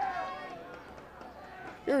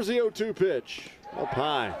 Here's the 0-2 pitch, up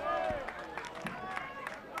high.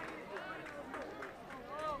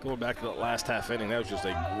 Going back to that last half inning, that was just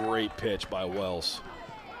a great pitch by Wells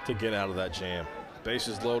to get out of that jam.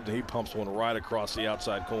 Bases loaded, and he pumps one right across the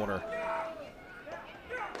outside corner.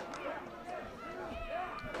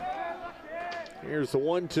 Here's the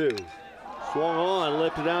 1-2. Swung on,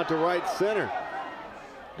 lifted out to right center.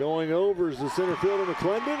 Going over is the center fielder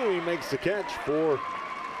McClendon, and he makes the catch for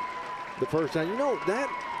the first time. You know, that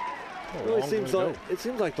really seems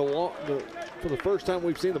like for the first time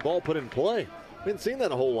we've seen the ball put in play. We haven't seen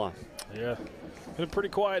that a whole lot. Yeah. Been a pretty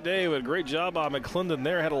quiet day, but a great job by McClendon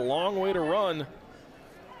there. Had a long way to run.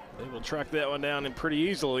 They will track that one down pretty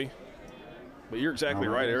easily. But you're exactly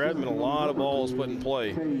right. There haven't been a lot of balls put in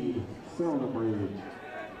play.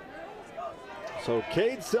 So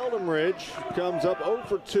Cade Seldomridge comes up 0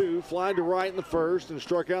 for 2, fly to right in the first and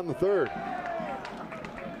struck out in the 3rd.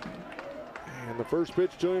 And the first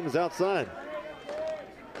pitch to him is outside.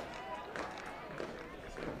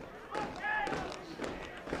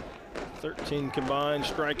 $13 combined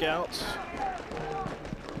strikeouts.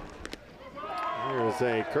 Here's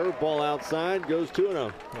a curveball outside, goes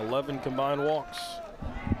 2-0. 11 combined walks.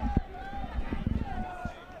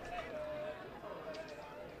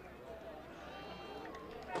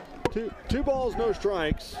 Two balls, no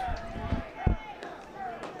strikes.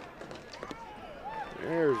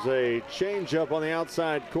 There's a changeup on the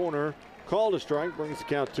outside corner. Called a strike, brings the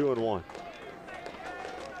count 2-1.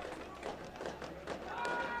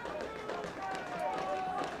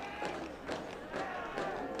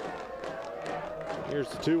 Here's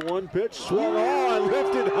the 2-1 pitch. Swung on,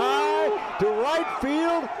 lifted high to right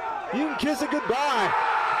field. You can kiss it goodbye.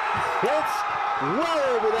 It's well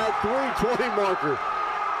over that 320 marker.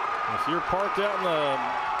 If you're parked out in the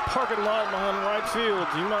parking lot behind right field,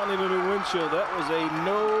 you might need a new windshield. That was a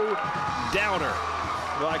no-doubter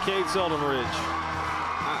by Cade Seldomridge.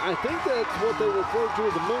 I think that's what they refer to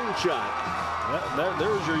as a moonshot.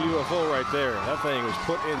 There's your UFO right there. That thing was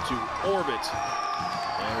put into orbit.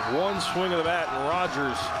 And one swing of the bat, and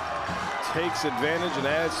Rogers takes advantage and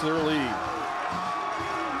adds to their lead.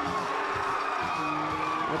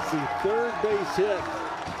 That's the 3rd base hit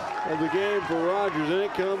of the game for Rogers, and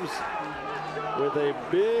it comes with a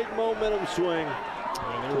big momentum swing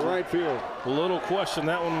to right field. A little question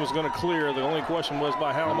that one was going to clear. The only question was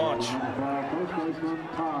by how much.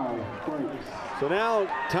 So now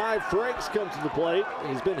Ty Frakes comes to the plate.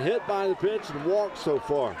 He's been hit by the pitch and walked so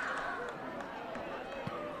far.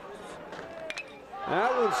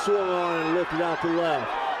 That one swung on and lifted out to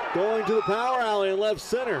left. Going to the power alley in left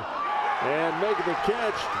center. And making the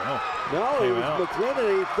catch. No, it was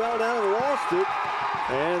McClendon. He fell down and lost it.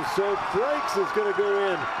 And so Frakes is going to go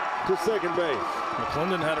in to second base.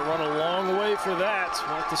 McClendon had to run a long way for that.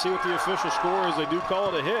 We'll have to see what the official score is. They do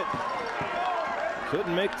call it a hit.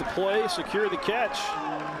 Couldn't make the play, secure the catch.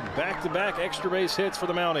 Back-to-back extra base hits for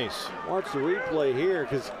the Mounties. Watch the replay here,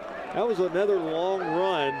 because that was another long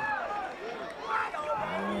run.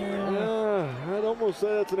 I'd almost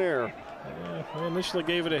say that's an error. They initially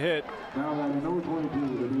gave it a hit.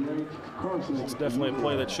 It's definitely a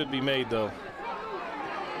play that should be made, though.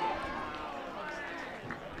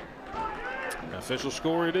 The official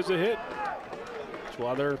score, it is a hit. That's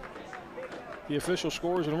why they're the official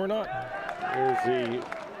scores and we're not. Here's the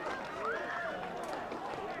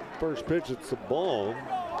first pitch. It's a ball.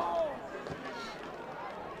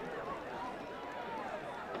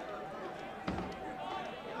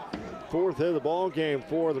 Fourth hit of the ball game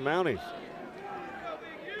for the Mounties.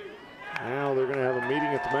 Now they're going to have a meeting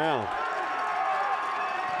at the mound.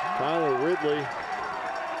 Tyler Ridley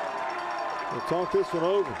will talk this one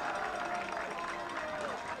over.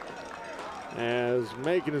 As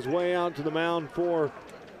making his way out to the mound for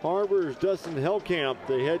Har-ber is Dustin Hellkamp,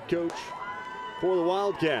 the head coach for the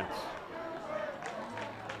Wildcats.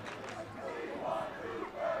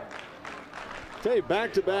 Okay,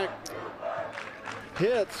 back-to-back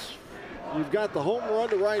hits. You've got the home run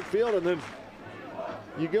to right field, and then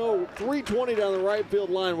you go 320 down the right field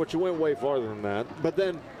line, which you went way farther than that. But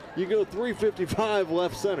then you go 355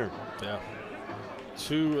 left center. Yeah.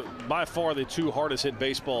 by far the two hardest hit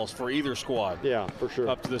baseballs for either squad. Yeah, for sure.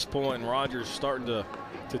 Up to this point, and Rogers starting to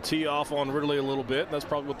tee off on Ridley a little bit. That's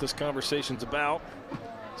probably what this conversation's about.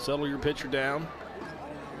 Settle your pitcher down.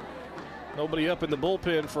 Nobody up in the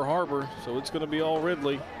bullpen for Har-ber, so it's going to be all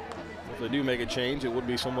Ridley. If they do make a change, it would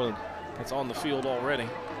be someone that's on the field already.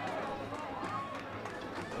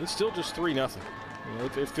 It's still just 3-0. You know,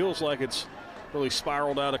 it feels like it's really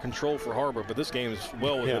spiraled out of control for Har-ber, but this game is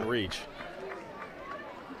well within reach.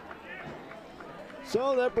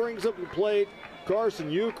 So that brings up the plate Carson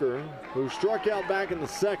Euchre, who struck out back in the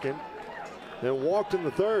second, then walked in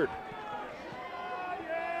the third.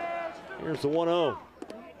 Here's the 1-0.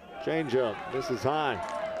 Changeup. This is high.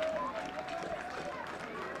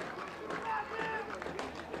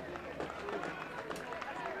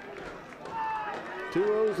 Two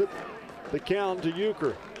O's at the count to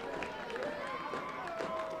Euchre.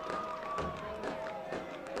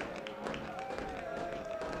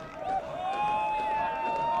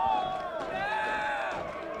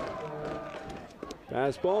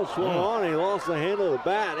 Fastball swung on. He lost the handle of the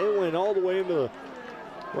bat. It went all the way into the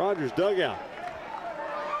Rogers dugout.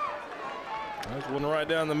 There's one right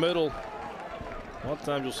down the middle. A lot of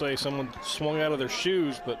times you'll say someone swung out of their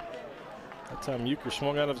shoes, but that time Euchre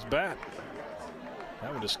swung out of his bat.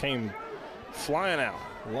 That one just came flying out.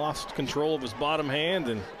 Lost control of his bottom hand,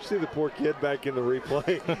 and see the poor kid back in the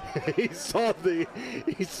replay. he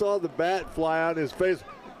saw the bat fly out in his face.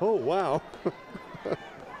 Oh wow.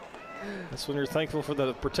 That's when you're thankful for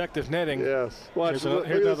the protective netting. Yes. Watch.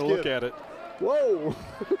 Here's another look at it. Whoa.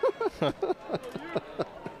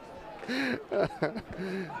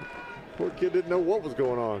 Poor kid didn't know what was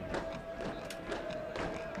going on.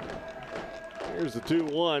 Here's the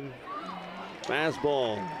 2-1.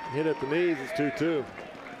 Fastball hit at the knees. It's 2-2. Good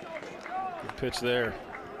pitch there.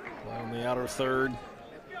 On the outer third.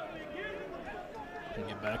 And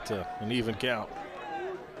get back to an even count.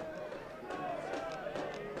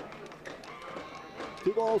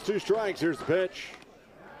 2 balls, 2 strikes. Here's the pitch.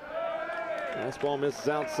 Fastball misses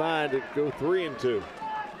outside to go 3-2.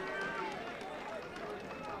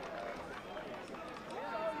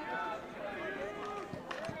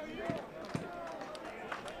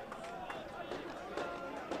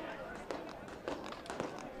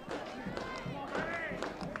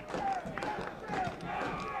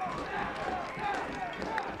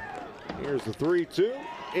 Here's the 3-2.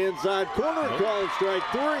 Inside corner, called strike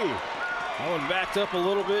 3. That one backed up a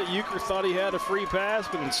little bit. Euchre thought he had a free pass,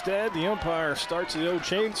 but instead the umpire starts the old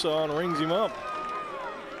chainsaw and rings him up.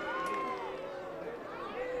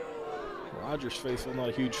 Rogers faithful, not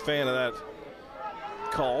a huge fan of that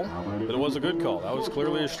call, but it was a good call. That was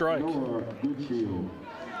clearly a strike.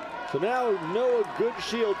 So now Noah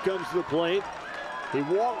Goodshield comes to the plate. He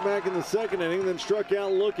walked back in the second inning, then struck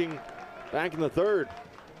out looking back in the third.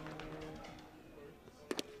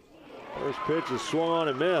 First pitch is swung on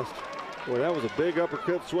and missed. Boy, that was a big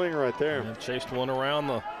uppercut swing right there. And chased one around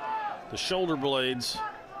the shoulder blades.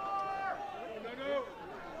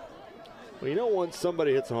 Well, you know, once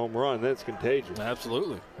somebody hits a home run, that's contagious.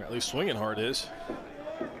 Absolutely. Or at least swinging hard is.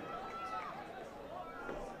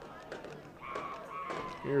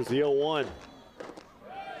 Here's the 0-1.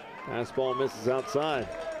 Fastball misses outside.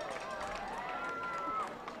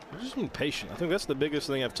 They're just being patient. I think that's the biggest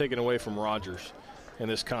thing I've taken away from Rogers in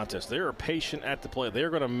this contest. They are patient at the plate.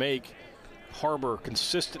 They're going to make Har-ber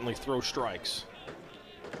consistently throw strikes.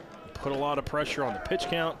 Put a lot of pressure on the pitch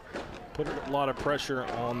count. Put a lot of pressure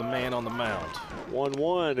on the man on the mound.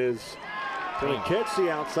 1-1 is going to catch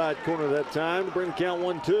the outside corner that time to bring the count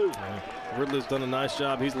 1-2. Ridley's done a nice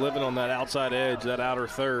job. He's living on that outside edge, that outer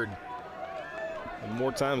third. And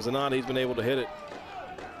more times than not, he's been able to hit it.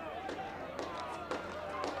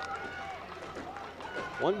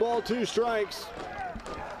 1 ball, 2 strikes.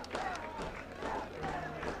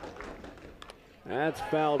 That's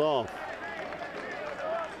fouled off.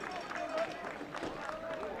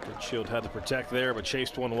 Goodshield had to protect there, but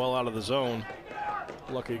chased one well out of the zone.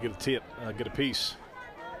 Lucky to get a piece.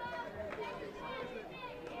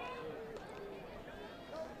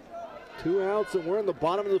 Two outs, and we're in the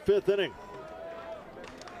bottom of the 5th inning.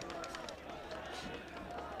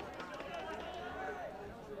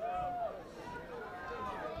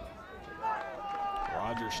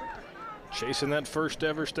 Rogers chasing that first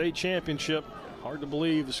ever state championship. Hard to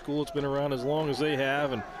believe the school that's been around as long as they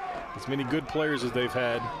have and as many good players as they've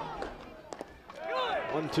had.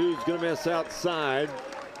 1-2 is going to miss outside.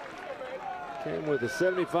 Came with a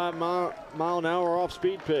 75 mile an hour off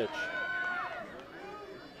speed pitch.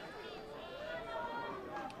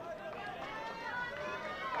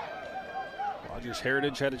 Rogers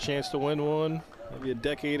Heritage had a chance to win one maybe a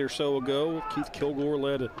decade or so ago. Keith Kilgore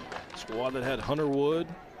led a squad that had Hunter Wood.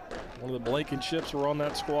 One of the Blankenships were on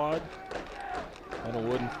that squad. Hunter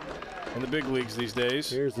Wood in the big leagues these days.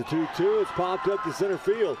 Here's the 2-2. It's popped up to center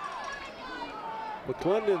field.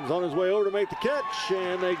 McClendon's on his way over to make the catch,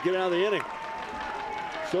 and they get out of the inning.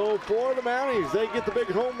 So for the Mounties, they get the big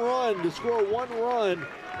home run to score 1 run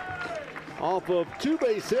off of 2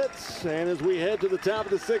 base hits. And as we head to the top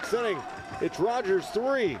of the 6th inning, it's Rogers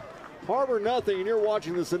 3, Har-ber nothing, and you're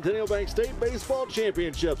watching the Centennial Bank State Baseball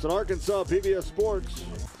Championships on Arkansas PBS Sports.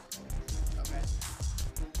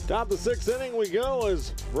 Top of the 6th inning we go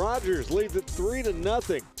as Rogers leads it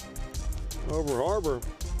 3-0 over Har-ber.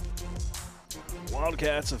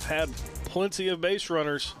 Wildcats have had plenty of base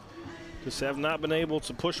runners, just have not been able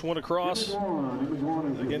to push one across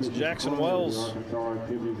against Jackson Wells.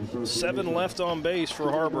 7 left on base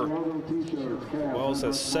for Har-ber. Wells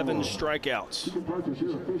has 7 strikeouts.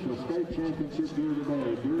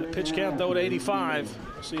 The pitch count though at 85.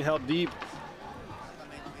 See how deep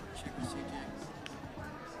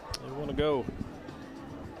they want to go.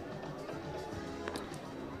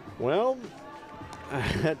 Well,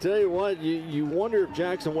 I tell you what, you wonder if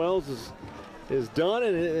Jackson Wells is done,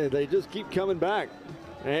 and they just keep coming back.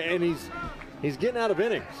 And he's getting out of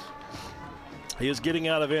innings. He is getting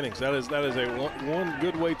out of innings. That is one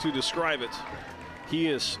good way to describe it. He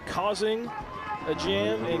is causing a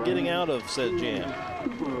jam and getting out of said jam.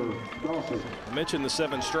 I mentioned the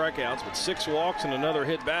 7 strikeouts, but 6 walks and another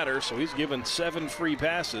hit batter, so he's given 7 free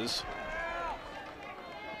passes.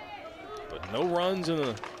 But no runs in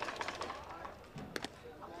the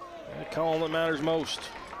column that matters most.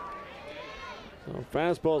 So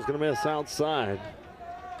fastball is going to miss outside.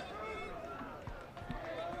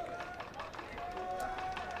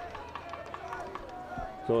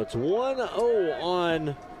 So it's 1-0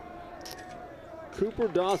 on Cooper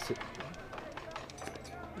Dawson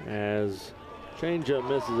as changeup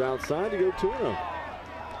misses outside to go 2-0.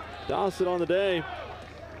 Dawson on the day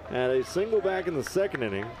had a single back in the 2nd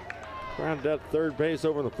inning, grounded up third base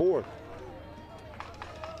over in the 4th.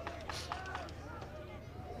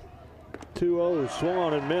 2-0 swung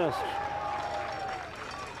on and missed.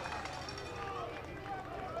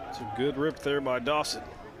 It's a good rip there by Dawson.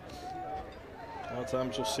 A lot of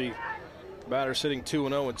times you'll see batter sitting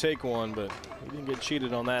 2-0 and take one, but he didn't get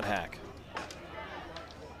cheated on that hack.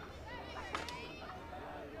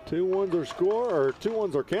 2-1's our score, or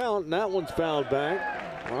 2-1's our count, and that one's fouled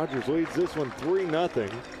back. Rogers leads this one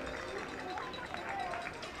 3-0.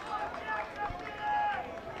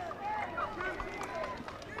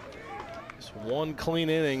 One clean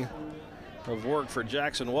inning of work for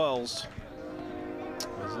Jackson Wells,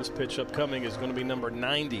 as this pitch upcoming is going to be number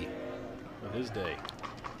 90 of his day.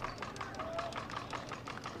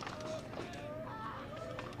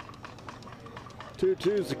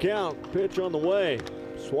 Two-two's the count. Pitch on the way.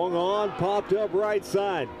 Swung on, popped up right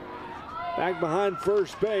side. Back behind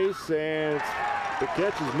first base, and the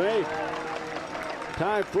catch is made.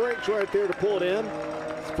 Ty Frakes right there to pull it in.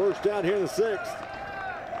 It's first out here in the 6th.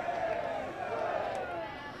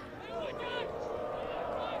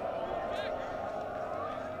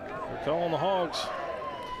 Calling the Hogs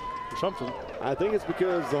or something. I think it's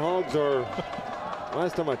because the Hogs are,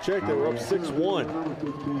 last time I checked, they were up 6-1.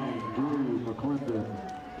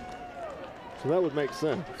 So that would make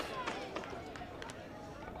sense.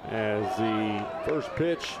 As the first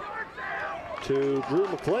pitch to Drew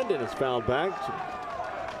McClendon is fouled back.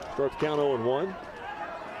 Starts count 0-1.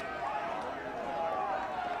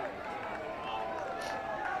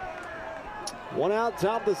 One out,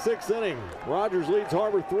 top of the 6th inning. Rogers leads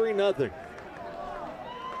Har-ber 3-0.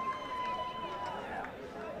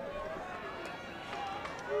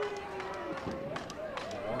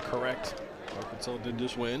 All correct. Arkansas did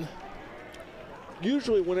just win.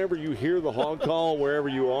 Usually whenever you hear the hog call wherever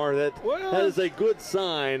you are, that is a good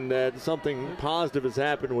sign that something positive has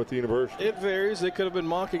happened with the university. It varies. They could have been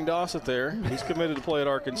mocking Dossett there. He's committed to play at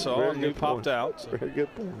Arkansas, and he popped out. So. Very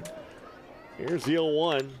good point. Here's the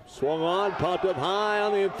 0-1. Swung on, popped up high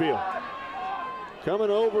on the infield.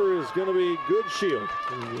 Coming over is going to be Good Shield.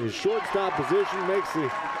 His shortstop position makes the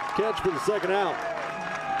catch for the 2nd out.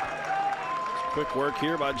 Quick work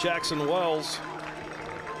here by Jackson Wells.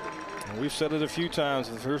 And we've said it a few times.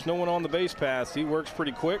 If there's no one on the base path, he works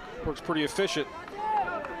pretty quick, works pretty efficient.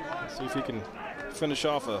 Let's see if he can finish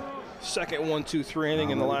off a second 1-2-3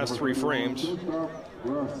 inning in the last 3 frames.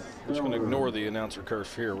 We're just going to ignore the announcer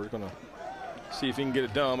curse here. We're going to see if he can get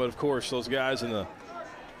it done, but of course those guys in the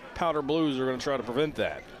powder blues are going to try to prevent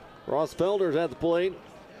that. Ross Felder's at the plate.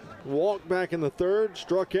 Walked back in the 3rd,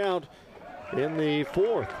 struck out in the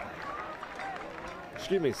 4th.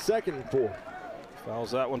 Second and 4.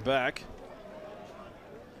 Fouls that one back.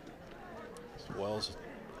 Wells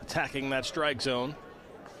attacking that strike zone.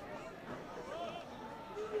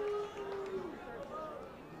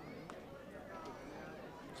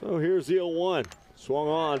 So here's the 0-1. Swung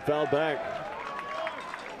on, fouled back.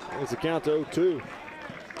 There's the count to 0-2.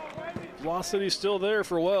 Velocity's still there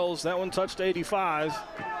for Wells. That one touched 85.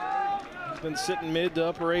 He's been sitting mid to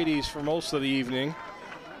upper 80s for most of the evening.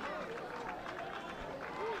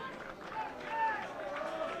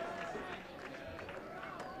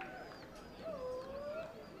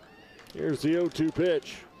 Here's the 0-2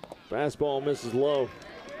 pitch. Fastball misses low.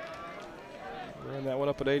 Ran that one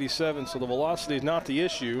up at 87, so the velocity is not the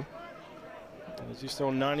issue. As he's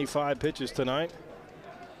thrown 95 pitches tonight.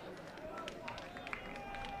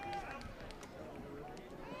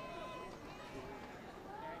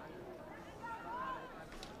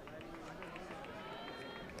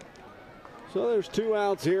 So there's 2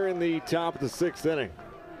 outs here in the top of the 6th inning.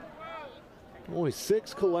 Only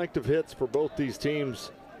 6 collective hits for both these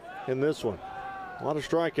teams in this one. A lot of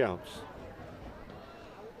strikeouts.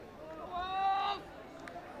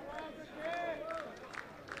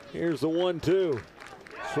 Here's the 1-2.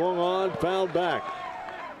 Swung on, fouled back.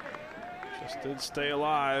 Just did stay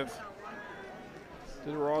alive.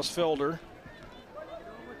 Did Ross Felder.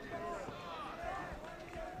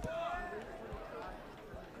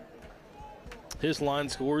 His line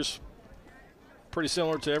scores pretty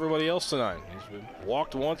similar to everybody else tonight. He's been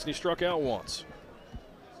walked once and he struck out once.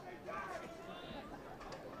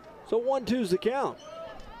 So 1-2's the count.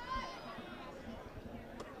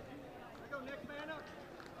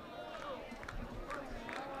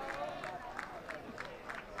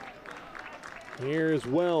 Here's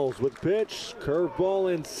Wells with pitch.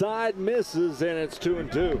 Curveball inside, misses, and it's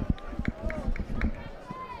 2-2.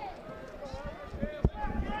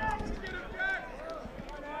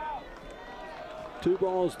 Two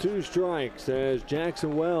balls, 2 strikes as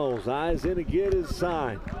Jackson Wells eyes in to get his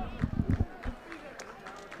sign.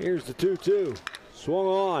 Here's the 2-2. Swung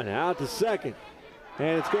on, out to second.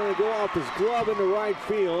 And it's going to go off his glove into right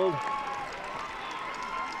field.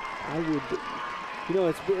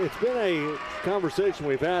 It's been a conversation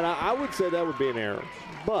we've had. I would say that would be an error.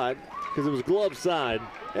 But, because it was glove side,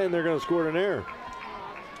 and they're going to score an error.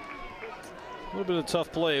 A little bit of a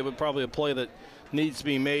tough play, but probably a play that needs to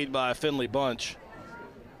be made by a Finley bunch.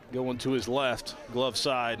 Going to his left, glove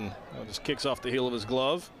side, and just kicks off the heel of his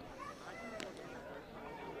glove.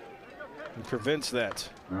 And prevents that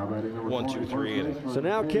 1-2-3 inning. So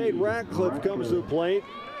now Cade Ratcliffe comes to the plate.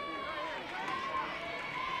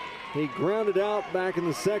 He grounded out back in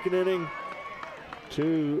the 2nd inning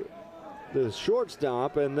to the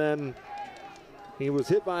shortstop, and then he was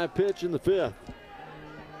hit by a pitch in the 5th.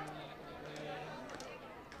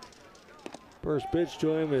 First pitch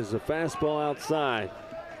to him is a fastball outside.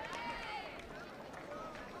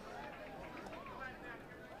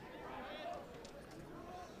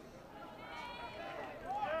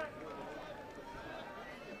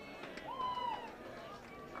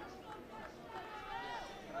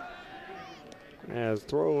 As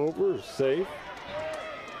throw over, safe.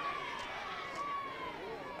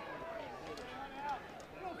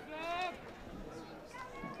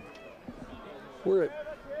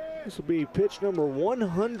 This will be pitch number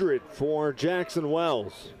 100 for Jackson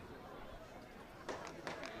Wells.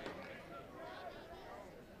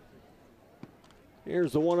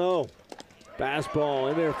 Here's the 1-0.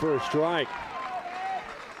 Fastball in there for a strike.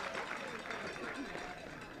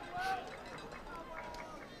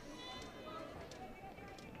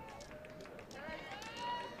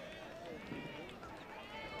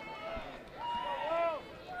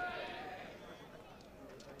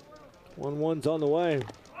 One's on the way.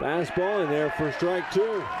 Fastball in there for strike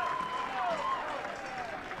 2.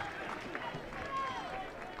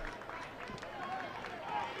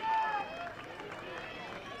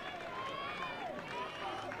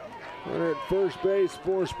 Runner at first base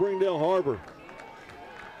for Springdale Har-ber.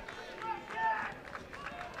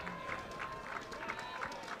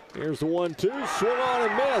 Here's the 1-2. Swung on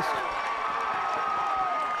and missed.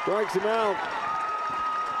 Strikes him out.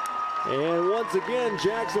 And once again,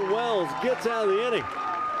 Jackson Wells gets out of the inning.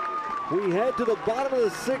 We head to the bottom of the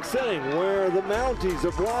 6th inning where the Mounties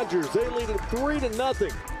of Rogers, they lead it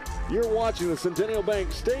 3-0. You're watching the Centennial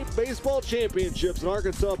Bank State Baseball Championships in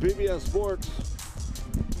Arkansas PBS Sports.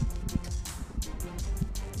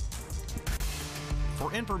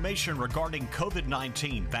 For information regarding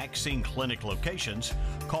COVID-19 vaccine clinic locations,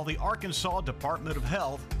 call the Arkansas Department of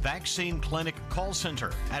Health Vaccine Clinic Call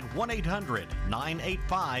Center at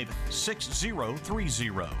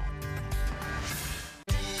 1-800-985-6030.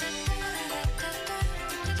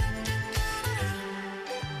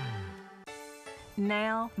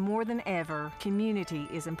 Now, more than ever, community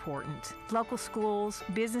is important. Local schools,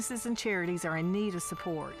 businesses, and charities are in need of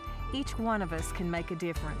support. Each one of us can make a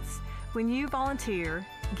difference. When you volunteer,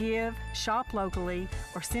 give, shop locally,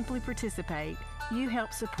 or simply participate, you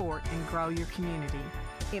help support and grow your community.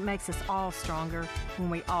 It makes us all stronger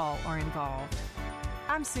when we all are involved.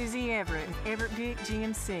 I'm Susie Everett with Everett Buick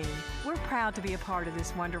GMC. We're proud to be a part of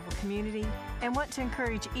this wonderful community and want to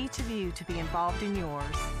encourage each of you to be involved in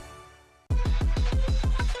yours.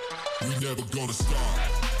 We never gonna stop.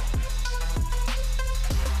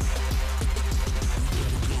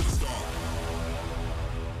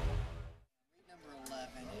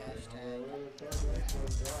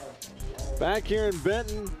 Back here in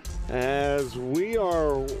Benton, as we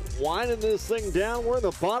are winding this thing down, we're in the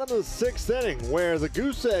bottom of the 6th inning where the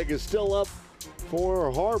goose egg is still up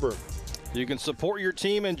for Har-ber. You can support your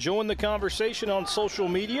team and join the conversation on social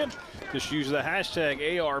media. Just use the hashtag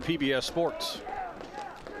ARPBS Sports.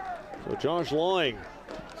 So Josh Lawing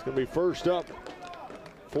is going to be first up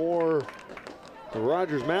for the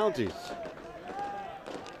Rogers Mounties.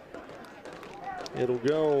 It'll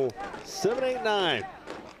go 7-8-9.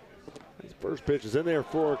 His first pitch is in there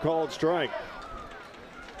for a called strike.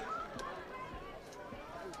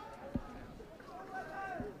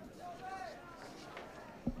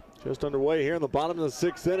 Just underway here in the bottom of the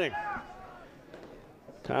 6th inning.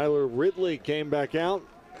 Tyler Ridley came back out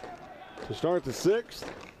to start the 6th.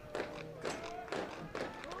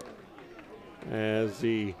 As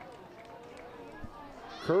the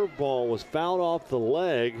curveball was fouled off the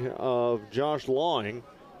leg of Josh Lawing.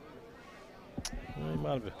 He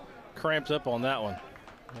might have cramped up on that one.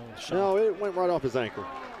 No, it went right off his ankle.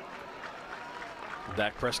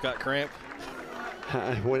 Dak Prescott cramp?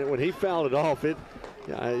 When he fouled it off,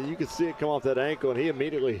 you could see it come off that ankle, and he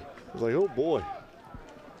immediately was like, oh boy.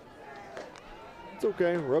 It's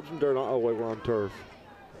okay, rub some dirt on. Oh wait, we're on turf.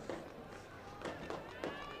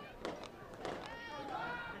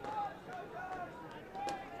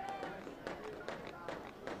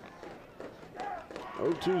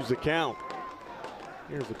 Oh, 2's the count.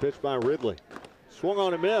 Here's the pitch by Ridley. Swung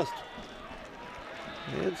on and missed.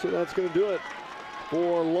 And so that's going to do it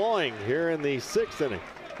for Lawing here in the 6th inning.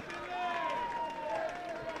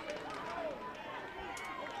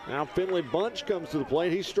 Now Finley Bunch comes to the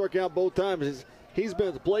plate. He struck out both times. He's been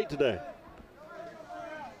at the plate today.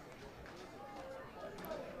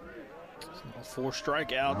 4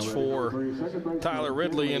 strikeouts for Tyler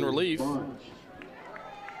Ridley in relief.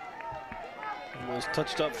 Was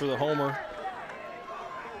touched up for the homer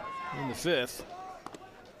in the 5th.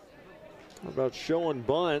 How about showing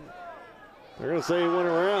bunt? They're going to say he went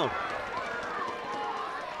around.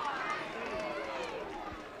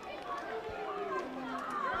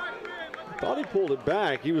 I thought he pulled it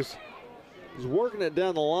back. He was working it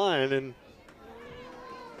down the line, and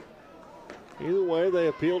either way, they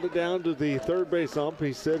appealed it down to the third base ump.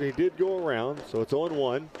 He said he did go around, so it's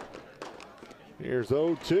 0-1. Here's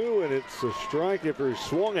 0-2, and it's a strike after he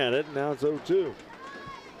swung at it. Now it's 0-2.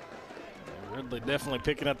 Ridley definitely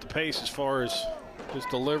picking up the pace as far as his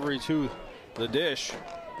delivery to the dish.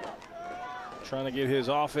 Trying to get his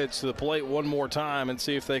offense to the plate one more time and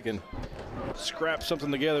see if they can scrap something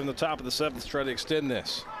together in the top of the 7th to try to extend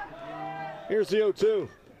this. Here's the 0-2.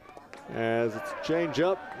 As it's a change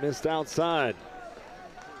up, missed outside.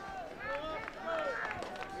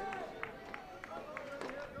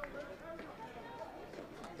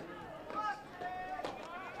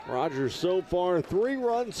 Rogers so far 3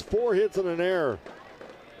 runs, 4 hits, and an error.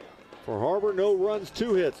 For Har-ber, no runs,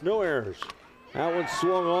 2 hits, no errors. That one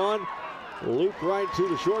swung on, looped right to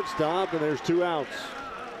the shortstop, and there's 2 outs.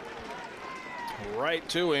 Right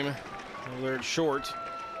to him. There at short.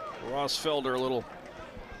 Ross Felder, a little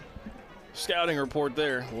scouting report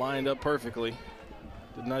there, lined up perfectly.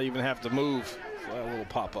 Did not even have to move for that little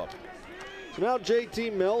pop-up. So now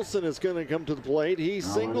JT Melson is going to come to the plate. He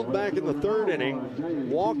singled back in the 3rd inning,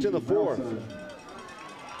 walked in the 4th.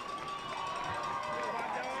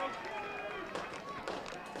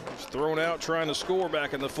 He's thrown out trying to score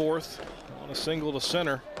back in the 4th on a single to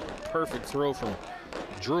center. Perfect throw from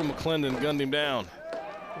Drew McClendon, gunned him down.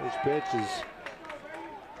 This pitch is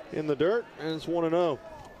in the dirt, and it's 1-0.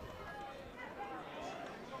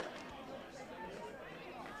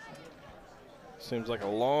 Seems like a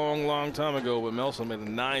long, long time ago, but Melson made a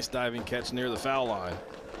nice diving catch near the foul line.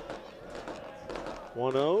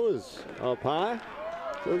 1-0 is up high.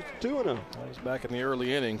 So it's 2-0. That was back in the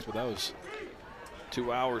early innings, but that was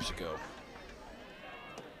 2 hours ago.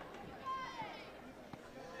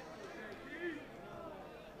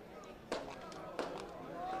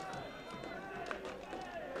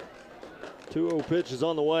 Two 2-0 pitch is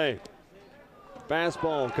on the way.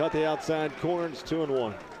 Fastball cut the outside corner. It's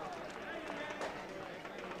 2-1.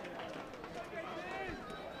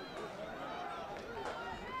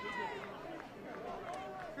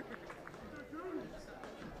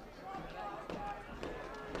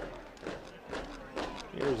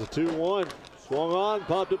 Here's a 2-1. Swung on,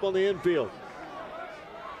 popped up on the infield.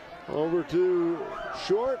 Over to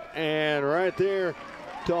short, and right there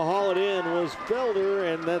to haul it in was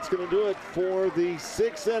Felder, and that's going to do it for the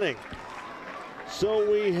 6th inning. So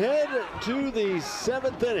we head to the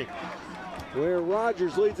 7th inning, where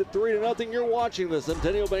Rogers leads it 3-0. You're watching the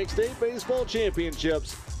Centennial Bank State Baseball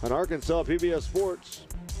Championships on Arkansas PBS Sports.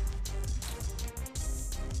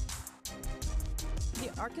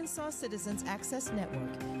 The Arkansas Citizens Access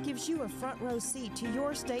Network gives you a front row seat to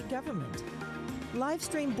your state government. Live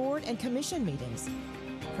stream board and commission meetings,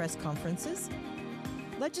 press conferences,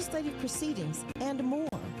 legislative proceedings, and more.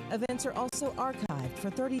 Events are also archived for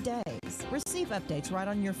 30 days. Receive updates right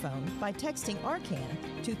on your phone by texting ARCAN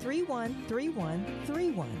to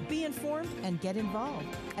 313131. Be informed and get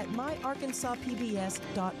involved at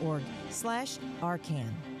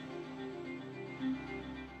myarkansaspbs.org/ARCAN.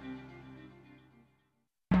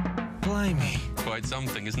 Blimey. Quite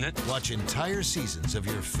something, isn't it? Watch entire seasons of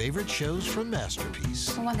your favorite shows from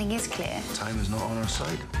Masterpiece. Well, one thing is clear. Time is not on our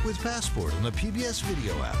side. With Passport on the PBS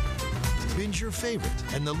video app. Binge your favorite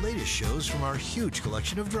and the latest shows from our huge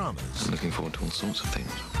collection of dramas. Looking forward to all sorts of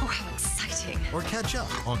things. Oh, how exciting. Or catch up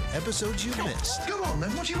on episodes you've missed. Come on, then.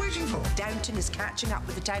 What are you waiting for? Downton is catching up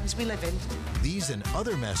with the times we live in. These and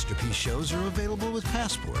other Masterpiece shows are available with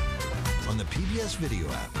Passport on the PBS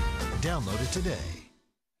video app. Download it today.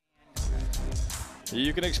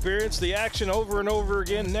 You can experience the action over and over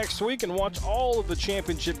again next week and watch all of the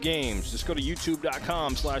championship games. Just go to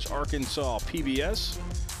youtube.com/Arkansas PBS.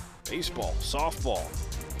 Baseball, softball,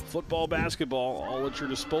 football, basketball, all at your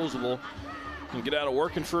disposal. You can get out of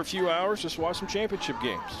working for a few hours, just watch some championship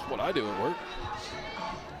games. That's what I do at work.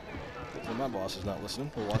 Hopefully my boss is not listening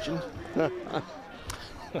or watching.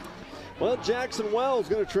 Well, Jackson Wells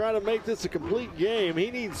going to try to make this a complete game.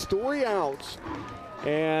 He needs 3 outs.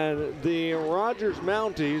 And the Rogers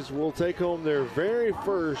Mounties will take home their very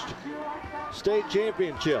first state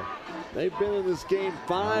championship. They've been in this game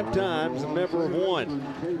 5 times and never won.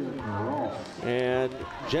 And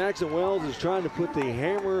Jackson Wells is trying to put the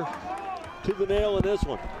hammer to the nail in this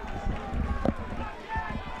one.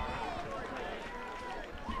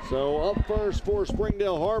 So up first for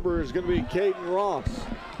Springdale Har-ber is going to be Caden Ross,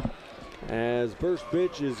 as first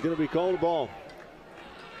pitch is going to be called a ball.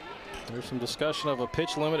 There's some discussion of a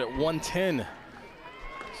pitch limit at 110.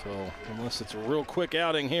 So unless it's a real quick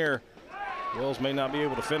outing here, Wells may not be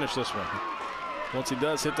able to finish this one. Once he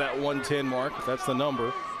does hit that 110 mark, if that's the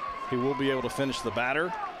number, he will be able to finish the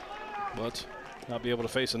batter, but not be able to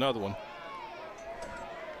face another one.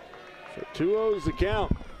 So 2-0's the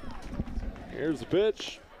count. Here's the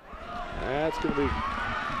pitch. That's going to be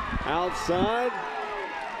outside.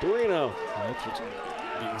 3-0. That's what's the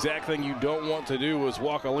exact thing you don't want to do is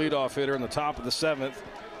walk a leadoff hitter in the top of the 7th.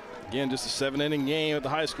 Again, just a 7-inning game at the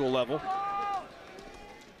high school level.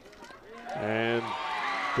 And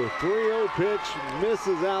the 3-0 pitch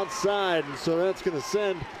misses outside, and so that's going to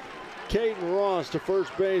send Caden Ross to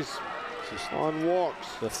first base on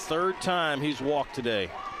walks. The 3rd time he's walked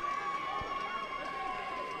today.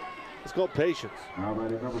 It's called patience.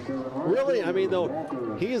 Really, I mean,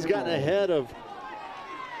 though, he has gotten ahead of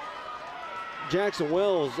Jackson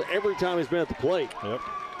Wells every time he's been at the plate. Yep.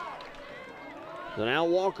 So now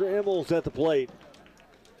Walker Emmels at the plate.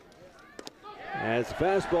 As the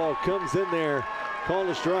fastball comes in there, called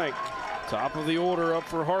a strike. Top of the order up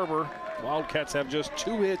for Har-ber. Wildcats have just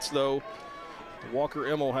 2 hits, though. Walker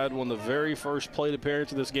Emmel had one the very first plate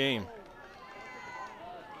appearance of this game.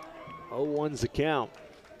 0-1's the count.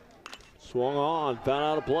 Swung on, found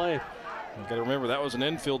out a play. You got to remember, that was an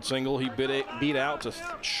infield single. He beat out to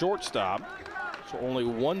shortstop. So only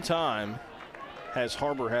 1 time has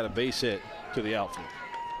Har-ber had a base hit to the outfield.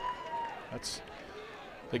 That's,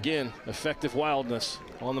 again, effective wildness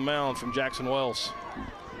on the mound from Jackson Wells.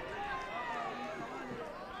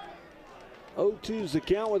 0-2's the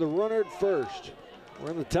count with a runner at first.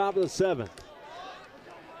 We're in the top of the 7th.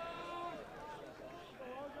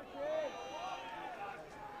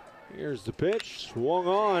 Here's the pitch, swung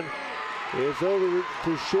on. It's over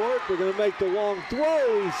to short. They're going to make the long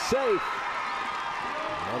throw. He's safe.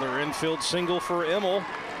 Another infield single for Emmel.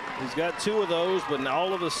 He's got 2 of those, but now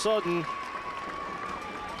all of a sudden,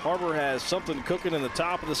 Har-ber has something cooking in the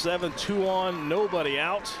top of the 7th. 2 on, nobody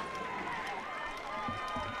out.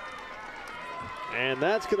 And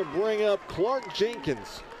that's going to bring up Clark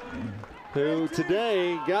Jenkins. who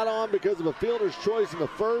today got on because of a fielder's choice in the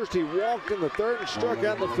first. He walked in the third and struck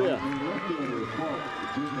out in the fifth.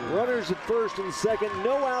 Runners at first and second,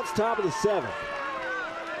 no outs, top of the seventh.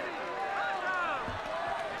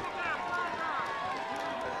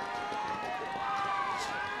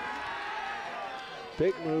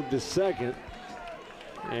 Pick move to second,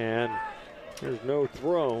 and there's no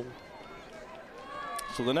throw.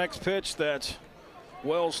 So the next pitch that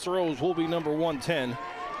Wells throws will be number 110.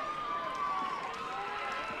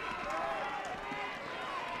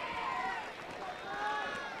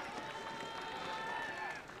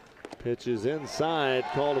 Pitch is inside,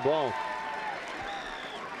 called a ball.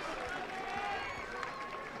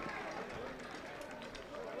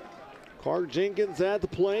 Clark Jenkins at the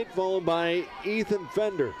plate, followed by Ethan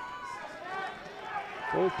Fender.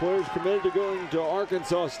 Both players committed to going to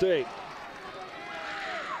Arkansas State.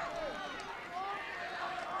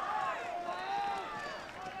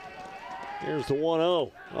 Here's the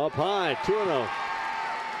 1-0, up high, 2-0.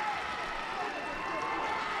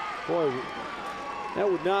 Boy,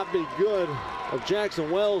 that would not be good of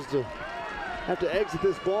Jackson Wells to have to exit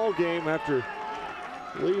this ball game after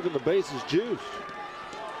leaving the bases juiced.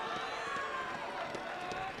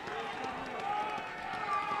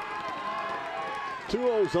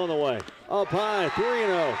 2-0's on the way. Up high,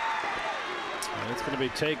 3-0. It's going to be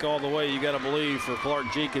take all the way, you got to believe, for Clark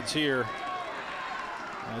Jenkins here.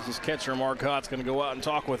 As his catcher, Mark Hott's going to go out and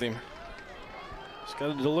talk with him. He's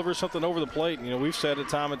got to deliver something over the plate. You know, we've said it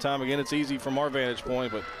time and time again, it's easy from our vantage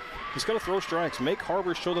point, but he's got to throw strikes. Make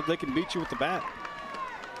Har-ber show that they can beat you with the bat.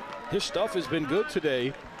 His stuff has been good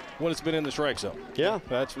today when it's been in the strike zone. Yeah.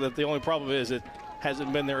 That's the only problem is it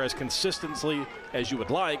hasn't been there as consistently as you would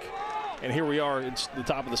like. And here we are, it's the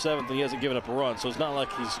top of the seventh, and he hasn't given up a run. So it's not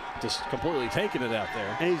like he's just completely taking it out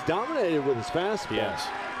there. And he's dominated with his fastball. Yes.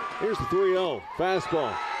 Here's the 3-0,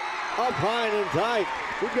 fastball. Up high and in tight.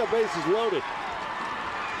 We've got bases loaded.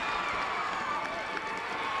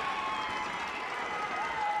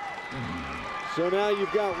 So now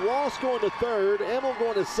you've got Ross going to third, Emmel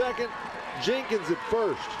going to second, Jenkins at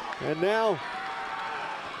first. And now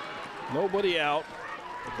nobody out,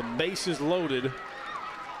 but the bases loaded.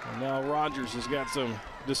 And now Rogers has got some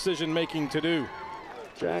decision-making to do.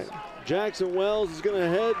 Jackson Wells is going to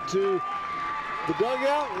head to the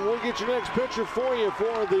dugout, and we'll get your next picture for you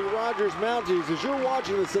for the Rogers Mounties as you're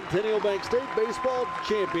watching the Centennial Bank State Baseball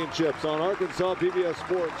Championships on Arkansas PBS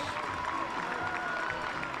Sports.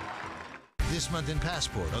 This month in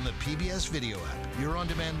Passport on the PBS video app, your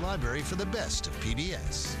on-demand library for the best of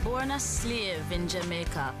PBS. Born a slave in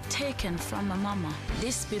Jamaica, taken from my mama.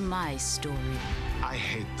 This be my story. I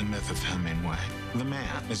hate the myth of Hemingway. The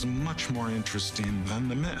man is much more interesting than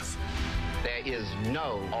the myth. There is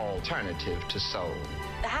no alternative to soul.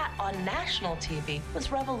 That on national TV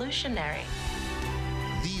was revolutionary.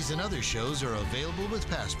 These and other shows are available with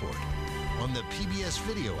Passport on the PBS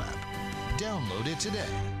video app. Download it today.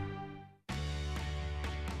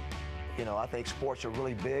 You know, I think sports are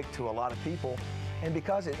really big to a lot of people, and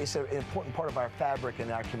because it's an important part of our fabric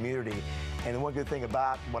in our community. And the one good thing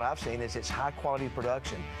about what I've seen is it's high quality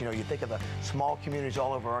production. You know, you think of the small communities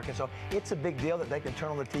all over Arkansas, it's a big deal that they can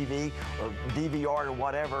turn on the TV or DVR or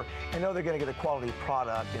whatever and know they're going to get a quality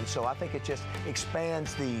product. And so I think it just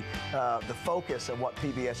expands the focus of what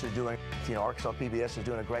PBS is doing. You know, Arkansas PBS is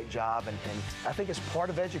doing a great job, and I think it's part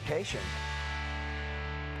of education.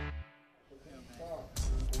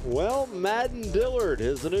 Well, Madden Dillard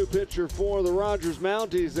is the new pitcher for the Rogers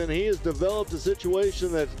Mounties, and he has developed a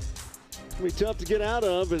situation that's going to be tough to get out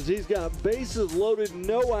of as he's got bases loaded,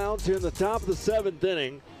 no outs here in the top of the seventh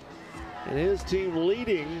inning, and his team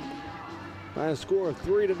leading by a score of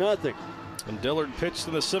 3-0. And Dillard pitched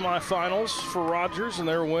in the semifinals for Rogers in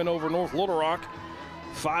their win over North Little Rock.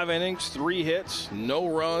 5 innings, 3 hits, no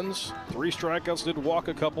runs, 3 strikeouts, did walk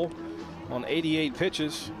a couple on 88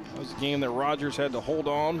 pitches. That was a game that Rogers had to hold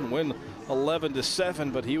on and win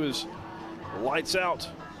 11-7, but he was lights out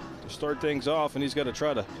to start things off, and he's got to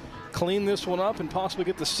try to clean this one up and possibly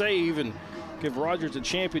get the save and give Rogers a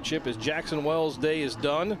championship as Jackson Wells' day is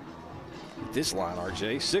done. This line,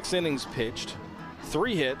 RJ, 6 innings pitched,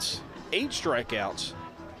 3 hits, 8 strikeouts,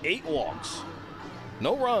 8 walks,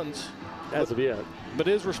 no runs. As of yet. But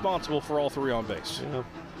is responsible for all 3 on base. Yeah.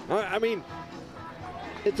 I mean,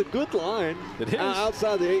 it's a good line. It is.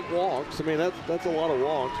 Outside the 8 walks. I mean, that's a lot of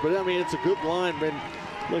walks. But, I mean, it's a good line. But,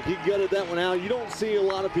 look, he gutted that one out. You don't see a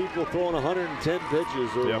lot of people throwing 110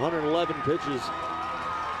 pitches or 111 pitches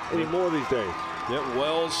anymore these days. Yep,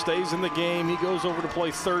 Wells stays in the game. He goes over to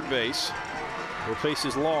play third base.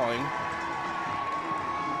 Replaces Lawing.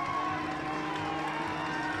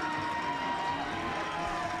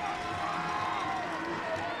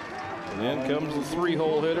 And then comes the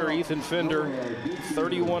three-hole hitter, Ethan Fender.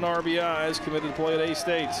 31 RBIs, committed to play at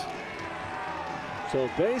A-State. So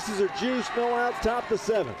bases are juiced, no outs, top the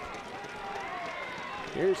 7th.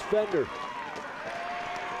 Here's Fender.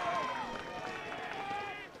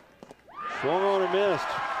 Swung on and missed.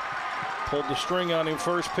 Pulled the string on him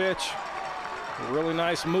first pitch. Really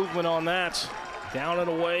nice movement on that. Down and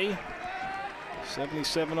away.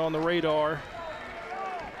 77 on the radar.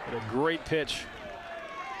 But a great pitch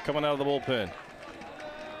coming out of the bullpen.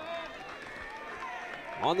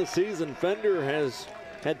 On the season, Fender has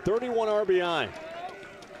had 31 RBI.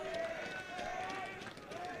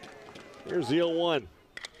 Here's the 0-1.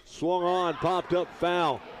 Swung on, popped up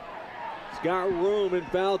foul. It's got room in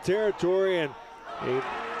foul territory, and it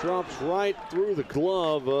drops right through the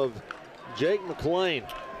glove of Jake McLean.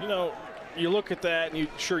 You know, you look at that, and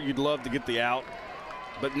you'd love to get the out,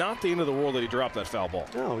 but not the end of the world that he dropped that foul ball.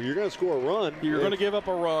 No, you're going to score a run. You're going to give up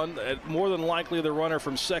a run. More than likely, the runner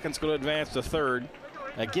from second's going to advance to third.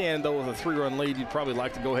 Again, though, with a 3-run lead, you'd probably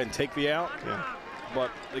like to go ahead and take the out. Yeah.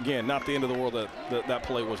 But, again, not the end of the world that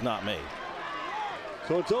play was not made.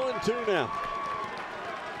 So it's 0-2 now.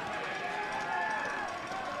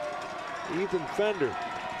 Ethan Fender.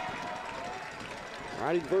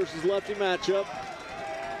 Righty versus lefty matchup.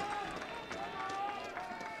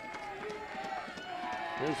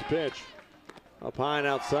 Here's the pitch. Up high and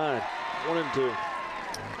outside. 1-2.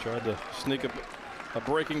 Tried to sneak a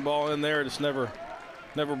breaking ball in there. Just never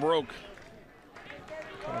broke.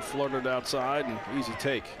 Kind of flirted outside and easy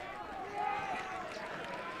take.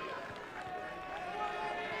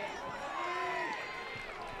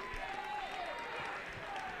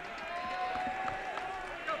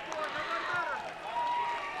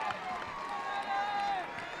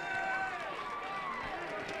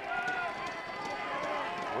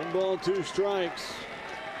 Ball, 2 strikes.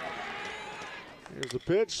 Here's the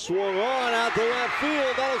pitch, swung on out to left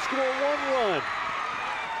field. That'll score 1 run.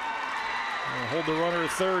 Hold the runner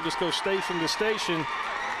at third, just go station to station.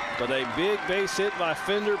 But a big base hit by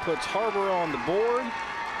Fender puts Har-ber on the board.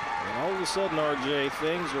 And all of a sudden, RJ,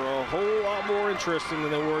 things are a whole lot more interesting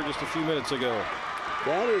than they were just a few minutes ago.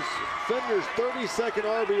 That is Fender's 32nd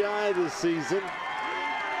RBI this season.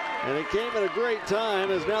 And it came at a great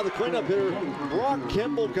time as now the cleanup hitter, Brock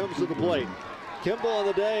Kimball, comes to the plate. Kimball on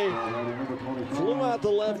the day flew out to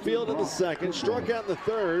left field in the second, struck out in the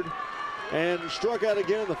third, and struck out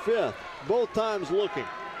again in the 5th, both times looking.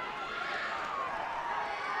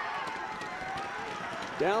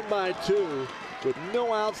 Down by 2 with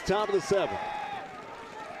no outs, top of the 7th.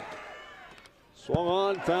 Swung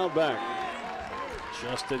on, fouled back.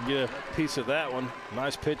 Just did get a piece of that one.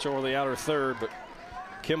 Nice pitch over the outer third, but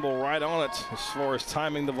Kimball right on it as far as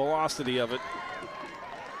timing the velocity of it.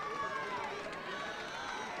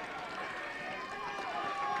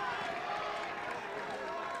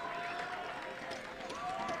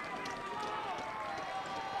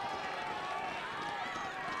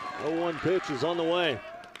 The 0-1 pitch is on the way.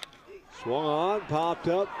 Swung on, popped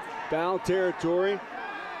up, foul territory.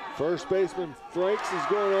 First baseman Frakes is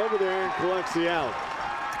going over there and collects the out.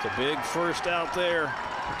 It's a big first out there.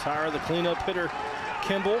 Retire the cleanup hitter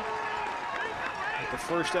Kimball. Get the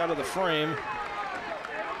first out of the frame.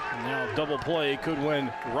 And now double play could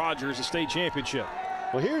win Rogers a state championship.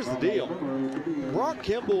 Well, here's the deal. Brock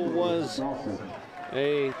Kimball was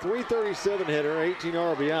a .337 hitter, 18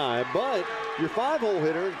 RBI, but your 5-hole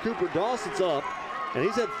hitter, Cooper Dawson's up, and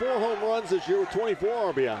he's had 4 home runs this year with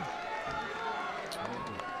 24 RBI.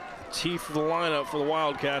 Teeth of the lineup for the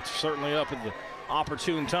Wildcats, certainly up at the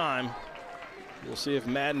opportune time. We'll see if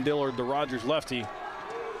Madden Dillard, the Rogers lefty,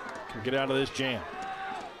 can get out of this jam.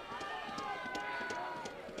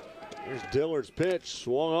 Here's Dillard's pitch,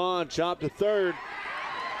 swung on, chopped to third.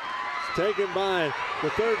 It's taken by the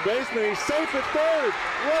third baseman. He's safe at third.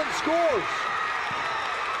 Run scores.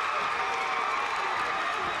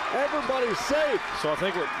 Everybody's safe. So I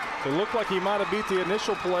think it looked like he might have beat the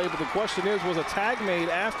initial play, but the question is, was a tag made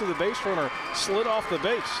after the base runner slid off the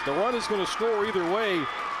base? The run is going to score either way,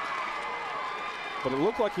 but it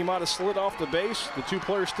looked like he might have slid off the base. The 2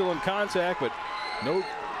 players still in contact, but no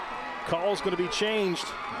call is going to be changed.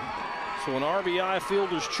 So an RBI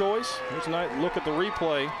fielder's choice. Here's a nice look at the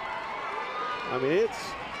replay. I mean,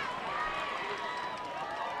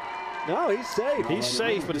 no, he's safe. He's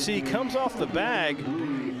safe, but see, he comes off the bag,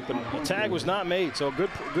 but the tag was not made. So good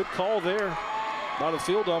call there by the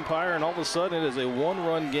field umpire, and all of a sudden it is a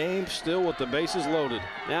 1-run game still with the bases loaded.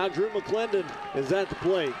 Now Drew McClendon is at the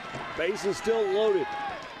plate. Bases still loaded.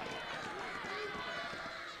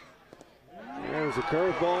 There's a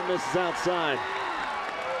curveball, misses outside.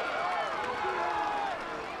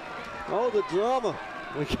 Oh, the drama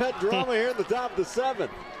We got drama here in the top of the 7th.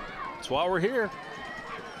 That's why we're here.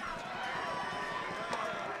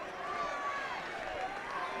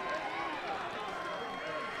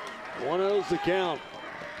 One oh's the count.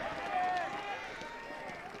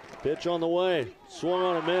 Pitch on the way. Swung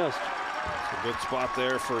on and missed. It's a good spot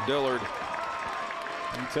there for Dillard.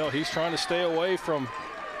 You can tell he's trying to stay away from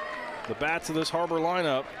the bats of this Har-ber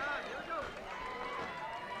lineup.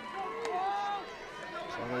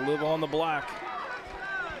 Trying to live on the black.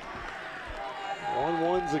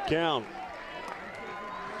 1-1's the count.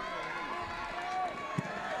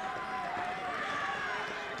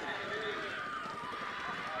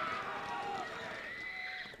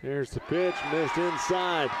 Here's the pitch, missed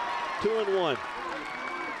inside. 2-1.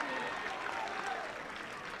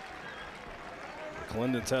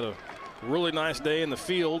 Clendon's had a really nice day in the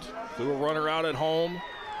field. Threw a runner out at home.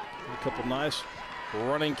 A couple nice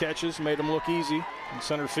running catches, made him look easy in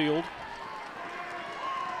center field.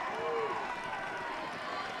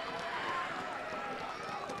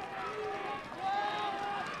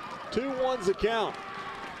 Two ones the count.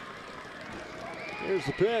 Here's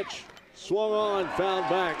the pitch. Swung on, fouled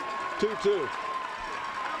back. 2-2.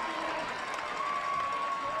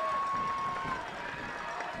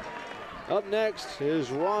 Up next is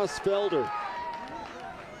Ross Felder.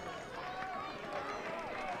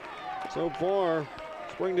 So far,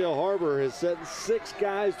 Springdale Har-ber has sent 6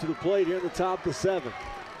 guys to the plate here in the top of the 7th.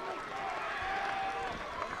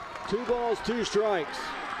 2 balls, 2 strikes.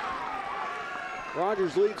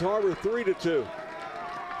 Rogers leads Har-ber 3-2.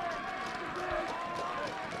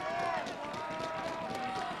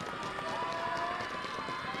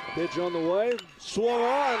 Pitch on the way, swung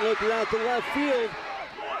on, looking out to left field,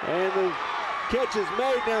 and the catch is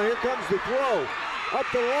made. Now here comes the throw, up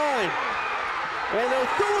the line, and they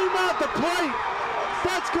throw him out the plate.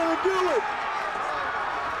 That's going to do it.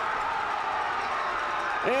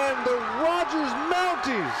 And the Rogers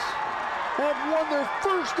Mounties have won their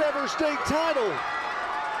first ever state title.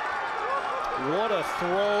 What a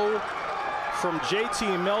throw from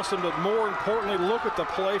JT Melson, but more importantly, look at the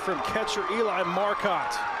play from catcher Eli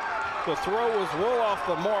Marcotte. The throw was well off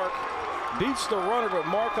the mark, beats the runner, but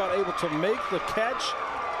Marcotte able to make the catch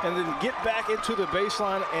and then get back into the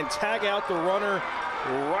baseline and tag out the runner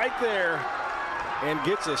right there and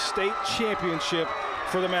gets a state championship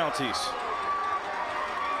for the Mounties.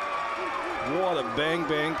 What a bang,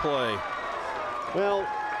 bang play. Well,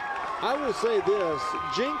 I will say this,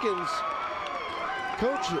 Jenkins,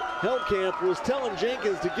 Coach Helkamp was telling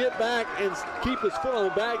Jenkins to get back and keep his foot on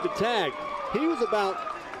the bag to tag. He was about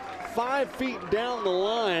 5 feet down the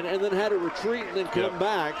line and then had to retreat and then come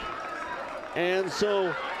back. And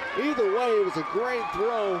so either way, it was a great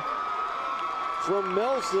throw from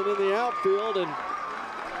Melson in the outfield, and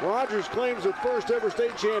Rogers claims their first ever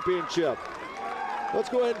state championship. Let's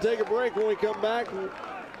go ahead and take a break. When we come back,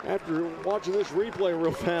 after watching this replay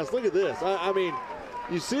real fast, look at this. I mean,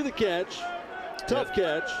 you see the catch, tough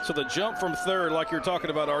catch. So the jump from third, like you're talking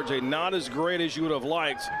about, RJ, not as great as you would have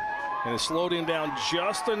liked. And it slowed him down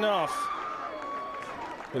just enough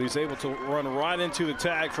that he's able to run right into the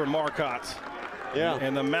tag for Marcotte. Yeah.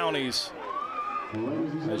 And the Mounties,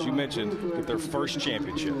 as you mentioned, get their first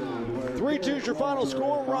championship. 3-2 is your final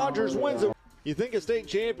score. Rogers wins it. You think of state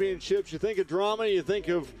championships, you think of drama, you think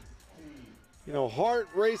of, you know,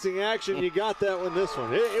 heart-racing action. You got that one, this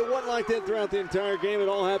one. It wasn't like that throughout the entire game. It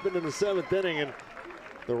all happened in the 7th inning, and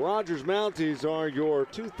the Rogers Mounties are your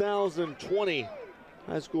 2020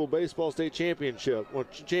 high school baseball state championship. Well,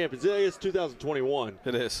 champions. It's 2021.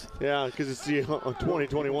 It is. Yeah, because it's the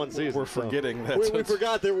 2021 season. We're forgetting that. We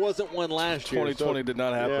forgot there wasn't one last year. 2020 did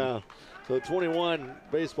not happen. Yeah. So 21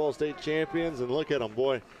 baseball state champions, and look at them,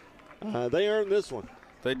 boy. They earned this one.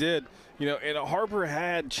 They did. You know, and Har-ber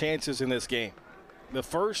had chances in this game. The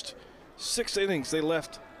first 6 innings, they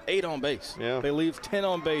left 8 on base. Yeah. They leave 10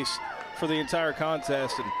 on base for the entire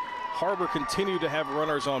contest, and Har-ber continued to have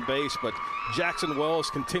runners on base, but Jackson Wells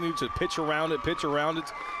continued to pitch around it,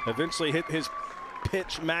 eventually hit his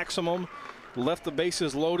pitch maximum, left the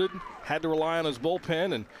bases loaded, had to rely on his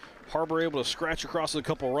bullpen, and Har-ber able to scratch across a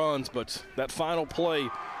couple runs, but that final play,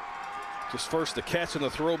 just first the catch and the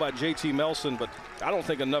throw by JT Melson, but I don't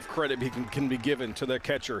think enough credit can be given to their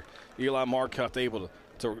catcher, Eli Marcotte, able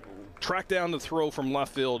to track down the throw from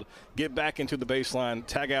left field, get back into the baseline,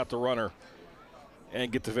 tag out the runner, and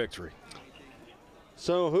get the victory.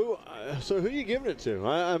 So who are you giving it to?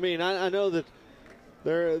 I mean, I know that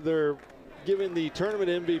they're giving the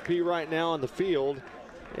tournament MVP right now on the field,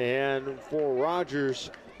 and for Rogers,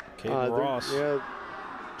 Caden Ross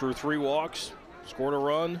drew 3 walks, scored a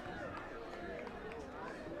run.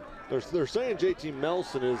 They're saying JT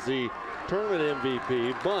Melson is the tournament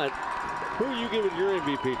MVP, but who are you giving your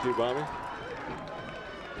MVP to, Bobby?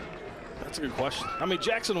 That's a good question. I mean,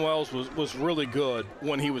 Jackson Wells was really good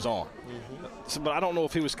when he was on. But I don't know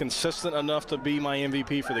if he was consistent enough to be my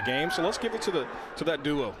MVP for the game. So let's give it to that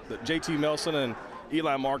duo, that JT Melson and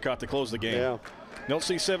Eli Marcotte to close the game. Yeah. You don't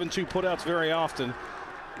see 7-2 putouts very often.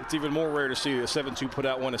 It's even more rare to see a 7-2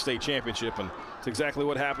 putout win a state championship, and it's exactly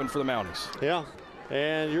what happened for the Mounties. Yeah,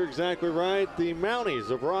 and you're exactly right. The Mounties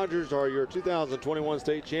of Rogers are your 2021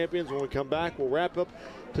 state champions. When we come back, we'll wrap up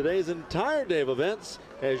today's entire day of events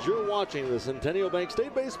as you're watching the Centennial Bank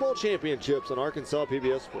State Baseball Championships on Arkansas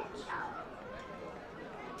PBS Sports.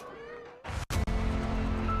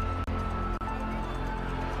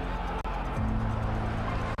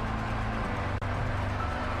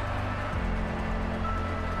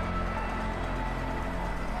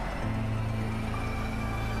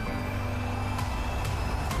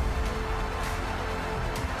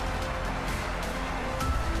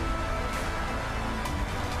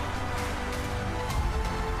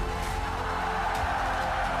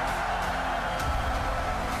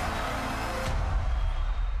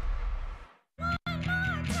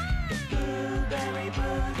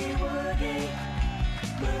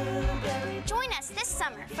 Join us this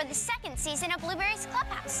summer for the second season of Blueberry's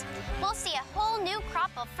Clubhouse. We'll see a whole new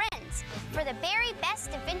crop of friends for the very best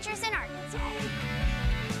adventures in Arkansas.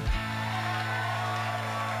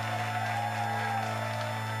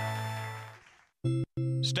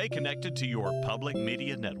 Stay connected to your public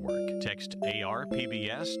media network. Text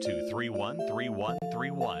ARPBS to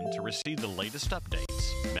 313131 to receive the latest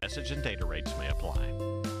updates. Message and data rates may apply.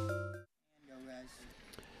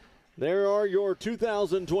 There are your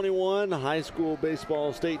 2021 high school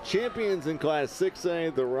baseball state champions in Class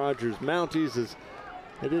 6A. The Rogers Mounties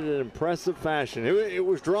they did it in impressive fashion. It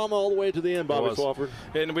was drama all the way to the end, Bobby Swafford.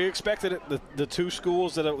 And we expected it. The two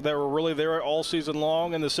schools that were really there all season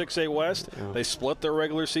long in the 6A West, they split their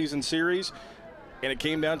regular season series, and it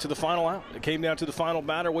came down to the final out. It came down to the final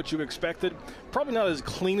batter, what you expected. Probably not as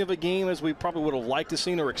clean of a game as we probably would have liked to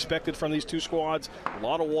see or expected from these two squads. A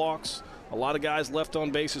lot of walks. A lot of guys left on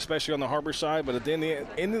base, especially on the Har-ber side. But at the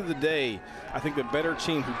end of the day, I think the better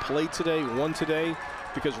team who played today won today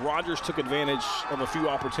because Rogers took advantage of a few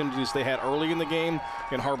opportunities they had early in the game,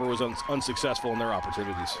 and Har-ber was unsuccessful in their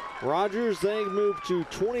opportunities. Rogers, they moved to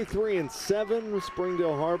 23-7.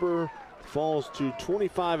 Springdale Har-ber falls to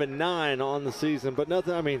 25-9 on the season. But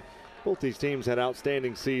nothing, I mean, both these teams had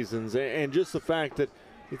outstanding seasons. And just the fact that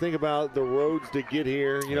you think about the roads to get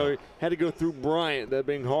here, you know, had to go through Bryant, that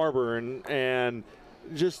being Har-ber, and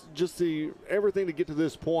just the everything to get to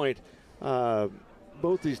this point.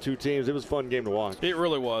 Both these two teams, it was a fun game to watch. It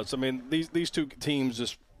really was. I mean, these two teams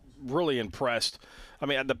just really impressed. I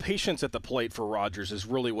mean, the patience at the plate for Rogers is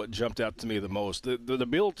really what jumped out to me the most. The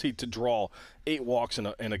ability to draw 8 walks in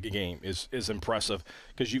a game is impressive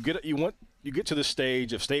because you get to the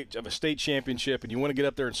stage of a state championship and you want to get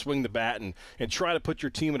up there and swing the bat and try to put your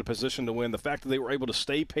team in a position to win. The fact that they were able to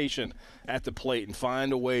stay patient at the plate and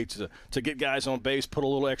find a way to get guys on base, put a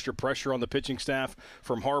little extra pressure on the pitching staff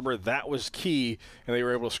from Har-ber, that was key, and they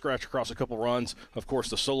were able to scratch across a couple runs. Of course,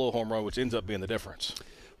 the solo home run, which ends up being the difference.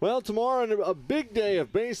 Well, tomorrow, a big day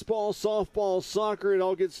of baseball, softball, soccer. It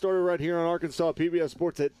all gets started right here on Arkansas PBS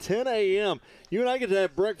Sports at 10 a.m. You and I get to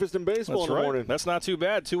have breakfast and baseball in the morning. That's not too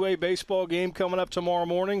bad. 2A baseball game coming up tomorrow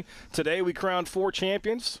morning. Today we crowned 4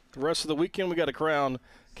 champions. The rest of the weekend we got to crown,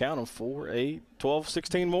 count them, 4, 8, 12,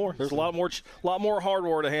 16 more. There's a lot more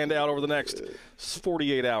hardware to hand out over the next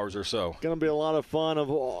 48 hours or so. Going to be a lot of fun.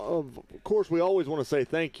 Of course, we always want to say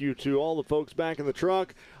thank you to all the folks back in the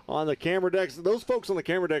truck, on the camera decks. Those folks on the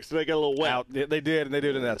camera decks today got a little wet. They did, and they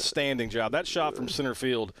did an outstanding job. That shot from center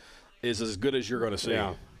field is as good as you're going to see.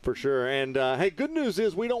 Yeah, for sure. And, hey, good news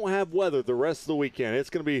is we don't have weather the rest of the weekend. It's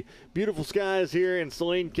going to be beautiful skies here in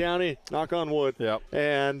Saline County, knock on wood. Yep.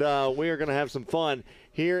 And we are going to have some fun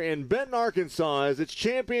here in Benton, Arkansas, as it's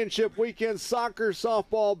championship weekend. Soccer,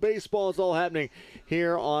 softball, baseball is all happening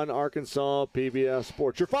here on Arkansas PBS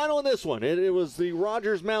Sports. Your final in this one, it was the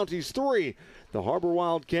Rogers Mounties 3, the Har-ber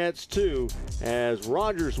Wildcats 2, as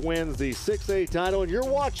Rogers wins the 6A title, and you're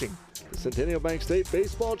watching the Centennial Bank State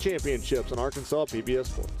Baseball Championships on Arkansas PBS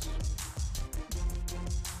Sports.